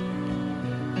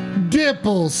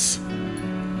 Dipples.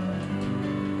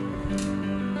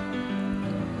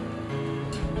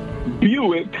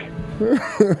 Buick.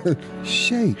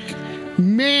 Shake.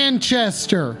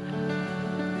 Manchester.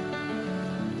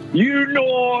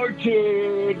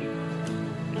 United.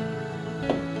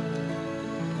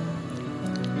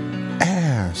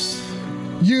 Ass.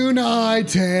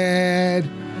 United.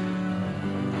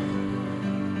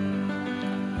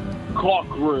 Cock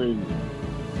ring.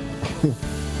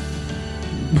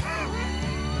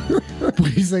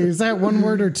 Please say, is that one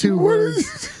word or two What words?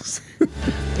 is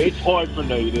It's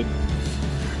hyphenated.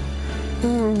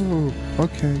 Oh,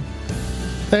 okay.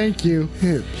 Thank you.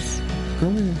 Hips. Go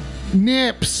ahead.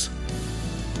 Nips.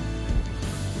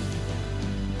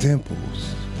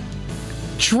 Dimples.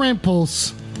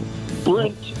 Trimples.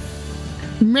 Brent.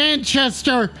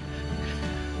 Manchester.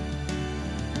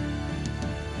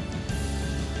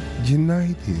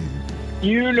 United.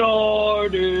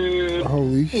 United.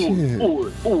 Holy shit.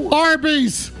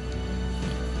 Arby's.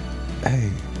 Hey.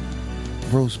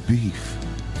 Roast beef.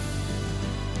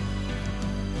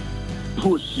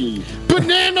 Pussy.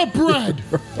 Banana bread.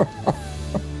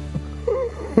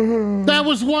 That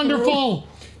was wonderful.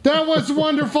 That was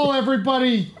wonderful,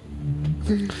 everybody.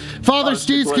 Father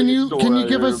Steve, can you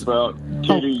give us about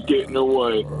titties getting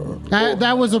away?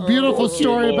 that was a beautiful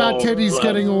story about titties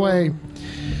getting away.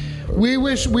 We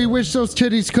wish those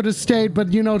titties could have stayed,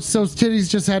 but you know, those titties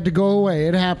just had to go away.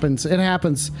 It happens. It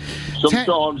happens.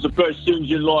 Sometimes the best things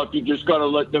in life, you just gotta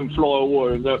let them fly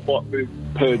away, and that might be a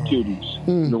pair of titties.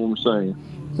 You know what I'm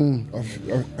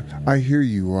saying? I hear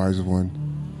you, wise one.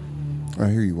 I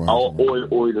hear you, wise I'll one.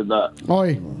 oi to that.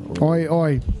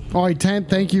 Oi, Tent,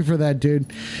 thank you for that,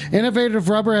 dude. Innovative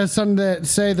Rubber has something to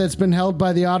say that's been held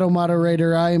by the auto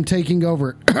moderator. I am taking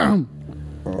over.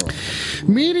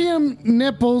 Medium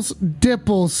nipples,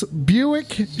 dipples,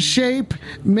 Buick shape,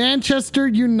 Manchester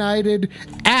United,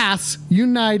 ass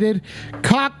United,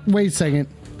 cock. Wait a second.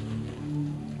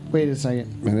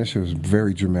 Man, that shit was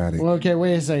very dramatic. Okay,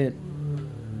 wait a second.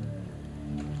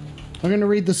 I'm going to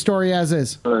read the story as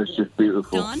is. That's just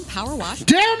beautiful. Dawn Power Wash.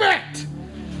 Damn it!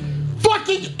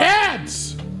 Fucking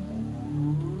ads! I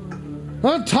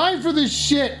don't have time for this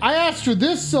shit. I asked for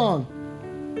this song.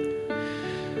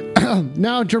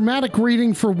 Now, dramatic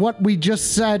reading for what we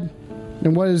just said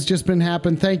and what has just been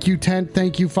happened. Thank you, Tent.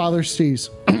 Thank you, Father Steez.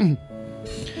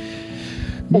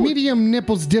 Medium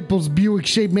nipples, dimples, Buick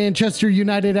shape, Manchester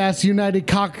United, ass United,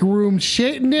 cock room,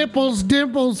 shape, nipples,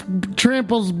 dimples,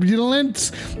 trimples,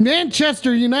 lints,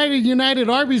 Manchester United,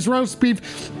 Arby's roast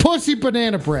beef, pussy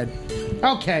banana bread.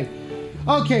 Okay,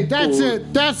 that's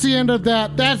it. That's the end of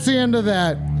that. That is the end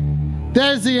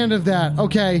of that.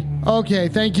 Okay.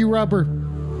 Thank you, Rubber.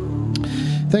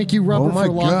 Thank you, Rubber, Oh my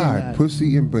for logging god, that.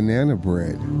 pussy and banana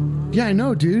bread. Yeah, I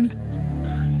know, dude.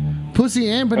 Pussy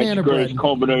and banana That's the bread. greatest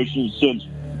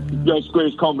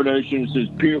combination since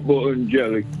peanut butter and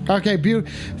jelly. Okay,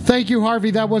 thank you,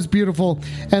 Harvey. That was beautiful.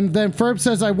 And then Ferb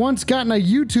says, I once gotten a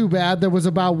YouTube ad that was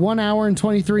about 1 hour and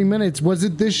 23 minutes. Was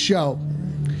it this show?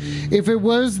 If it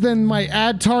was, then my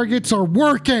ad targets are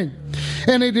working.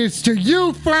 And it is to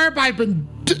you, Ferb. I've been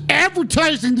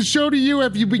advertising the show to you.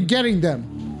 Have you been getting them?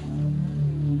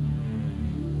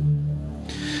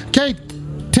 Okay,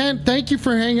 Tent, thank you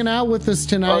for hanging out with us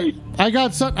tonight. I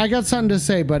got something to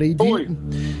say, buddy. Do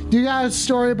you got a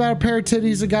story about a pair of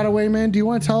titties that got away, man? Do you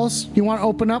want to tell us? You want to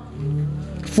open up?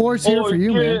 Floor's here for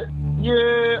you, man.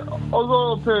 Yeah, I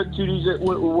got a pair of titties that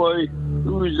went away.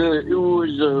 It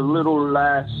was a little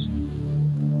lass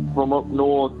from up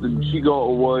north, and she got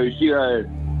away. She had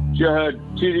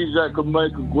titties that could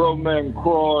make a grown man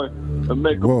cry and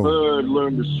make a bird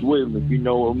learn to swim, if you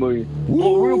know what I mean.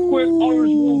 But real quick, I just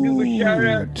want to give a shout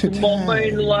out to my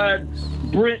main lad,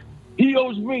 Brent. He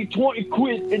owes me 20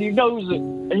 quid, and he knows it.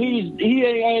 And he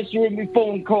ain't answering me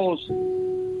phone calls.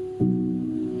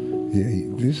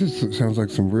 Yeah, sounds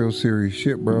like some real serious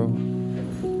shit, bro.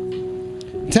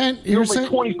 Tent, you're saying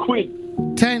 20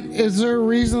 quid. Tent, is there a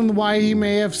reason why he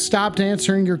may have stopped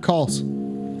answering your calls?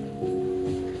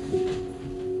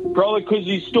 Probably because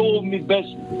he stole me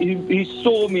he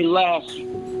stole me last,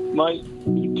 mate.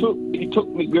 He took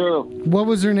me girl. What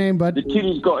was her name, bud? The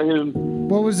titties got him.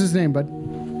 What was his name, bud?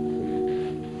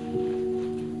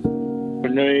 Her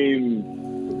name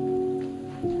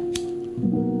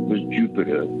was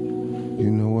Jupiter.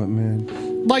 You know what, man?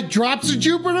 Like drops of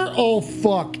Jupiter? Oh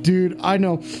fuck, dude. I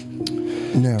know.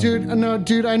 No. Dude, I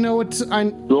know I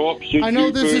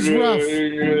know this is rough.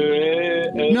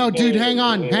 No, dude, hang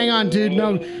on, dude.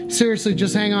 No, seriously,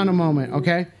 just hang on a moment,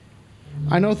 okay?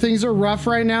 I know things are rough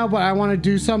right now, but I want to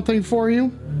do something for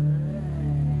you.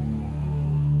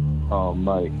 Oh,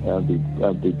 mate,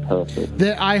 that'd be perfect.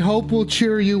 That I hope will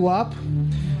cheer you up.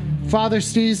 Father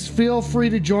Steez, feel free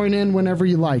to join in whenever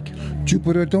you like.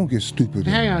 Jupiter, don't get stupid.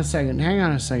 Hang on a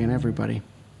second, everybody.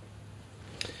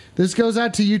 This goes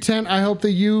out to you, Tent. I hope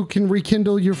that you can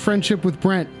rekindle your friendship with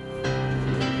Brent.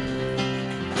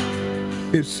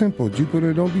 It's simple,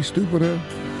 Jupiter. Don't be stupider.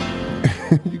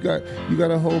 you got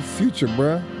a whole future,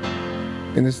 bruh.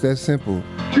 And it's that simple.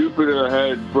 Jupiter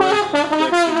had breasts.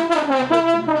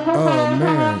 Oh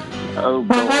man. Oh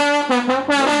God.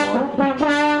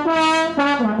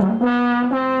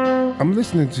 I'm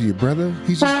listening to you, brother.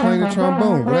 He's just playing the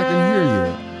trombone, but I can hear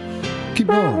you. Keep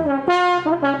going.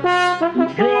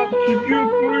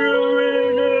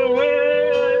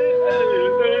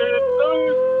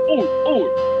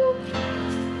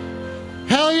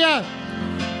 Hell yeah.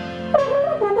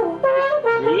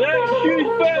 Yeah, she's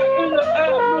back in the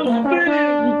atmosphere.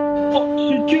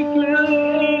 Oxygen.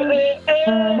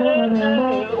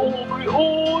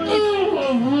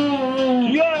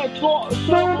 Yeah, it's like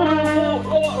summer.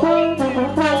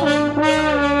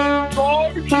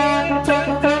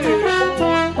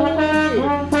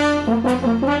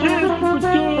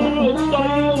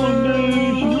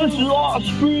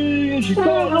 She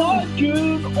got like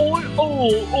June.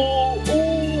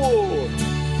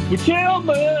 But tell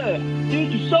me, did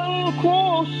you sail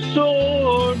across the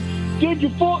sun? Did you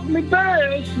fuck me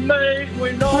best, mate,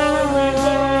 when I went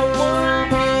that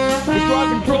way? It's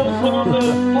like a drunk on the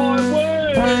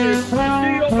highway. See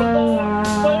on the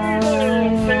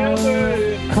line, tell me.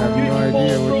 I have no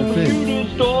idea what to think.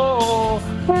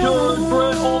 Just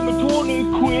Brett on me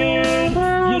 20 quid.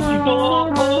 Yes, you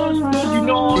got us, but you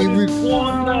know I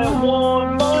won that one.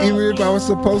 Even if I was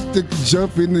supposed to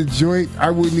jump in the joint,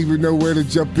 I wouldn't even know where to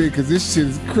jump in because this shit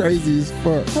is crazy as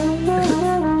fuck.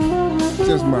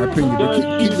 Just my opinion,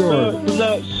 but keep going.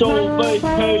 That soul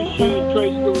vacation,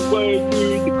 trace the way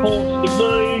through the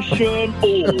constellation.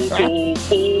 Just out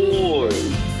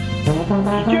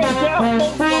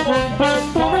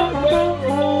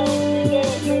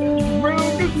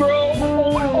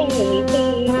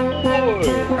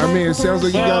I mean, it sounds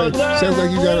like you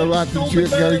got a lot that you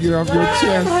got to get off your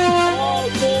chest.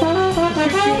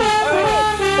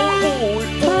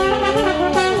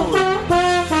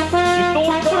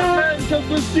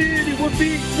 The city would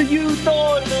be the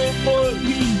United, but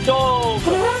he's gone. He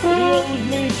owes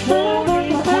me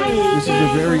 20 quid. This is a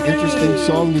very interesting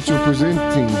song that you're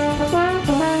presenting.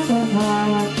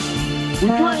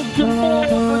 We're drinking more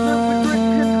than we're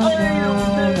drinking ale.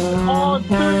 I'm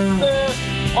thirsty,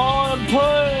 I'm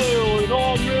pale, and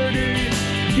I'm ready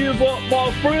to give up my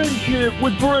friendship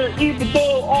with Brett, even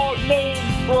though our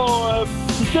name's rhyme.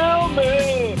 So tell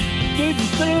me, did you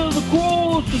sail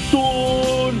across the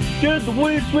sun? Did the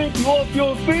wind sweep you off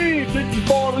your feet? Did you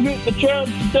finally hit the chance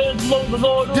to dance along the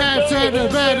line? That's it,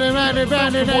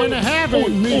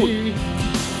 having me.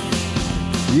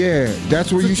 Yeah,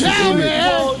 that's where you should end it.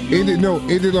 End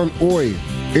it on oi.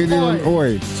 End it on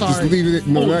oi. Sorry. Just leave it.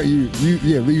 No, not you. Leave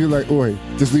it like oi.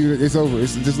 Just leave it. It's over.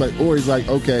 It's just like oi. It's like,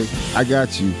 okay, I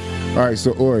got you. All right,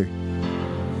 so oi.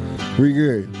 We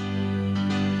good.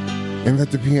 And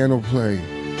let the piano play.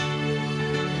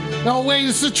 No, wait,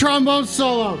 it's a trombone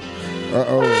solo.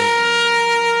 Uh-oh.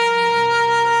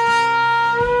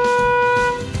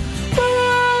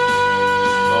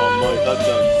 Oh, Mike, that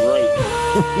sounds great.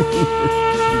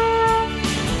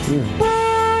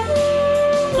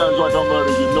 Sounds like I'm at a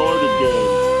United game.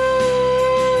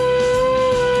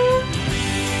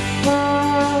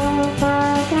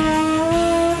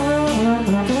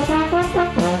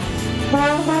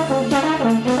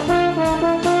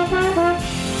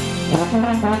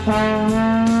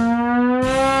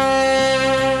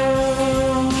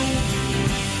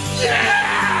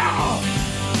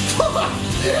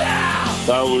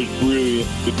 That was brilliant.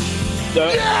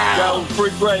 That was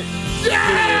pretty great.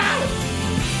 Yeah!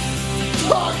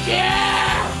 Fuck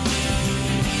yeah!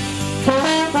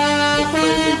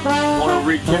 I want to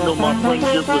rekindle my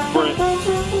friendship with Brent.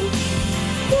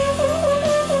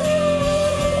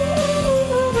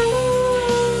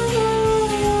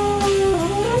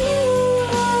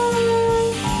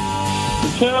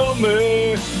 Tell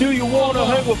me, do you want to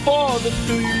hang with Father?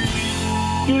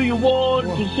 Do you want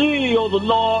to see all the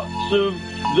lots of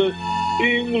the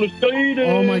English dating?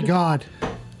 Oh my god.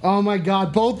 Oh my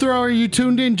god. Bolt Thrower, you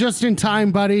tuned in just in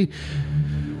time, buddy.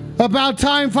 About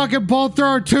time fucking Bolt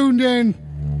Thrower tuned in.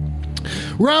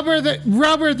 Rubber, the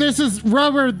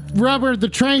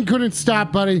train couldn't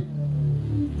stop, buddy.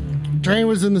 Train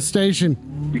was in the station.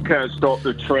 You can't stop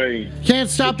the train. Can't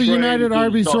stop the United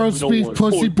Arby's roast beef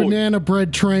pussy banana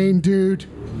bread train, dude.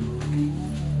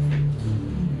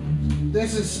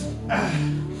 This is...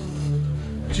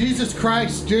 Jesus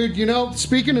Christ, dude. You know,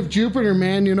 speaking of Jupiter,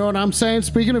 man, you know what I'm saying?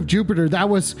 Speaking of Jupiter, that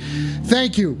was...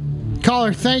 Thank you.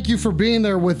 Caller, thank you for being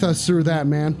there with us through that,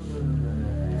 man.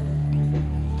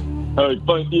 Hey,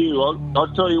 thank you.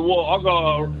 I'll tell you what, I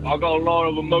got a lot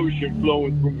of emotion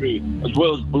flowing through me, as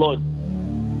well as blood.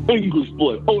 English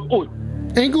blood. Oh.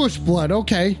 English blood,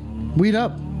 okay. Weed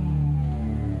up,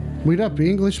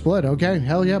 English blood, okay.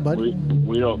 Hell yeah, buddy.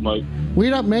 Weed up, mate.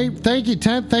 Weed up, mate. Thank you,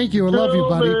 Tent. Thank you. I love you,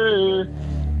 buddy.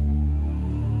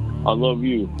 I love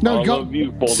you. No, go love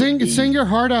you, sing your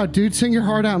heart out, dude. Sing your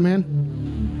heart out, man.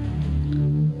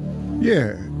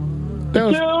 Yeah. That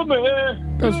was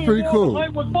pretty cool.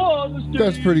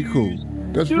 That's pretty cool.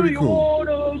 That's pretty cool.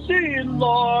 seeing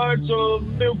lights of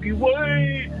Milky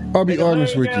Way. I'll be And I'm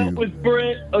honest with hanging out you. with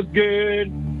Brent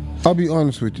again. I'll be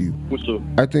honest with you. What's up?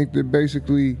 I think that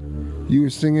basically you were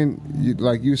singing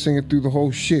through the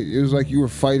whole shit. It was like you were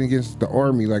fighting against the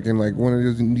army, like in like one of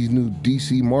these new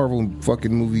DC Marvel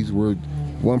fucking movies where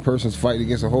one person's fighting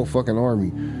against a whole fucking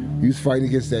army. You was fighting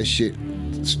against that shit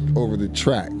over the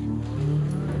track.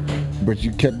 But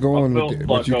you kept going with it.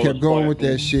 But you kept going with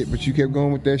that shit. But you kept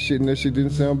going with that shit, and that shit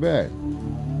didn't sound bad.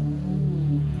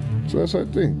 So that's what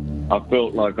I think. I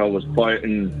felt like I was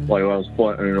fighting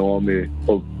an army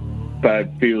of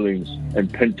bad feelings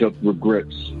and pent-up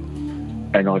regrets,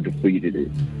 and I defeated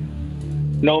it.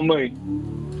 Know me.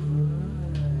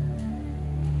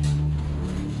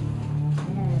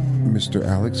 Mr.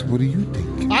 Alex, what do you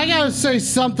think? I gotta say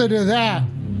something to that.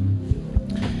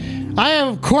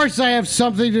 Of course I have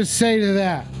something to say to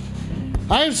that.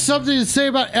 I have something to say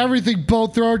about everything,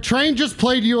 Bolt Thrower. Train just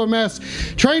played UMS.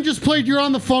 Train just played You're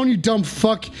on the Phone, you dumb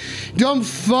fuck. Dumb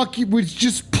fuck. We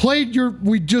just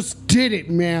did it,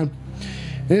 man.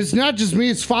 And it's not just me,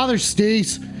 it's Father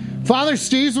Steez. Father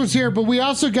Steez was here, but we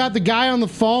also got the guy on the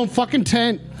phone, fucking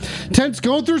Tent. Tent's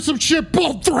going through some shit,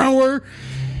 Bolt Thrower.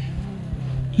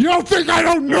 You don't think I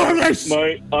don't know this?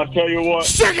 Mate, I'll tell you what.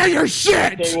 Sick of your shit!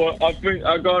 I'll tell you what, I think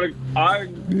I gotta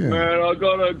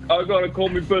call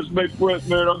me best mate Brent,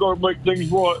 man. I gotta make things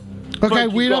right. Okay,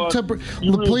 Thank you, wait up God. to...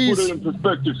 You really please, put it in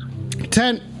perspective.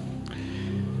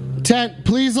 Tent,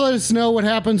 please let us know what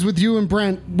happens with you and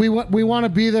Brent. We want to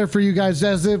be there for you guys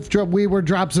as if we were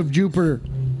drops of Jupiter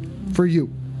for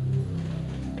you.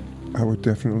 I would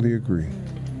definitely agree.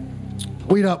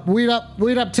 Wait up,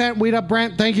 Tent. Wait up,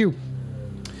 Brent. Thank you.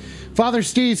 Father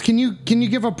Steez, can you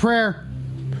give a prayer?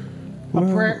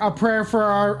 A prayer for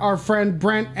our friend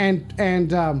Brent and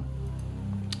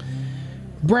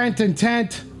Brent and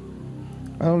Tent.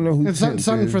 I don't know who. And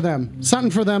something for them.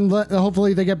 Something for them.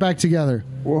 Hopefully they get back together.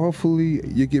 Well, hopefully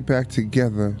you get back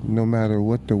together no matter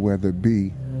what the weather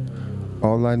be.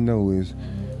 All I know is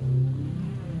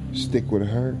stick with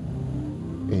her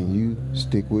and you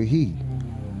stick with he.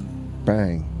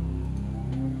 Bang.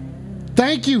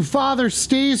 Thank you, Father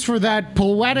Steez, for that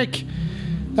poetic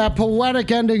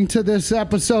ending to this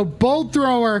episode. Bolt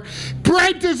Thrower.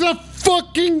 Brent is a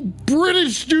fucking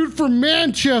British dude from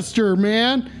Manchester,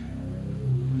 man.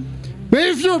 Maybe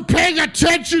if you were paying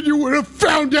attention, you would have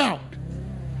found out.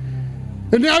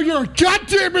 And now you're a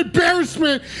goddamn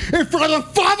embarrassment in front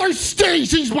of Father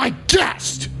Steez. He's my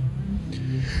guest.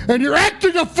 And you're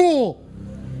acting a fool.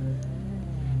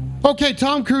 Okay,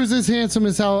 Tom Cruise is handsome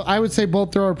as hell. I would say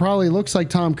Bolt Thrower probably looks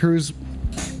like Tom Cruise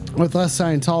with less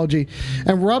Scientology.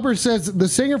 And Rubber says the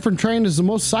singer from Train is the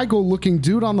most psycho-looking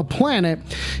dude on the planet.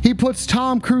 He puts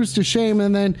Tom Cruise to shame,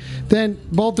 and then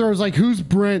Bolt Thrower's like, who's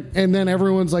Brent? And then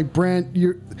everyone's like, Brent,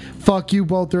 fuck you,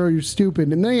 Bolt Thrower, you're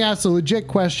stupid. And then he asks a legit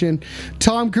question.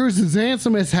 Tom Cruise is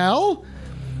handsome as hell?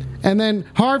 And then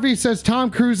Harvey says, Tom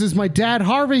Cruise is my dad.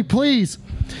 Harvey, please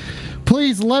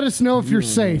let us know if you're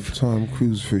safe. Tom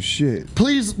Cruise for shit.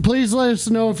 Please let us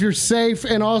know if you're safe,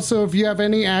 and also if you have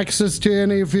any access to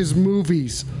any of his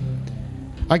movies.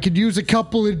 I could use a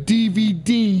couple of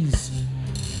DVDs.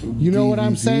 You know what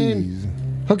I'm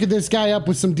saying? Hooking this guy up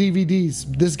with some DVDs.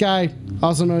 This guy,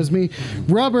 also known as me.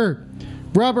 Rubber,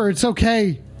 it's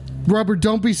okay. Rubber,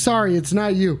 don't be sorry. It's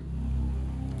not you.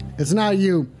 It's not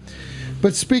you.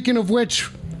 But speaking of which,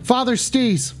 Father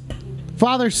Steez.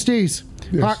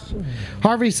 Yes.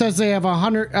 Harvey says they have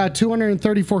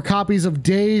 234 copies of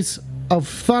Days of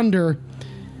Thunder,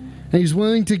 and he's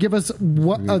willing to give us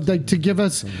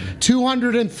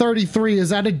 233. Is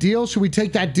that a deal? Should we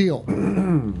take that deal?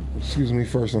 Excuse me,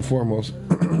 first and foremost.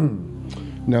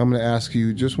 Now I'm going to ask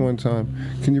you just one time.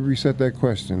 Can you reset that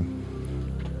question?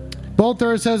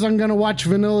 Bolter says I'm going to watch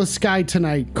Vanilla Sky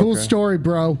tonight. Cool story,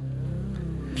 bro.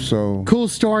 So. Cool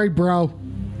story, bro.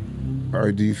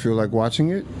 Or do you feel like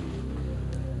watching it?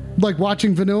 Like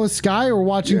watching Vanilla Sky or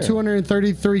watching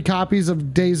 233 copies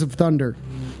of Days of Thunder?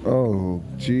 Oh,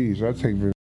 jeez. I'll take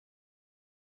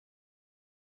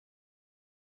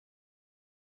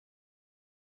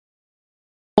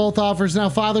both offers. Now,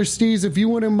 Father Steez, if you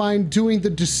wouldn't mind doing the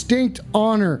distinct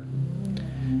honor.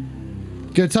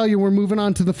 Gonna tell you we're moving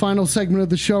on to the final segment of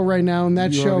the show right now, and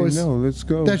that show is let's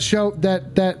go. That show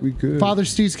that we good. Father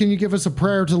Steez, can you give us a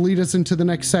prayer to lead us into the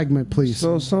next segment, please?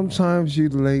 So sometimes you're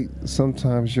late,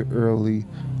 sometimes you're early.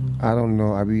 I don't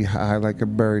know. I be high like a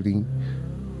birdie.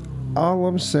 All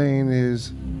I'm saying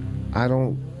is, I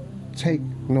don't take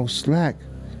no slack,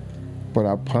 but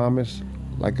I promise,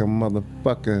 like a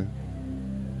motherfucker,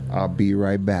 I'll be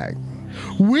right back.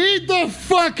 Weed the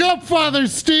fuck up, Father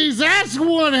Steez. That's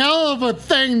one hell of a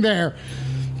thing there.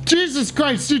 Jesus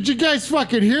Christ, did you guys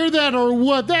fucking hear that or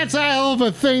what? That's a hell of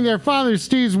a thing there. Father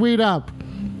Steve's Weed Up.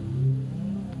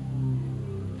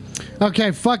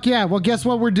 Okay, fuck yeah. Well, guess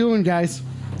what we're doing, guys?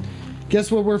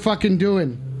 Guess what we're fucking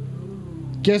doing?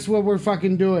 Guess what we're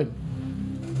fucking doing?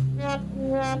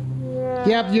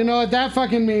 Yep, you know what that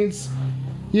fucking means.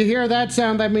 You hear that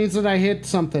sound, that means that I hit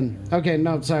something. Okay,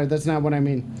 no, sorry, that's not what I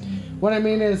mean. What I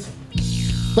mean is,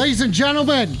 ladies and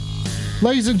gentlemen,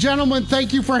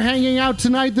 thank you for hanging out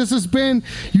tonight. This has been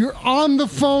your On the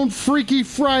Phone Freaky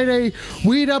Friday.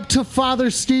 Weed up to Father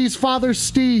Steez. Father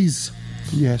Steez.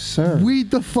 Yes, sir. Weed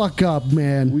the fuck up,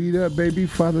 man. Weed up, baby.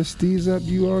 Father Steez up.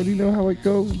 You already know how it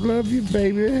goes. Love you,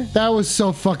 baby. That was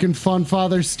so fucking fun,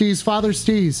 Father Steez. Father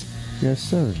Steez. Yes,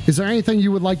 sir. Is there anything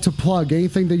you would like to plug?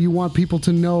 Anything that you want people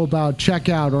to know about, check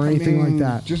out, or anything like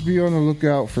that? Just be on the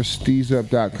lookout for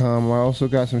steezup.com. I also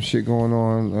got some shit going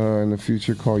on in the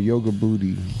future called Yoga Booty.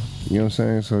 You know what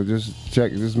I'm saying? So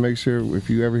just make sure if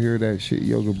you ever hear that shit,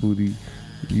 Yoga Booty,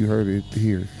 you heard it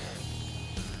here.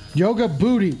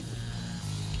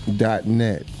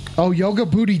 YogaBooty.net. Oh,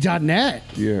 YogaBooty.net.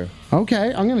 Yeah.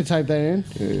 Okay, I'm gonna type that in.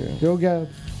 Yeah. Yoga.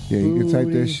 Yeah, you can type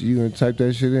that. You gonna type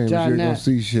that shit in, but you're gonna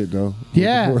see shit though.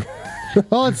 Yeah.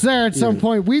 Well, it's there at some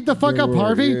point. Weed the fuck up,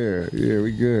 Harvey. Yeah,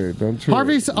 we good. Don't trip.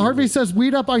 Harvey says,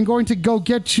 "Weed up. I'm going to go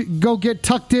get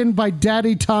tucked in by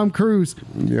Daddy Tom Cruise."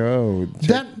 Yo,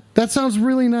 that sounds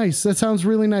really nice. That sounds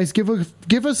really nice. Give a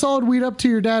solid weed up to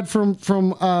your dad from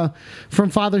Father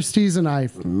Steez and I.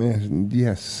 Man,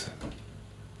 yes.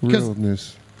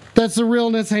 Realness. That's the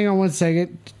realness. Hang on one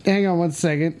second.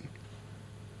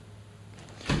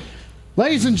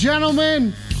 Ladies and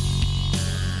gentlemen,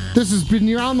 this has been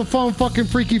your On the Phone fucking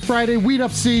Freaky Friday. Weed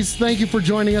Up Steez. Thank you for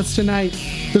joining us tonight.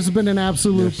 This has been an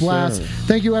absolute blast. Sir.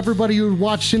 Thank you everybody who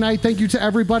watched tonight. Thank you to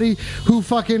everybody who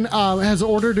fucking has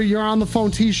ordered a You're On the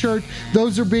Phone t-shirt.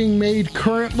 Those are being made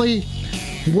currently.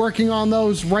 Working on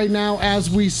those right now as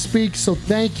we speak. So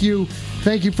thank you.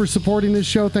 Thank you for supporting this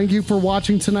show. Thank you for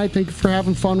watching tonight. Thank you for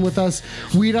having fun with us.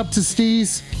 Weed up to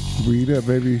Steez. Weed up,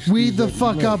 baby. Weed the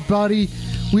fuck up, buddy.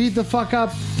 Weed the fuck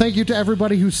up. Thank you to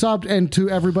everybody who subbed and to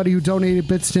everybody who donated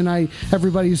bits tonight.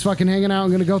 Everybody who's fucking hanging out. I'm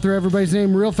going to go through everybody's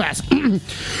name real fast.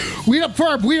 Weed up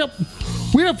Ferb. Weed up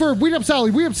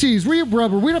Sally. Weed up Steez. Weed up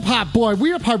Rubber. Weed up Hot Boy.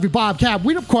 Weed up Harvey Bobcat.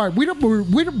 Weed up Quart. Weed up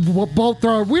Bolt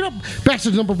Thrower. Weed up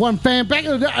Baxter's #1 fan.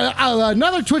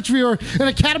 Another Twitch viewer. An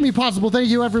Academy Possible. Thank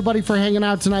you everybody for hanging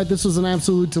out tonight. This was an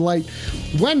absolute delight.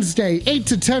 Wednesday, 8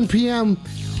 to 10 p.m.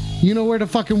 You know where to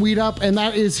fucking weed up, and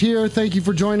that is here. Thank you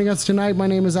for joining us tonight. My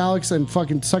name is Alex, and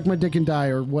fucking suck my dick and die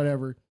or whatever.